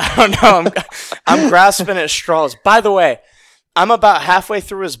true. I don't know. I'm grasping at straws. By the way, I'm about halfway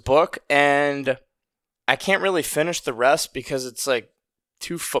through his book, and I can't really finish the rest because it's like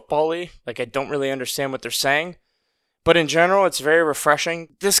too football-y. Like, I don't really understand what they're saying. But in general, it's very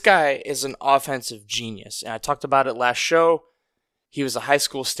refreshing. This guy is an offensive genius. And I talked about it last show. He was a high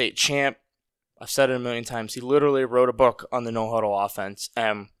school state champ. I've said it a million times. He literally wrote a book on the no-huddle offense.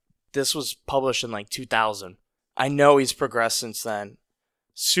 This was published in like 2000. I know he's progressed since then.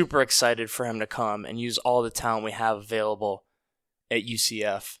 Super excited for him to come and use all the talent we have available at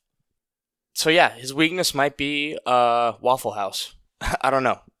UCF. So yeah, his weakness might be Waffle House. I don't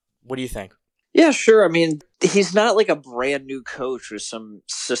know. What do you think? Yeah, sure. I mean, he's not like a brand new coach with some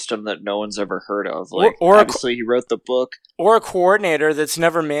system that no one's ever heard of. Like, obviously, he wrote the book. Or a coordinator that's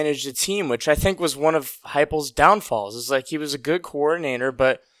never managed a team, which I think was one of Heupel's downfalls. Is like he was a good coordinator,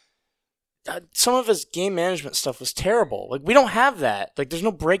 but some of his game management stuff was terrible. Like, we don't have that. Like, there's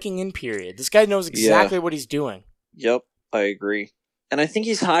no breaking in period. This guy knows exactly what he's doing. Yep, I agree. And I think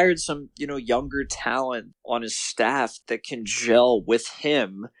he's hired some, younger talent on his staff that can gel with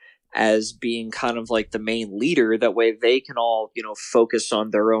him as being kind of like the main leader. That way they can all, focus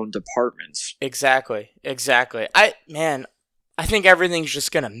on their own departments. Exactly. I think everything's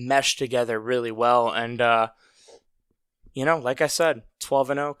just going to mesh together really well. And, like I said,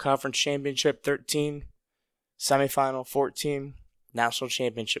 12-0, conference championship 13, semifinal 14, national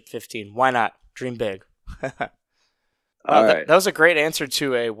championship 15. Why not? Dream big. All right. That was a great answer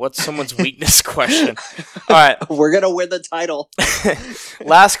to a what's someone's weakness question. All right. We're going to win the title.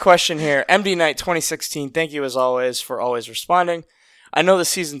 Last question here. MD Knight 2016, thank you as always for always responding. I know the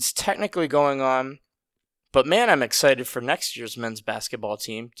season's technically going on, but man, I'm excited for next year's men's basketball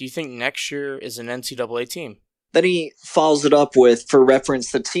team. Do you think next year is an NCAA team? Then he follows it up with, for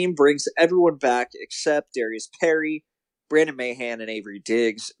reference, the team brings everyone back except Darius Perry, Brandon Mahan, and Avery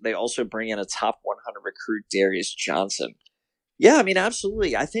Diggs. They also bring in a top 100 recruit, Darius Johnson. Yeah, I mean,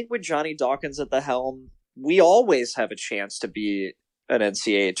 absolutely. I think with Johnny Dawkins at the helm, we always have a chance to be an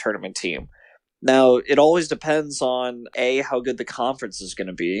NCAA tournament team. Now, it always depends on, A, how good the conference is going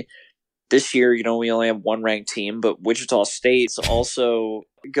to be. This year, we only have one ranked team, but Wichita State's also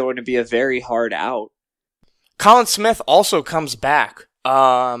going to be a very hard out. Colin Smith also comes back.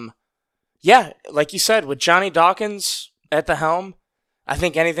 Yeah, like you said, with Johnny Dawkins at the helm, I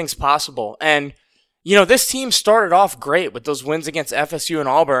think anything's possible. And, this team started off great with those wins against FSU and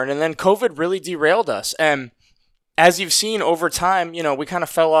Auburn, and then COVID really derailed us. And as you've seen over time, we kind of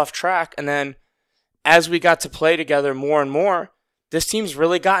fell off track. And then as we got to play together more and more, this team's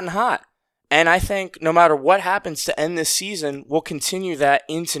really gotten hot. And I think no matter what happens to end this season, we'll continue that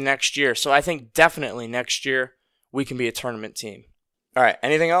into next year. So I think definitely next year we can be a tournament team. All right,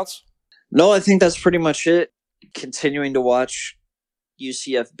 anything else? No, I think that's pretty much it. Continuing to watch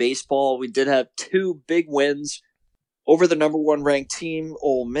UCF baseball. We did have 2 big wins over the number 1 ranked team,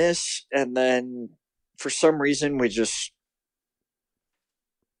 Ole Miss, and then for some reason we just,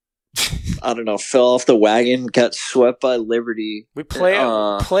 I don't know, fell off the wagon, got swept by Liberty. We play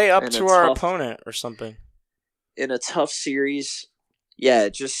up to our opponent or something. In a tough series. Yeah,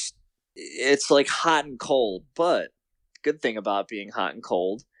 it's like hot and cold, but good thing about being hot and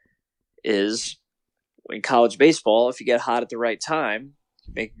cold is in college baseball, if you get hot at the right time,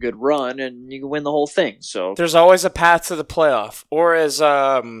 you make a good run and you can win the whole thing. So There's always a path to the playoff. Or as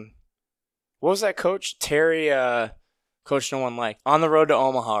what was that coach? Terry, coach no one liked. On the road to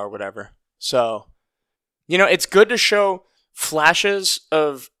Omaha or whatever. So, it's good to show flashes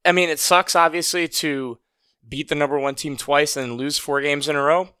of, it sucks obviously to beat the number one team twice and lose 4 games in a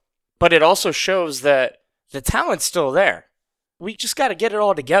row, but it also shows that the talent's still there. We just got to get it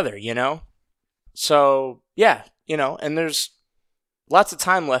all together, So, yeah, and there's lots of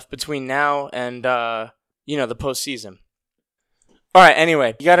time left between now and, the postseason. All right,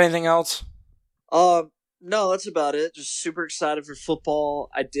 anyway, you got anything else? No, that's about it. Just super excited for football.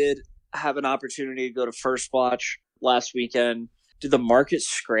 I did have an opportunity to go to First Watch last weekend. Did the market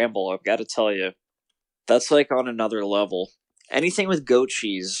scramble, I've got to tell you. That's like on another level. Anything with goat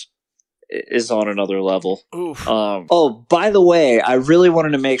cheese is on another level. Oof. By the way, I really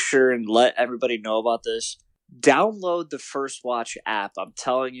wanted to make sure and let everybody know about this. Download the First Watch app. I'm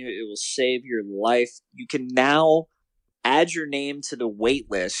telling you, it will save your life. You can now add your name to the wait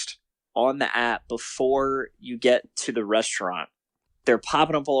list on the app before you get to the restaurant. They're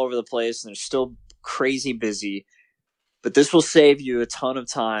popping up all over the place and they're still crazy busy, but this will save you a ton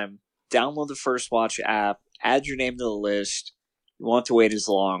of time. Download the First Watch app, add your name to the list. You won't have to wait as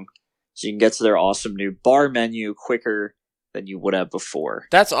long, so you can get to their awesome new bar menu quicker than you would have before.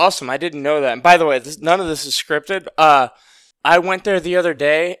 That's awesome. I didn't know that. And by the way, none of this is scripted. I went there the other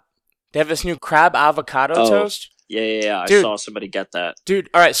day. They have this new crab avocado toast. Yeah. Dude, I saw somebody get that. Dude,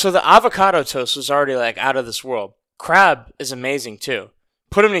 all right, so the avocado toast was already like out of this world. Crab is amazing too.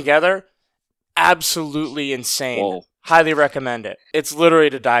 Put them together, absolutely insane. Whoa. Highly recommend it. It's literally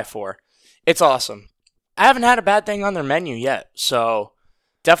to die for. It's awesome. I haven't had a bad thing on their menu yet, so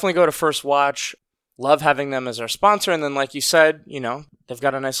definitely go to First Watch. Love having them as our sponsor, and then like you said, they've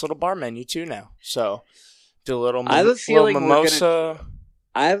got a nice little bar menu too now. So do a little, I have a feeling little mimosa.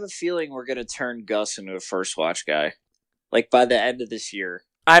 I have a feeling we're gonna turn Gus into a First Watch guy, like by the end of this year.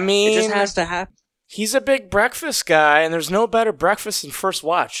 It just has to happen. He's a big breakfast guy, and there's no better breakfast than First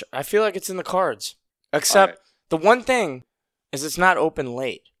Watch. I feel like it's in the cards. Except the one thing is it's not open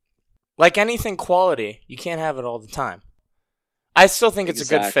late. Like anything quality, you can't have it all the time. I still think it's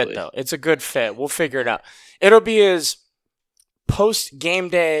a good fit, though. It's a good fit. We'll figure it out. It'll be his post-game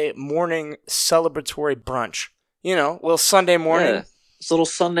day morning celebratory brunch. Little Sunday morning. Yeah, it's a little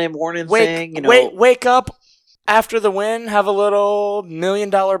Sunday morning thing. Wake up after the win, have a little $1 million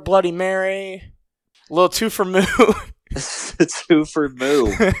Bloody Mary, a little 2 for Moo. 2 for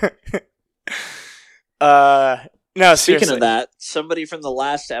Moo. No, Speaking seriously. of that, somebody from the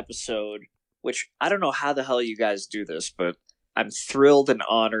last episode, which I don't know how the hell you guys do this, but I'm thrilled and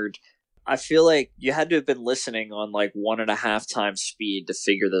honored. I feel like you had to have been listening on like 1.5 times speed to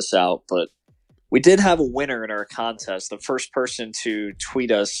figure this out, but we did have a winner in our contest. The first person to tweet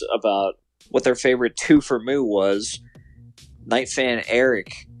us about what their favorite 2 for Moo was, Night Fan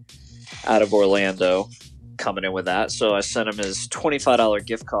Eric out of Orlando coming in with that. So I sent him his $25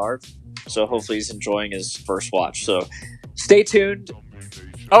 gift card. So hopefully he's enjoying his First Watch. So stay tuned.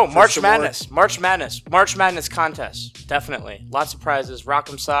 Oh, March Madness. March Madness contest. Definitely. Lots of prizes.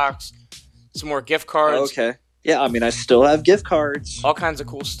 Rock'em socks. Some more gift cards. Okay. Yeah, I still have gift cards. All kinds of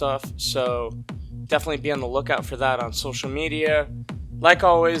cool stuff. So definitely be on the lookout for that on social media. Like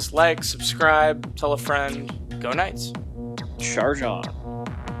always, subscribe, tell a friend. Go Knights. Charge on.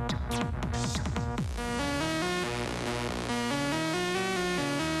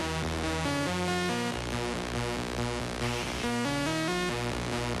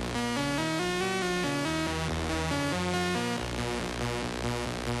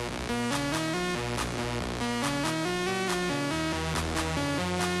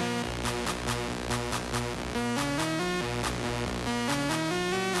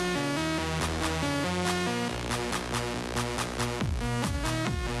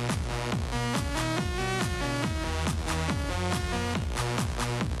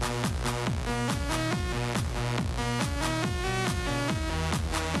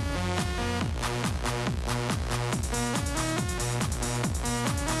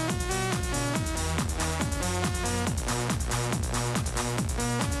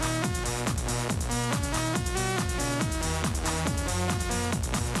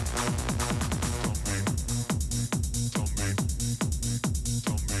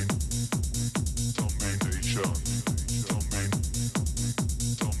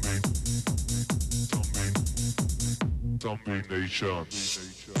 Domination.